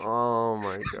hard. Oh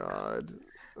my god.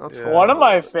 One of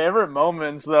my favorite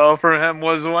moments, though, for him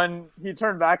was when he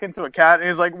turned back into a cat, and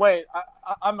he's like, "Wait,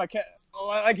 I'm a cat."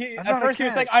 Like at first he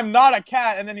was like, "I'm not a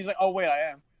cat," and then he's like, "Oh wait,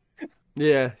 I am."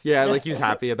 Yeah, like he was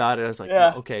happy about it. I was like,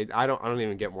 yeah. Okay, I don't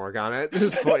even get Morgana at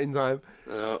this point in time.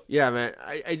 Yeah, man,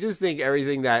 I just think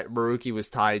everything that Maruki was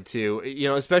tied to,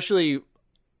 especially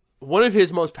one of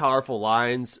his most powerful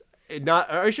lines,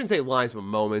 I shouldn't say lines, but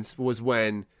moments, was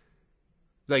when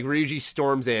like Ryuji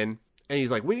storms in and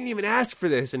he's like, "We didn't even ask for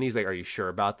this," and he's like, "Are you sure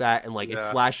about that?" And like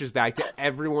it flashes back to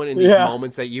everyone in these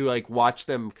moments that you like watch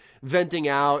them venting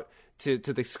out to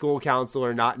the school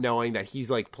counselor, not knowing that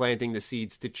he's like planting the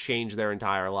seeds to change their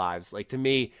entire lives. Like, to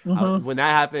me, when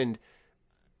that happened,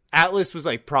 Atlas was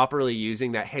like properly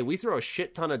using that. Hey, we throw a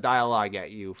shit ton of dialogue at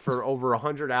you for over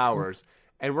 100 hours,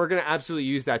 and we're going to absolutely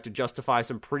use that to justify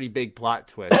some pretty big plot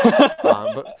twists.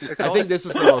 But I think this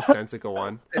was the most sensical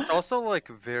one. It's also like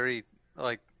very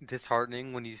like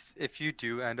disheartening when if you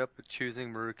do end up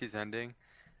choosing Maruki's ending,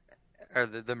 or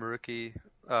the Maruki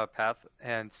path,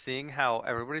 and seeing how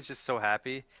everybody's just so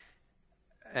happy,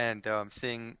 and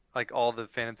seeing like all the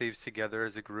Phantom Thieves together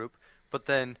as a group, but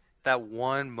then that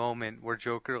one moment where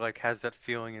Joker like has that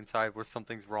feeling inside where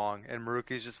something's wrong, and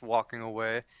Maruki's just walking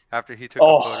away after he took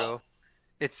a photo.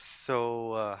 It's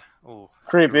so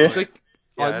creepy. It's like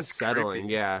unsettling.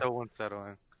 It's so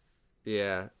unsettling.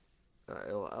 Yeah,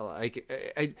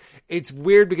 it's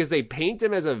weird because they paint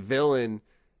him as a villain.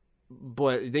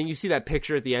 But then you see that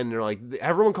picture at the end, and they're like,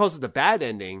 everyone calls it the bad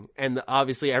ending, and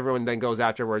obviously everyone then goes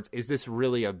afterwards, is this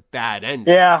really a bad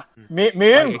ending? Yeah, me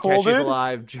and Cool Dude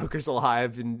alive, Joker's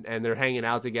alive, and they're hanging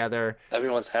out together.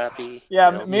 Everyone's happy.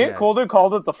 Yeah, me and Cool Dude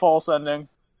called it the false ending.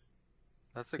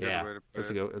 That's a good way to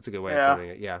put it. That's a good way of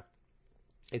putting it. Yeah,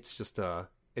 it's just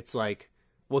it's like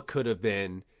what could have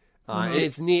been. And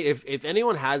it's neat if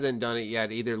anyone hasn't done it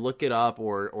yet, either look it up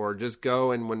or just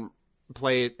go and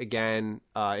play it again,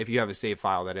 if you have a save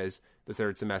file, that is, the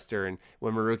third semester, and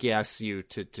when Maruki asks you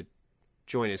to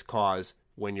join his cause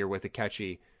when you're with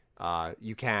Akechi,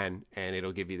 you can, and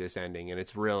it'll give you this ending, and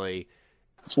it's really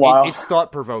wild. It's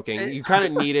thought-provoking. You kind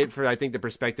of need it for, I think, the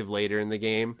perspective later in the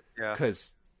game,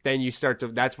 because then you start to,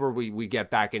 that's where we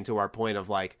get back into our point of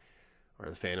like, are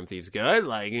the Phantom Thieves good?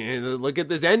 Like, look at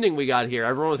this ending we got here.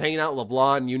 Everyone was hanging out with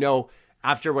LeBlanc, and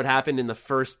after what happened in the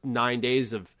first 9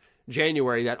 days of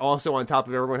January, that also on top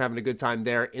of everyone having a good time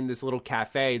there in this little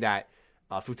cafe, that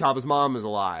Futaba's mom is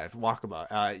alive,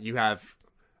 Wakaba. You have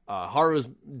Haru's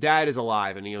dad is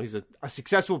alive, and he's a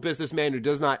successful businessman who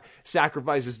does not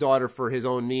sacrifice his daughter for his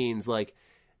own means. Like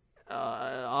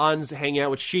An's hanging out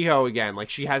with Shiho again,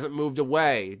 like she hasn't moved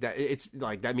away.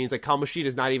 That means like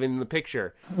Kamoshida's not even in the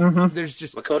picture. There's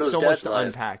just Makoto's so much to alive.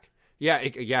 unpack. Yeah,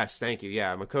 yes, thank you.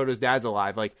 Yeah, Makoto's dad's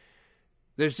alive. Like,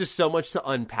 there's just so much to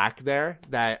unpack there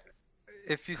that.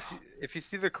 If you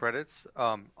see the credits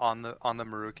on the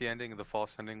Maruki ending, the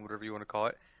false ending, whatever you want to call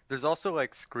it, there's also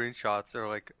like screenshots or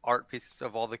like art pieces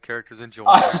of all the characters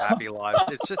enjoying their happy lives.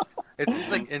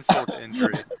 It's like insult to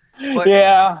injury. But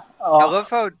I love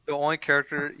how the only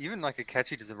character, even like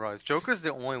Akechi, doesn't realize. Joker's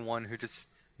the only one who just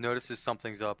notices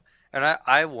something's up, and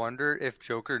I wonder if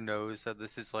Joker knows that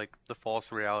this is like the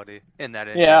false reality in that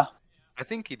ending. Yeah, I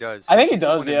think he does. I think he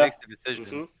does. When Yeah, he makes the decision.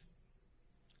 Mm-hmm.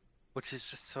 Which is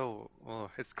just so,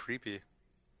 it's creepy.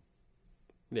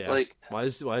 Yeah. Like, why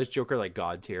is Joker like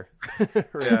God tier?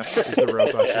 Yeah. Is the real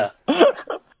question.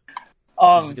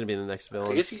 This is gonna be the next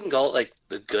villain. I guess you can call it like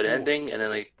the good ending, and then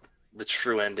like the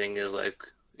true ending is like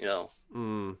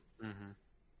Yeah,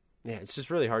 it's just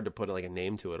really hard to put like a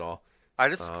name to it all. I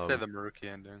just say the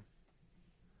Maruki ending.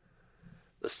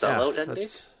 The sellout ending.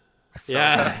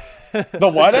 Yeah. The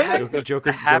what ending?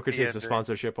 Joker takes a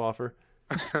sponsorship offer.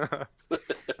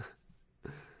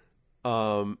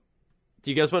 Do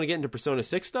you guys want to get into Persona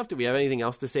 6 stuff? Do we have anything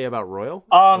else to say about Royal?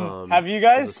 Have you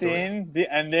guys seen the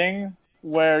ending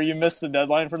where you missed the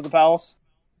deadline for the palace?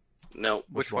 No.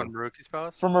 Which one? Maruki's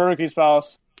Palace? For Maruki's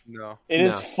Palace. No. It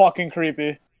is fucking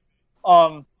creepy.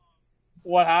 What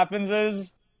happens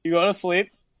is you go to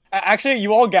sleep. Actually,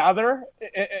 you all gather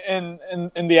in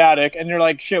the attic, and you're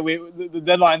like, shit, the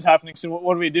deadline's happening soon.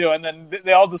 What do we do? And then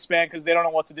they all disband because they don't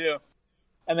know what to do.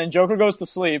 And then Joker goes to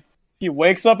sleep. He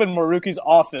wakes up in Maruki's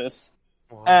office,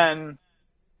 and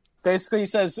basically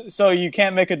says, so you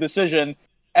can't make a decision.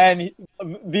 And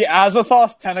the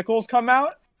Azathoth tentacles come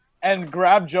out and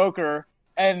grab Joker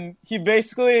and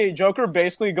Joker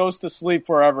basically goes to sleep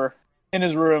forever in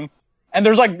his room. And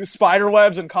there's like spider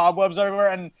webs and cobwebs everywhere.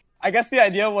 And I guess the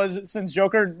idea was, since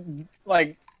Joker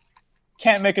like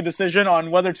can't make a decision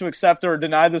on whether to accept or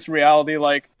deny this reality,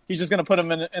 like he's just gonna put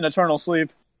him in eternal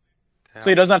sleep. Damn. So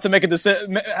he doesn't have to make a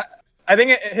decision. I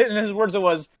think in his words it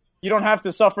was, you don't have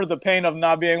to suffer the pain of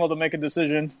not being able to make a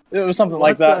decision. It was something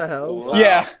like that. What the hell? Wow.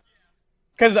 Yeah.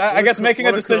 Because I guess making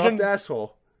a decision.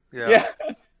 Asshole. Yeah.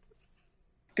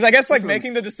 Because I guess like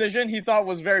making the decision he thought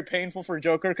was very painful for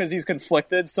Joker because he's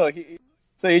conflicted. So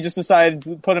he just decided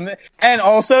to put him in. And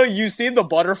also, you see the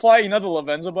butterfly, you know, the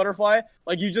Lavenza butterfly.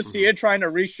 Like you just see it trying to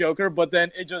reach Joker, but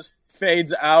then it just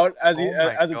fades out as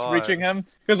it's reaching him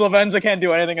because Lavenza can't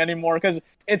do anything anymore because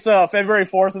it's February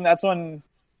 4th and that's when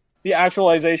the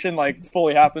actualization like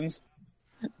fully happens.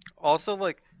 Also,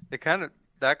 like that kind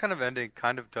of ending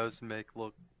kind of does make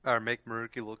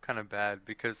Maruki look kind of bad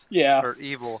or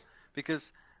evil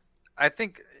because I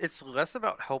think it's less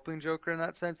about helping Joker in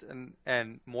that sense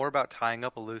and more about tying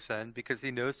up a loose end because he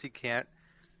knows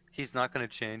he's not going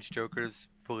to change Joker's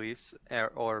beliefs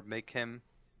or make him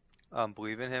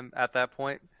believe in him at that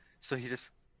point. So he just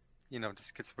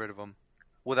gets rid of him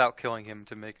without killing him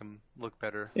to make him look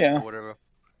better or whatever.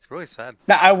 It's really sad.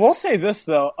 Now, I will say this,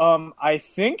 though. I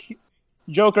think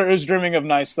Joker is dreaming of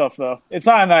nice stuff, though. It's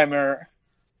not a nightmare.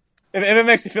 If it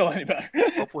makes you feel any better.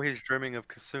 Hopefully he's dreaming of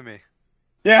Kasumi.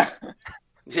 Yeah.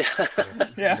 Yeah.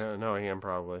 Yeah. Knowing him,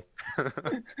 probably.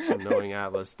 Knowing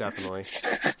Atlas, definitely.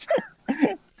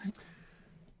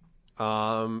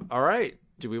 All right.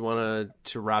 Do we want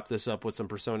to wrap this up with some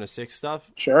Persona 6 stuff?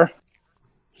 Sure.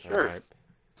 All right.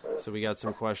 So we got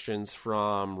some questions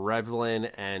from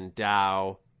Revlin and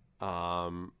Dow.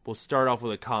 We'll start off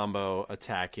with a combo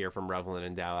attack here from Revlin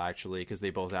and Dow, actually, because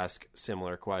they both ask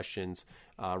similar questions.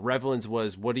 Revlin's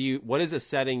was, what is a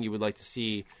setting you would like to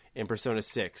see in Persona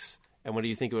 6? And what do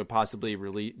you think it would possibly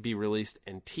be released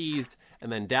and teased?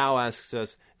 And then Dow asks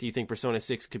us, do you think Persona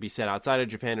 6 could be set outside of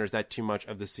Japan, or is that too much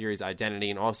of the series' identity?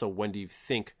 And also, when do you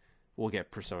think we'll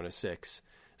get Persona 6?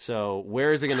 So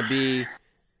where is it going to be?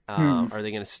 Are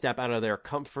they going to step out of their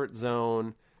comfort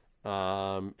zone?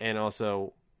 And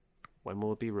also, when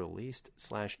will it be released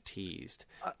 / teased?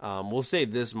 We'll say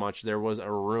this much. There was a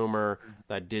rumor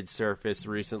that did surface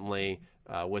recently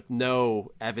with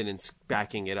no evidence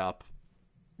backing it up,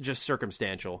 just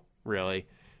circumstantial, really,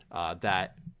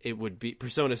 that it would be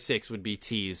Persona 6 would be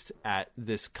teased at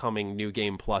this coming New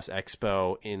Game Plus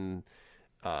Expo in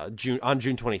June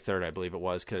 23rd, I believe it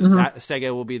was, because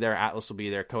Sega will be there, Atlas will be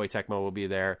there, Koei Tecmo will be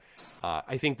there.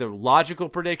 I think the logical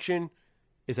prediction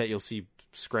is that you'll see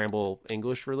Scramble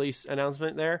English release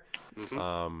announcement there.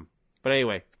 But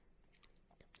anyway,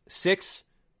 6,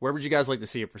 where would you guys like to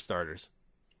see it for starters?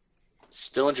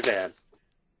 Still in Japan.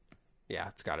 Yeah,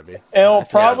 it's got to be. It'll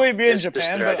probably be in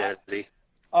Japan, their but identity.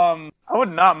 I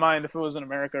would not mind if it was in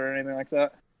America or anything like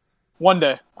that. One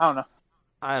day. I don't know.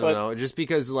 I don't know. Just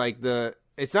because, like,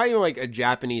 it's not even like a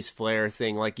Japanese flair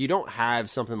thing. Like, you don't have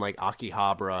something like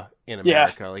Akihabara in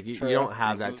America. Like, you don't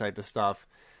have that type of stuff.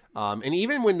 And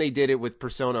even when they did it with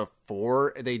Persona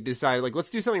 4, they decided, like, let's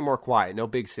do something more quiet. No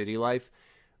big city life.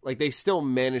 Like, they still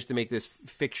managed to make this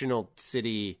fictional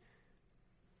city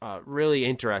really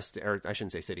interesting. Or I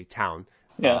shouldn't say city, town.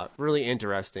 Yeah. Really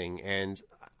interesting. And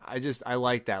I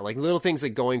like that. Like, little things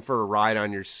like going for a ride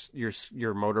on your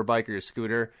motorbike or your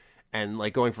scooter. And,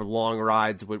 like, going for long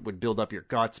rides would build up your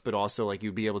guts, but also, like,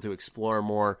 you'd be able to explore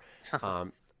more.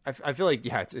 I feel like,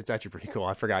 yeah, it's actually pretty cool.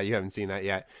 I forgot you haven't seen that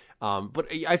yet. But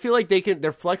I feel like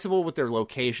they're flexible with their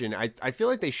location. I feel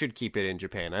like they should keep it in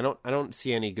Japan. I don't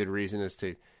see any good reason as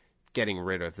to getting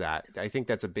rid of that. I think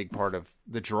that's a big part of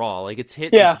the draw. Like, it's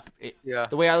hit. Yeah.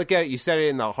 The way I look at it, you set it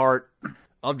in the heart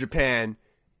of Japan,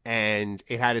 and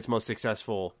it had its most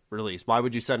successful release. Why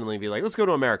would you suddenly be like, let's go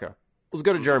to America? Let's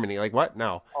go to Germany. Like, what?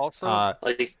 No. Also,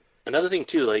 like, another thing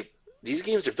too, like, these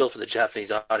games are built for the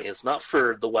Japanese audience, not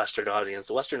for the Western audience.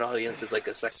 The Western audience is like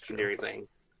a secondary thing,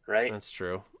 right? That's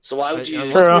true. So why would you...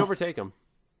 Unless we overtake them.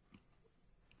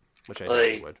 Which I doubt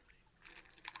we would.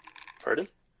 Pardon?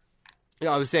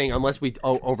 Yeah, I was saying unless we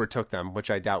overtook them,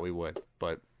 which I doubt we would.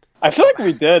 But I feel like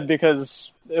we did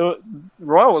because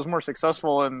Royal was more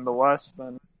successful in the West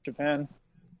than Japan.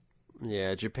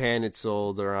 Yeah, Japan, it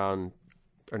sold around...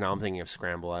 Or now I'm thinking of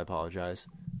Scramble. I apologize.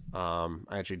 I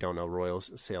actually don't know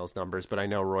Royal's sales numbers, but I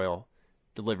know Royal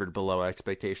delivered below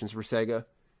expectations for Sega.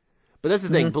 But that's the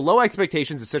thing. Below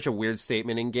expectations is such a weird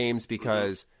statement in games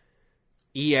because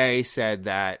EA said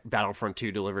that Battlefront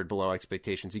 2 delivered below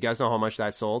expectations. You guys know how much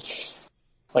that sold?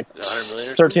 Like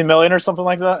 13 million or something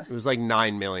like that? It was like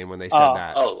 9 million when they said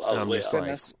that. Oh, wait.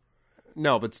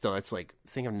 No, but still, it's like,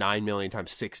 think of 9 million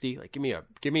times 60. Like, give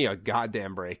me a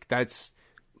goddamn break. That's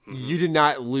you did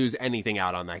not lose anything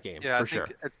out on that game. Yeah, for I sure.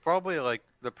 think it's probably like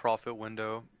the profit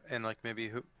window and like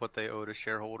maybe what they owe to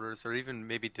shareholders, or even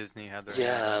maybe Disney had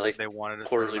their like they wanted a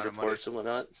quarterly certain amount of reports and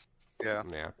whatnot. money.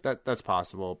 Yeah, that's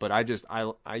possible. But I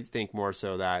think more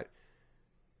so that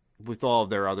with all of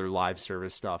their other live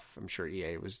service stuff, I'm sure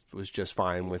EA was just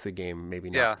fine with the game maybe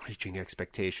not reaching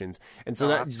expectations. And so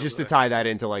that absolutely. just to tie that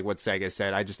into like what Sega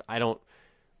said, I don't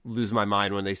lose my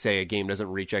mind when they say a game doesn't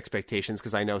reach expectations,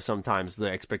 because I know sometimes the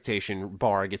expectation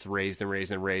bar gets raised and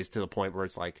raised and raised to the point where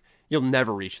it's like you'll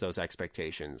never reach those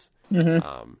expectations.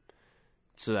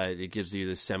 So that it gives you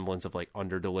this semblance of like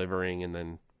under delivering, and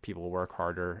then people work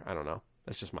harder. I don't know.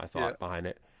 That's just my thought behind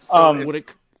it.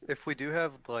 If we do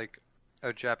have like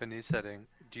a Japanese setting,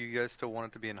 do you guys still want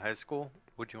it to be in high school?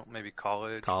 Would you want maybe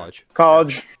college? College.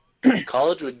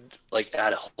 College would like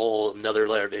add a whole another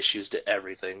layer of issues to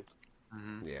everything.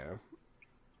 Yeah.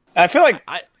 I feel like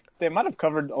they might have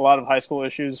covered a lot of high school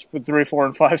issues with 3, 4,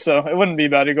 and 5, so it wouldn't be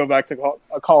bad to go back to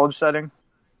a college setting.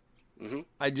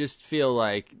 I just feel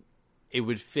like it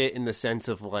would fit in the sense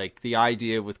of like the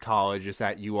idea with college is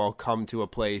that you all come to a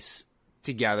place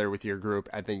together with your group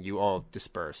and then you all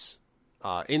disperse.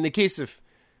 In the case of,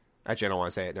 actually I don't want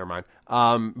to say it, never mind.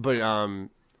 But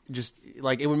just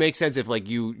like it would make sense if like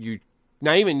you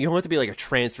not even, you don't have to be like a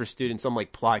transfer student, some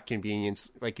like plot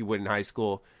convenience like you would in high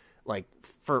school. Like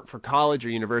for college or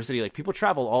university, like people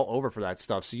travel all over for that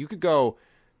stuff. So you could go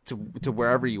to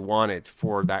wherever you wanted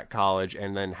for that college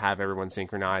and then have everyone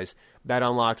synchronize. That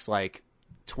unlocks like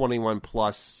 21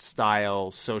 plus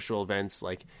style social events.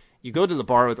 Like you go to the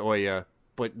bar with Oya,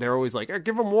 but they're always like, hey,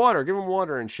 give them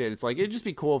water and shit. It's like, it'd just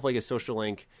be cool if like a social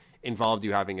link involved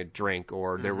you having a drink,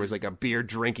 or there was like a beer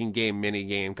drinking game, mini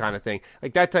game kind of thing.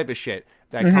 Like that type of shit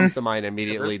that comes to mind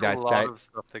immediately. There's a lot of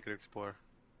stuff they could explore.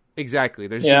 Exactly.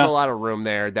 There's just a lot of room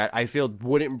there that I feel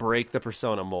wouldn't break the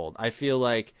Persona mold. I feel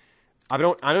like I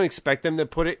don't expect them to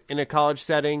put it in a college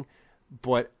setting,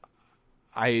 but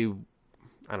I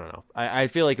don't know. I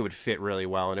feel like it would fit really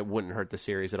well and it wouldn't hurt the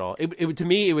series at all. It would, to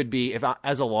me, it would be, if I,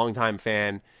 as a longtime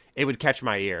fan, it would catch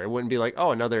my ear. It wouldn't be like,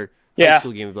 oh, another high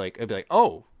school game. It'd be like,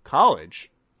 oh,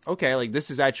 college. Okay, like this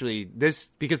is actually this,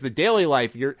 because the daily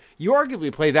life, you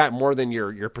arguably play that more than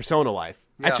your Persona life.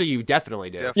 Yeah. Actually, you definitely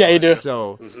do. Yeah, you do.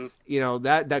 So, you know,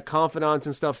 that confidence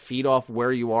and stuff feed off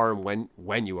where you are and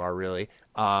when you are really.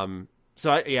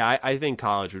 So I think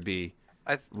college would be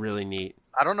really neat.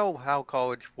 I don't know how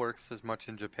college works as much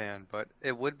in Japan, but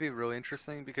it would be really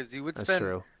interesting because you would spend. That's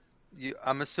true.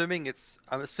 I'm assuming it's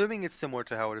similar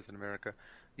to how it is in America.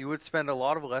 You would spend a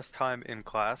lot of less time in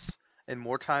class and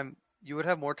more time. You would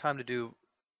have more time to do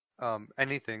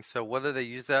anything. So whether they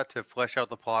use that to flesh out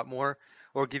the plot more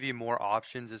or give you more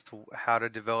options as to how to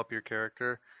develop your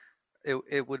character,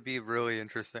 it would be really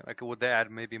interesting. Like, would they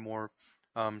add maybe more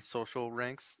social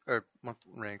ranks or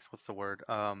ranks? What's the word?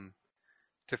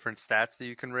 Different stats that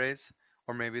you can raise,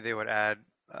 or maybe they would add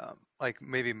like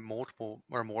maybe multiple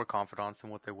or more confidants than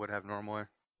what they would have normally.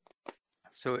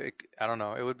 So I don't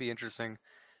know. It would be interesting,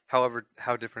 however,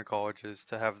 how different college is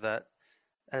to have that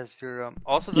as your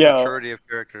also the maturity of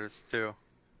characters too.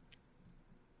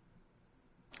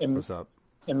 What's up?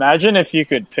 Imagine if you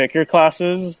could pick your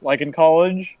classes like in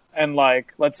college, and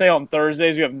like let's say on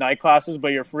Thursdays you have night classes, but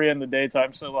you're free in the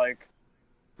daytime. So like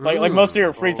most of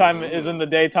your free time is in the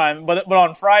daytime, but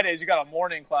on Fridays you got a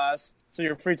morning class, so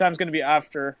your free time's going to be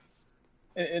after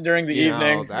during the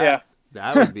evening.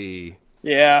 That would be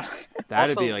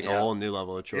that'd be like a whole new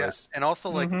level of choice. And also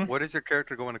like what is your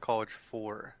character going to college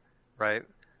for, right?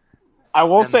 I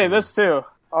will say this too.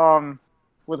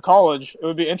 With college, it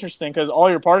would be interesting because all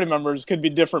your party members could be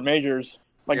different majors.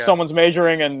 Like someone's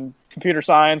majoring in computer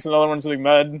science, and the other one's doing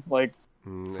med. Like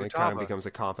it kind of becomes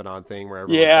a confidant thing where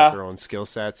everyone's got their own skill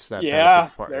sets. That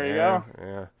there you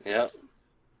go. Yeah.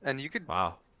 And you could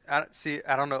I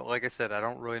don't know. Like I said, I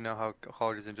don't really know how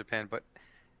college is in Japan, but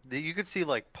you could see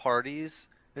like parties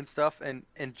and stuff, and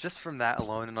just from that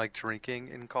alone, and like drinking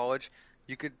in college,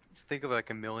 you could think of like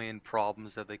a million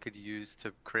problems that they could use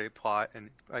to create plot and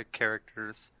like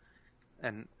characters.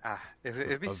 And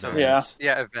it'd be so events.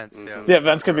 Events. Yeah, the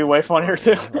events could be way funnier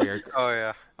too. Oh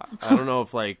yeah. I don't know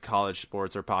if like college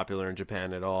sports are popular in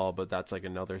Japan at all, but that's like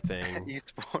another thing.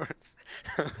 Esports.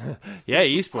 Yeah,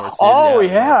 esports. Oh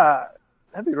yeah,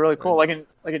 that'd be really cool. Like an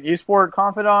esport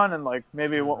confidant, and like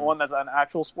maybe one that's an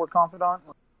actual sport confidant.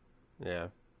 Yeah,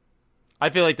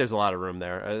 I feel like there's a lot of room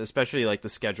there, especially like the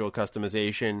schedule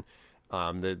customization,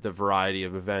 the variety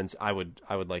of events. I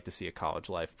would like to see a college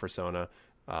life persona.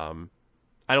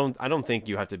 I don't think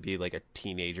you have to be like a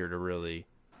teenager to really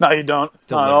No, you don't.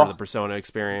 Deliver the Persona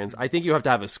experience. I think you have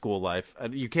to have a school life.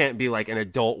 You can't be like an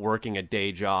adult working a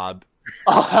day job.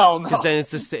 Oh hell no! Because then it's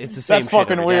the same. That's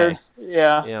fucking weird.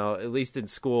 Yeah. You know, at least in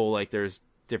school, like there's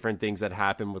different things that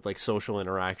happen with like social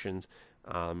interactions.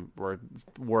 Where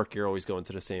work, you're always going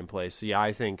to the same place. So yeah,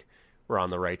 I think we're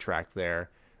on the right track there.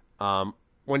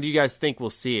 When do you guys think we'll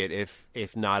see it?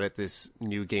 If not at this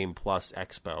New Game Plus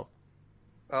Expo?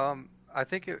 I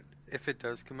think if it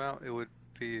does come out, it would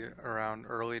be around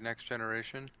early next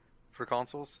generation for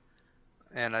consoles,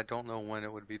 and I don't know when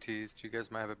it would be teased. You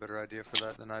guys might have a better idea for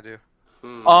that than I do.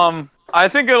 I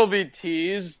think it'll be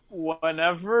teased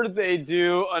whenever they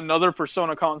do another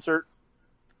Persona concert.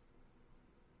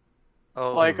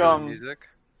 Oh, like music.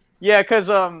 Yeah, because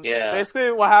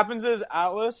basically what happens is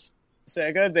Atlus,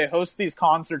 Sega, they host these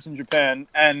concerts in Japan,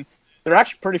 and they're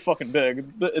actually pretty fucking big.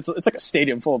 It's like a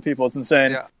stadium full of people. It's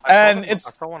insane. Yeah, I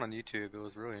saw one on YouTube. It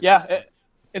was really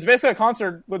it's basically a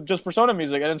concert with just Persona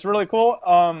music, and it's really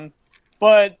cool.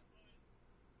 But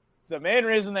the main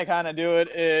reason they kind of do it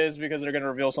is because they're going to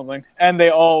reveal something, and they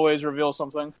always reveal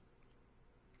something.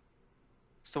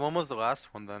 So when was the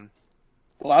last one then?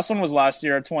 The last one was last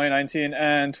year, 2019,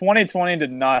 and 2020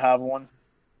 did not have one.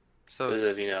 So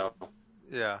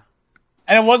yeah.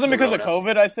 And it wasn't because of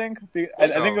COVID, I think. I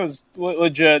think it was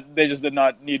legit. They just did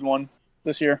not need one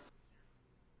this year.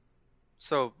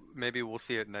 So maybe we'll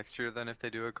see it next year then if they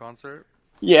do a concert?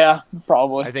 Yeah,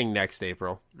 probably. I think next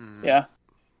April. Yeah.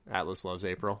 Atlus loves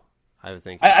April. I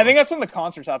think that's when the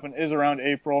concerts happen, is around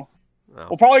April. Oh.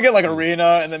 We'll probably get like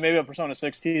Arena and then maybe a Persona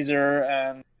 6 teaser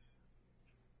and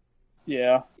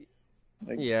yeah.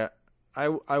 Yeah.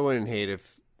 I wouldn't hate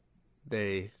if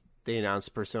they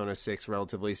announced Persona 6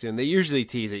 relatively soon. They usually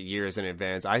tease it years in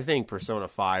advance. I think Persona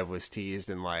 5 was teased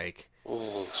in like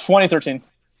 2013.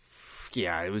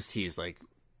 Yeah, it was teased like.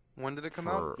 When did it come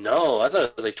out? No, I thought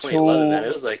it was like 2011. Man.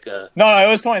 It was like No, it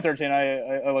was 2013.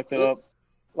 I looked it up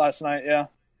last night. Yeah.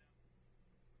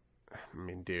 I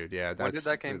mean, dude, yeah. When did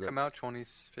that game come out?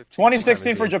 2015.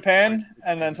 2016 for Japan,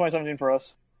 and then 2017 for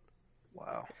us.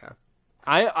 Wow. Yeah.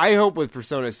 I hope with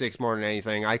Persona 6 more than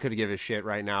anything, I could give a shit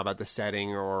right now about the setting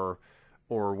or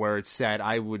where it's set.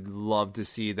 I would love to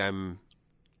see them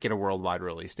get a worldwide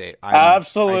release date.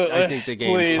 Absolutely. I think the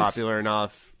game's popular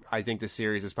enough. I think the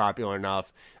series is popular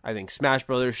enough. I think Smash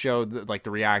Brothers showed like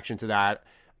the reaction to that.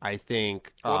 I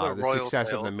think the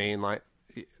success of the mainline.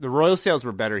 The Royal sales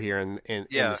were better here in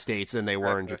the States than they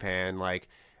were in Japan. Like,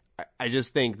 I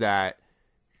just think that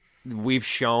we've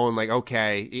shown, like,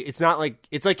 okay, it's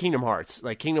like Kingdom Hearts.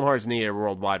 Like, Kingdom Hearts needed a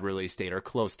worldwide release date or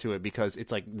close to it because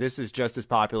it's like this is just as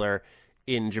popular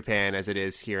in Japan as it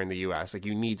is here in the U.S. Like,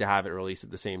 you need to have it released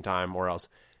at the same time or else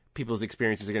people's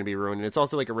experiences are going to be ruined. And it's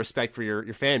also like a respect for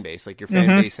your fan base. Like, your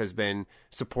fan base has been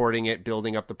supporting it,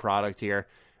 building up the product here.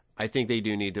 I think they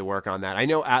do need to work on that. I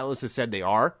know Atlus has said they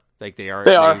are. Like, they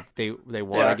want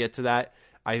to get to that.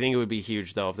 I think it would be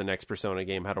huge, though, if the next Persona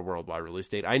game had a worldwide release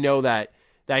date. I know that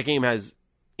game has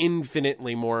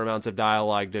infinitely more amounts of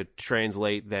dialogue to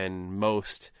translate than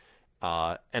most,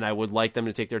 and I would like them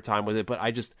to take their time with it, but I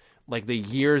just, like, the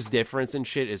years difference and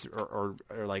shit is, or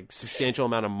like, substantial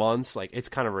amount of months, like, it's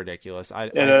kind of ridiculous. I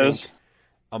think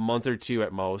a month or two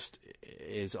at most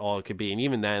is all it could be, and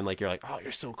even then, like, you're like, oh,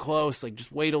 you're so close, like,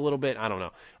 just wait a little bit. I don't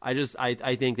know. I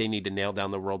think they need to nail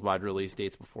down the worldwide release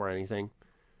dates before anything.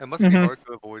 It must be hard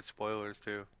to avoid spoilers,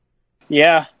 too.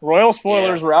 Yeah, Royal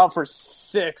spoilers were out for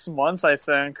 6 months, I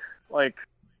think, or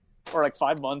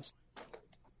 5 months.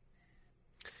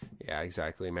 Yeah,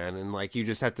 exactly, man. And like, you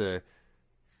just have to,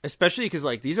 especially because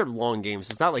like these are long games.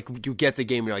 It's not like you get the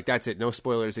game and you're like, that's it, no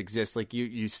spoilers exist. Like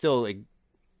you still, like,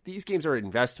 these games are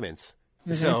investments.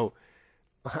 So,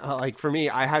 like, for me,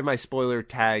 I had my spoiler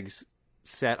tags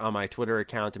set on my Twitter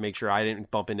account to make sure I didn't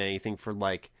bump into anything for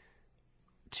like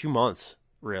 2 months.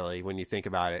 Really, when you think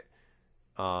about it.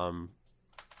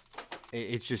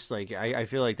 It's just like I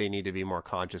feel like they need to be more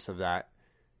conscious of that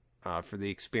for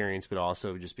the experience, but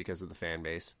also just because of the fan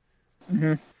base.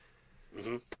 All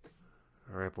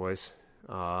right, boys.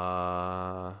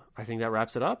 I think that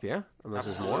wraps it up. Yeah, unless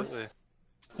there's more.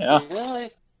 Yeah, I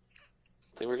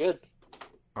think we're good.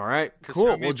 All right,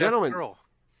 cool. Well, gentlemen. All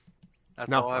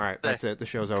right, that's it. The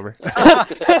show's over.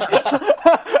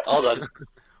 All done.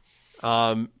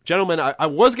 Gentlemen, I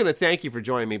was going to thank you for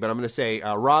joining me, but I'm going to say,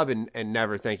 Rob and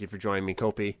Never, thank you for joining me.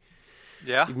 Kopi,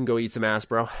 yeah, you can go eat some ass,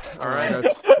 bro. All right,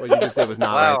 that's what you just did was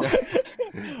not right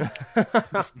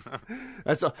there.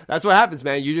 That's what happens,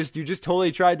 man. You just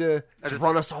totally tried to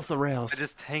run us off the rails. I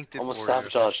just tanked it. Almost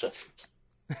sabotaged us.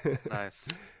 Nice.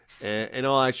 In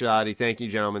all actuality, thank you,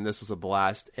 gentlemen. This was a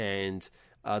blast, and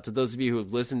To those of you who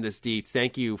have listened this deep,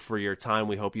 thank you for your time.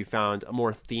 We hope you found a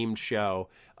more themed show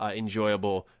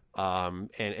enjoyable,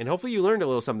 and hopefully you learned a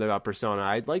little something about Persona.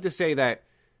 I'd like to say that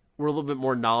we're a little bit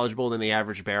more knowledgeable than the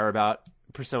average bear about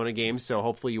Persona games, so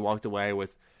hopefully you walked away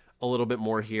with a little bit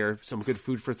more here, some good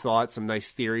food for thought, some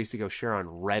nice theories to go share on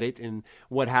Reddit and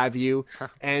what have you.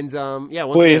 And once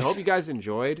again, I hope you guys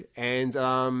enjoyed,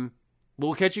 and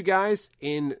we'll catch you guys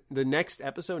in the next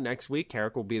episode next week.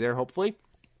 Carrick will be there, hopefully.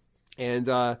 And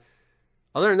other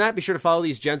than that, be sure to follow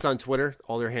these gents on Twitter.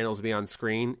 All their handles will be on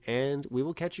screen, and we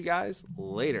will catch you guys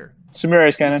later.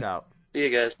 Sumerius, Cannon. Peace out. See you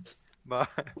guys. Bye.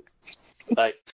 Bye.